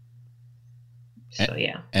 So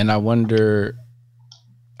yeah. And I wonder,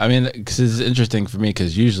 I mean, because it's interesting for me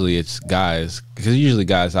because usually it's guys,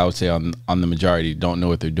 I would say on the majority don't know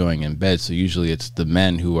what they're doing in bed. So usually it's the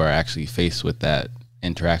men who are actually faced with that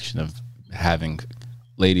interaction of having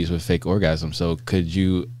ladies with fake orgasms. So could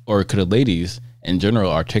the ladies in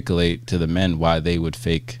general articulate to the men why they would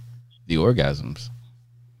fake the orgasms?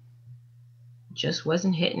 Just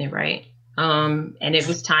wasn't hitting it right. And it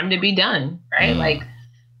was time to be done, right? Like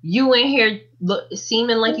you in here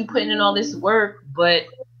seeming like you putting in all this work, but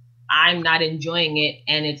I'm not enjoying it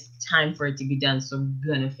and it's time for it to be done. So I'm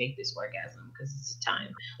gonna fake this orgasm because it's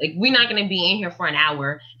time. Like we're not gonna be in here for an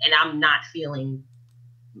hour and I'm not feeling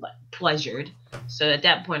like pleasured. So at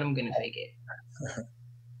that point I'm gonna fake it.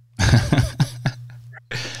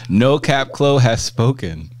 No Cap Chloe has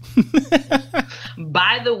spoken.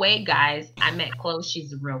 By the way, guys, I met Chloe.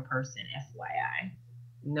 She's a real person, FYI.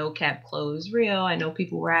 No Cap Chloe is real. I know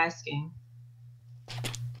people were asking.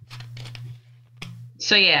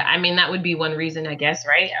 So yeah, I mean, that would be one reason, I guess,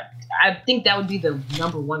 right? I think that would be the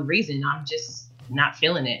number one reason. I'm just not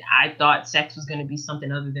feeling it. I thought sex was going to be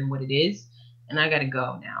something other than what it is, and I got to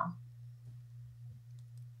go now.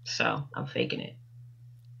 So I'm faking it.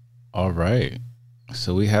 All right.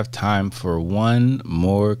 So we have time for one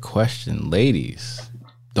more question. Ladies,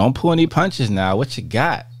 don't pull any punches now. What you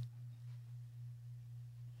got?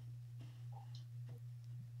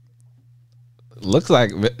 Looks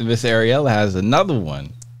like Miss Ariella has another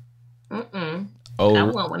one. Oh, I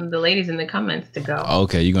want one of the ladies in the comments to go.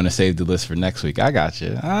 Okay, you're gonna save the list for next week. I got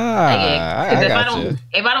you. If I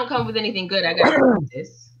don't come with anything good, I got to do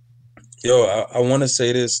this. Yo, I want to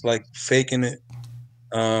say this: like faking it,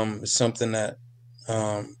 is something that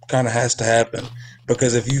kind of has to happen,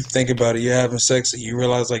 because if you think about it, you're having sex and you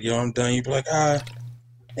realize like, yo, I'm done. You be like, and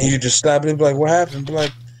you just stop it and be like, what happened? Be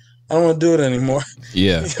like, I don't want to do it anymore.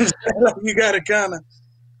 Yeah. You gotta kind of,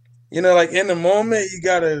 like in the moment, you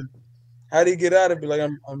gotta. How do you get out of it? Be like,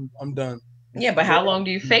 I'm done. Yeah, but how long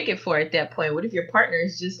do you fake it for at that point? What if your partner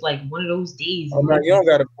is just like one of those days? You don't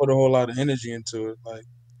got to put a whole lot of energy into it. Like,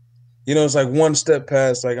 it's like one step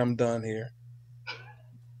past, like, I'm done here.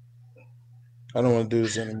 I don't want to do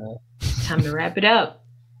this anymore. It's time to wrap it up.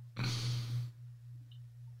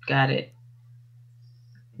 Got it.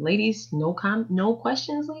 Ladies, no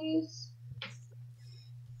questions, ladies?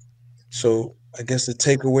 So I guess the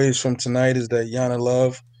takeaways from tonight is that Yana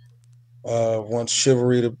Love wants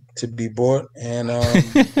Chivalry to be bought, and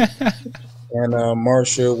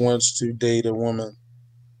Marsha wants to date a woman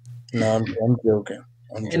No, I'm joking.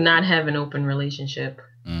 And not have an open relationship.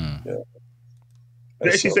 Yeah.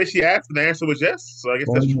 Did she say she asked and the answer was yes? So I guess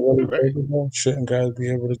that's true, right? Shouldn't guys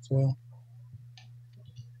be able to tell?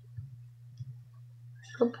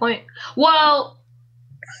 Good point. Well,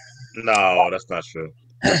 no, that's not true.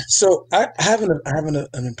 So I have an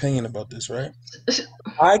opinion about this, right?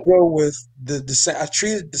 I go with the same. I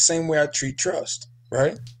treat it the same way I treat trust,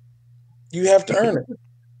 right? You have to earn it.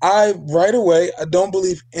 Right away, I don't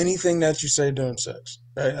believe anything that you say during sex,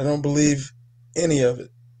 right? I don't believe any of it,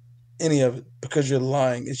 because you're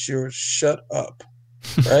lying. It's yours. Shut up,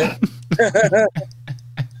 right?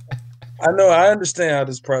 I understand how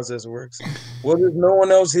this process works. Well, there's no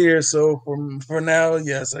one else here, so for now,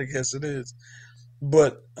 yes, I guess it is.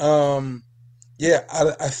 But yeah,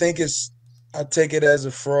 I think I take it as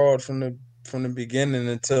a fraud from the beginning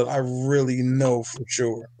until I really know for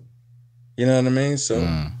sure. You know what I mean? So.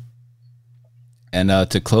 And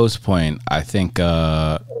to close point, I think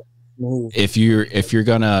if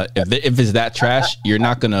it's that trash, you're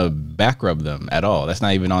not gonna back rub them at all. That's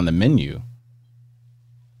not even on the menu.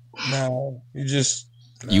 No,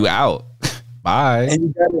 you out. Bye.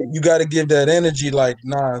 And you gotta give that energy like,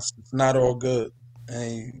 nah, it's not all good.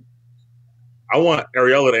 And I want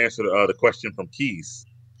Ariella to answer the question from Keys.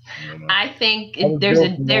 I think there's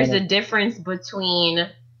a difference between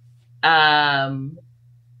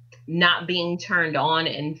not being turned on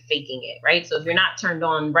and faking it, right? So if you're not turned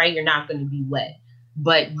on, right, you're not going to be wet.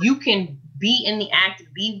 But you can be in the act,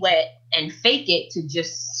 be wet, and fake it to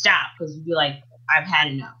just stop because you'll be like, I've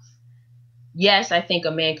had enough. Yes, I think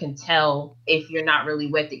a man can tell if you're not really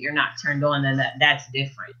wet that you're not turned on, then that's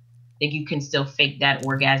different. I think you can still fake that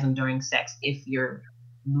orgasm during sex if you're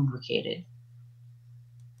lubricated.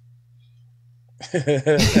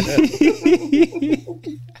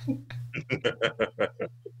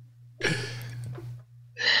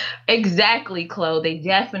 Exactly, Chloe. They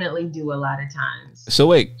definitely do a lot of times. So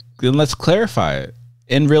wait, then let's clarify it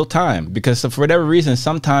in real time, because for whatever reason,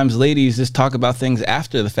 sometimes ladies just talk about things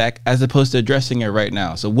after the fact as opposed to addressing it right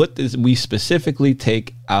now. So what does we specifically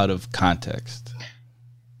take out of context?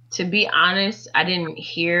 To be honest, I didn't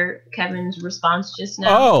hear Kevin's response just now.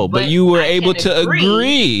 Oh, but you were able to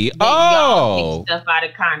agree. Oh, take stuff out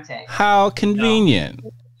of context. How convenient.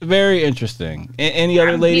 Very interesting. Any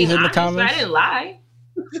other ladies in the comments? I didn't lie.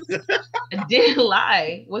 I didn't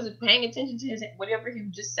lie. Wasn't paying attention to whatever he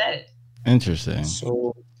just said. Interesting.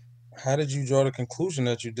 So, how did you draw the conclusion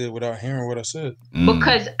that you did without hearing what I said?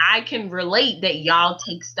 Because I can relate that y'all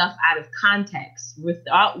take stuff out of context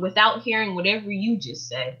without hearing whatever you just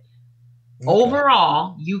said. Okay.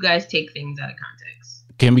 Overall, you guys take things out of context.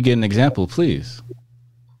 Can we get an example, please?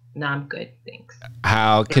 No, I'm good. Thanks.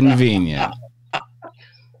 How convenient.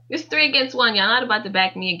 It's 3 against 1. Y'all not about to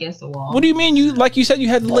back me against the wall. What do you mean? You said you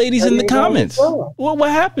had the ladies in the comments. What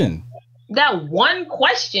happened? That one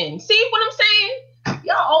question. See what I'm saying?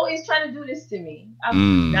 Y'all always trying to do this to me. I do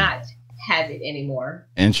not have it anymore.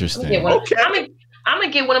 Interesting. I'm gonna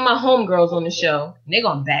get one of my homegirls on the show. And they're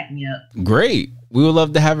gonna back me up. Great. We would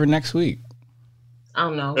love to have her next week. I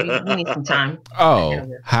don't know. We need some time. Oh,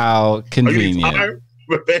 how convenient.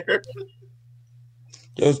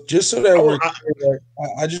 Yo, just so that we're clear,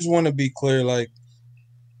 I just want to be clear, like,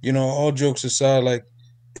 you know, all jokes aside, like,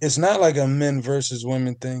 it's not like a men versus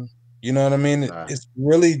women thing. You know what I mean? It's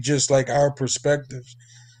really just like our perspectives.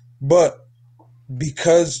 But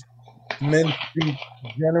because men speak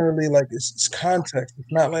generally like it's context,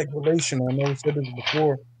 it's not like relational. I know we said this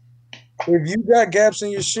before. If you got gaps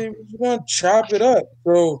in your shit, you're going to chop it up.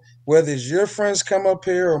 So whether it's your friends come up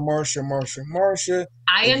here or Marsha.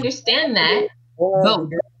 I understand that.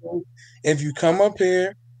 If you come up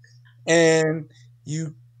here and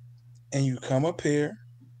you come up here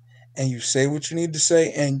and you say what you need to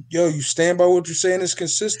say and you stand by what you're saying is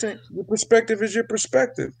consistent, your perspective is your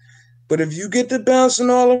perspective. But if you get to bouncing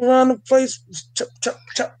all around the place,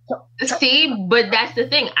 see, but that's the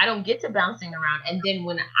thing. I don't get to bouncing around. And then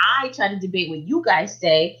when I try to debate what you guys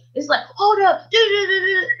say, it's like, hold up.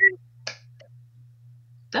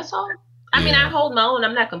 That's all. I mean, I hold my own.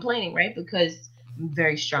 I'm not complaining, right? Because I'm a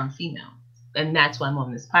very strong female. And that's why I'm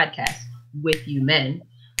on this podcast with you men.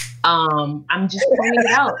 I'm just pointing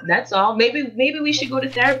it out. That's all. Maybe we should go to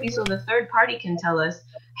therapy so the third party can tell us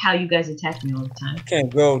how you guys attack me all the time. I can't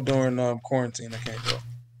go during quarantine. I can't go.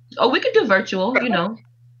 Oh, we could do virtual, you know.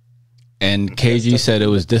 And KG said it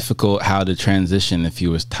was difficult how to transition if he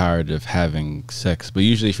was tired of having sex. But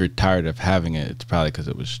usually if you're tired of having it, it's probably because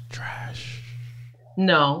it was trash.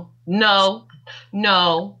 No. Don't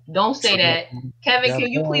say that. Kevin,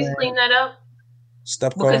 can you please clean that up?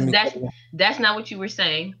 Stop calling me. That's not what you were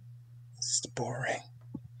saying. It's boring.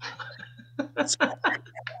 That's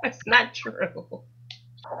not true.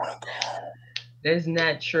 That's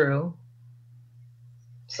not true.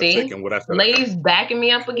 See, ladies backing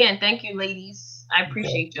me up again. Thank you, ladies. I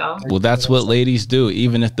appreciate y'all. Well, that's what ladies do.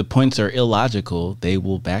 Even if the points are illogical, they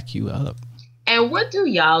will back you up. And what do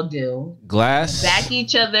y'all do? Glass. Back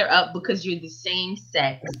each other up because you're the same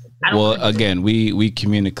sex. Well, again, we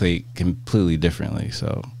communicate completely differently.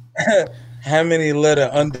 So, how many let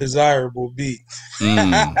an undesirable be?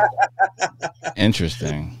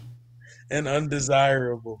 Interesting. And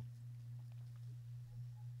undesirable.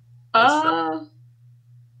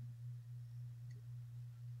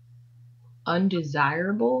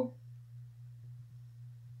 Undesirable.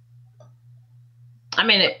 I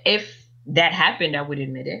mean, if that happened, I would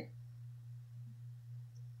admit it.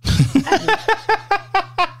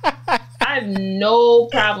 I have no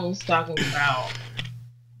problems talking about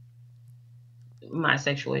my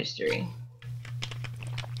sexual history.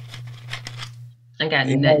 I got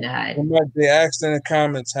nothing to hide. They asked in the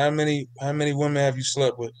comments, how many women have you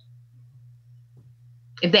slept with?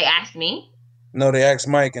 If they asked me? No, they asked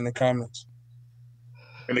Mike in the comments.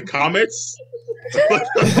 In the comments?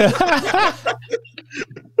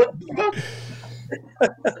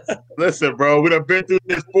 Listen, bro, we done been through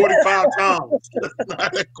this 45 times. That's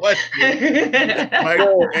not a question.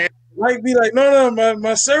 Mike be like, no,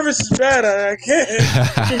 my service is bad. I can't.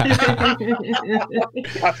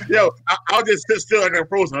 Yo, I'll just sit still like I'm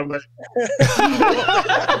frozen. I'm like,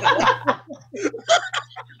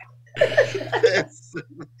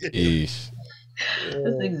 Eesh.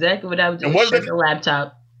 That's exactly what I was doing. Shut the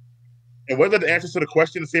laptop. And whether the answer to the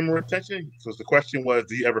question is same retention? So the question was,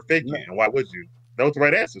 do you ever fake it? And why would you? That was the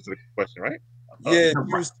right answer to the question, right? Yeah, you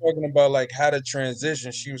was talking about like how to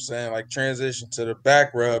transition. She was saying like transition to the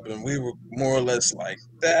back rub, and we were more or less like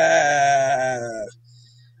that.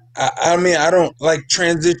 I mean, I don't like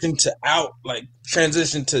transition to out, like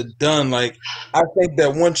transition to done. Like I think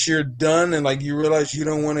that once you're done and like you realize you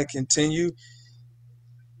don't want to continue,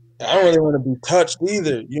 I don't really want to be touched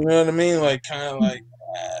either. You know what I mean? Like kind of like.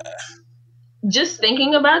 Just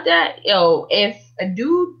thinking about that, yo, if a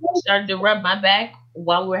dude started to rub my back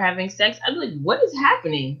while we're having sex, I'd be like, what is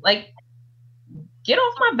happening? Like, get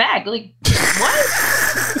off my back. Like, what?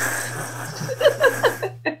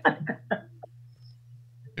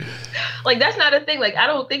 Like, that's not a thing. Like, I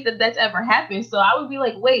don't think that that's ever happened. So I would be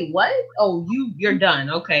like, wait, what? Oh, you're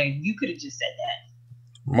done. Okay. You could have just said that.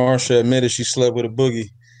 Marsha admitted she slept with a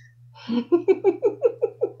boogie.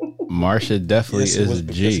 Marsha definitely is a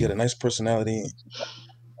G. He had a nice personality.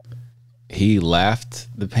 He laughed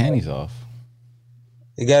the panties off.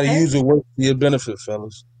 You got to use it work for your benefit,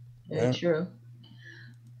 fellas. Very true.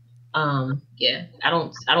 Yeah, I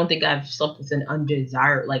don't think I've slept with an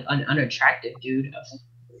undesired, like an unattractive dude. I've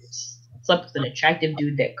slept with an attractive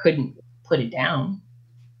dude that couldn't put it down.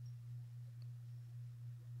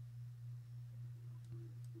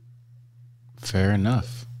 Fair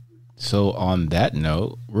enough. So on that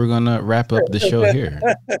note, we're going to wrap up the show here.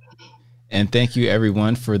 And thank you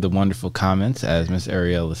everyone for the wonderful comments. As Miss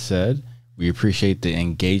Ariella said, we appreciate the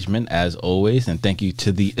engagement as always. And thank you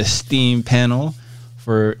to the esteemed panel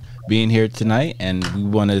for being here tonight. And we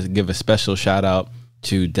want to give a special shout out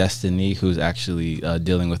to Destiny, who's actually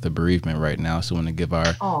dealing with a bereavement right now. So we want to give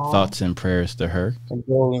our thoughts and prayers to her.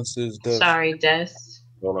 Condolences, Des. Sorry, Des.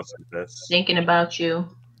 Condolences, Des. Thinking about you.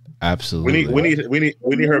 Absolutely. We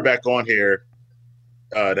need her back on here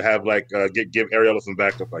to have like give Ariella some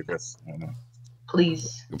backup, I guess. I don't know.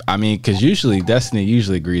 Please. I mean, because Destiny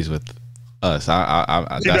usually agrees with us.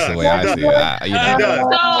 That's the way I see it.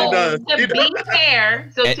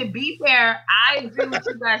 To be fair, I agree with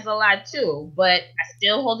you guys a lot too, but I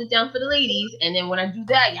still hold it down for the ladies. And then when I do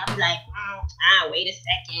that, y'all be like, wait a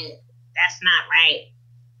second, that's not right.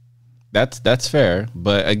 That's fair,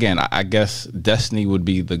 but again, I guess Destiny would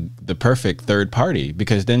be the perfect third party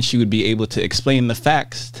because then she would be able to explain the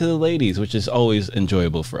facts to the ladies, which is always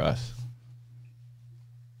enjoyable for us.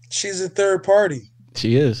 She's a third party.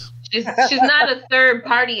 She is. She's not a third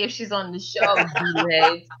party if she's on the show.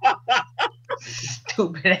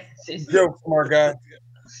 Stupid asses. Joke, smart guy.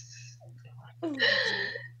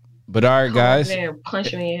 But all right, guys.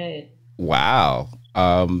 Punch me in the head. Wow.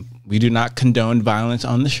 We do not condone violence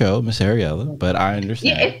on the show, Miss Ariella, but I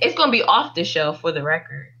understand. Yeah, it's going to be off the show for the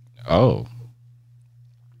record. Oh,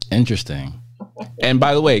 interesting. And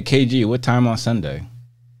by the way, KG, what time on Sunday?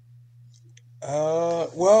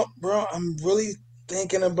 Well, bro, I'm really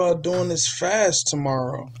thinking about doing this fast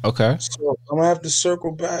tomorrow. Okay. So I'm gonna have to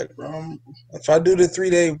circle back, bro. If I do the 3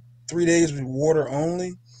 days with water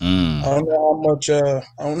only, don't know how much. I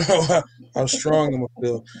don't know how strong I'm gonna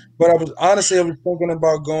feel. But I was thinking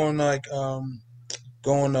about going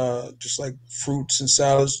just like fruits and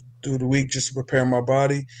salads through the week just to prepare my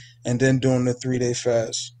body, and then doing the 3-day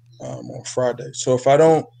fast on Friday. So if I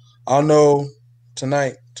don't, I'll know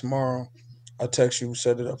tonight, tomorrow. I'll text you,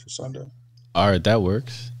 set it up for Sunday. All right, that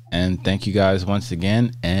works. And thank you guys once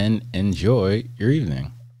again, and enjoy your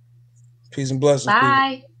evening. Peace and blessings.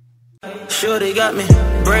 Bye. Sure, they got me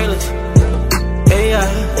brainless. Hey,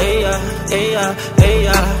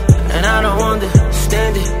 and I don't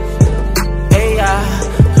understand it. Hey,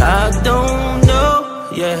 I don't know.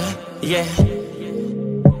 Yeah.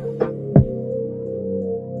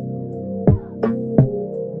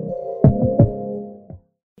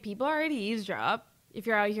 People already eavesdrop if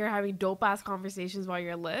you're out here having dope ass conversations while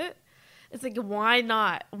you're lit. It's like, why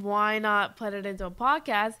not? Why not put it into a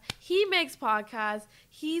podcast? He makes podcasts.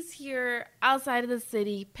 He's here outside of the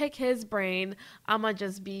city. Pick his brain. I'ma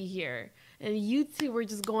just be here. And you two were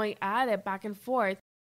just going at it back and forth.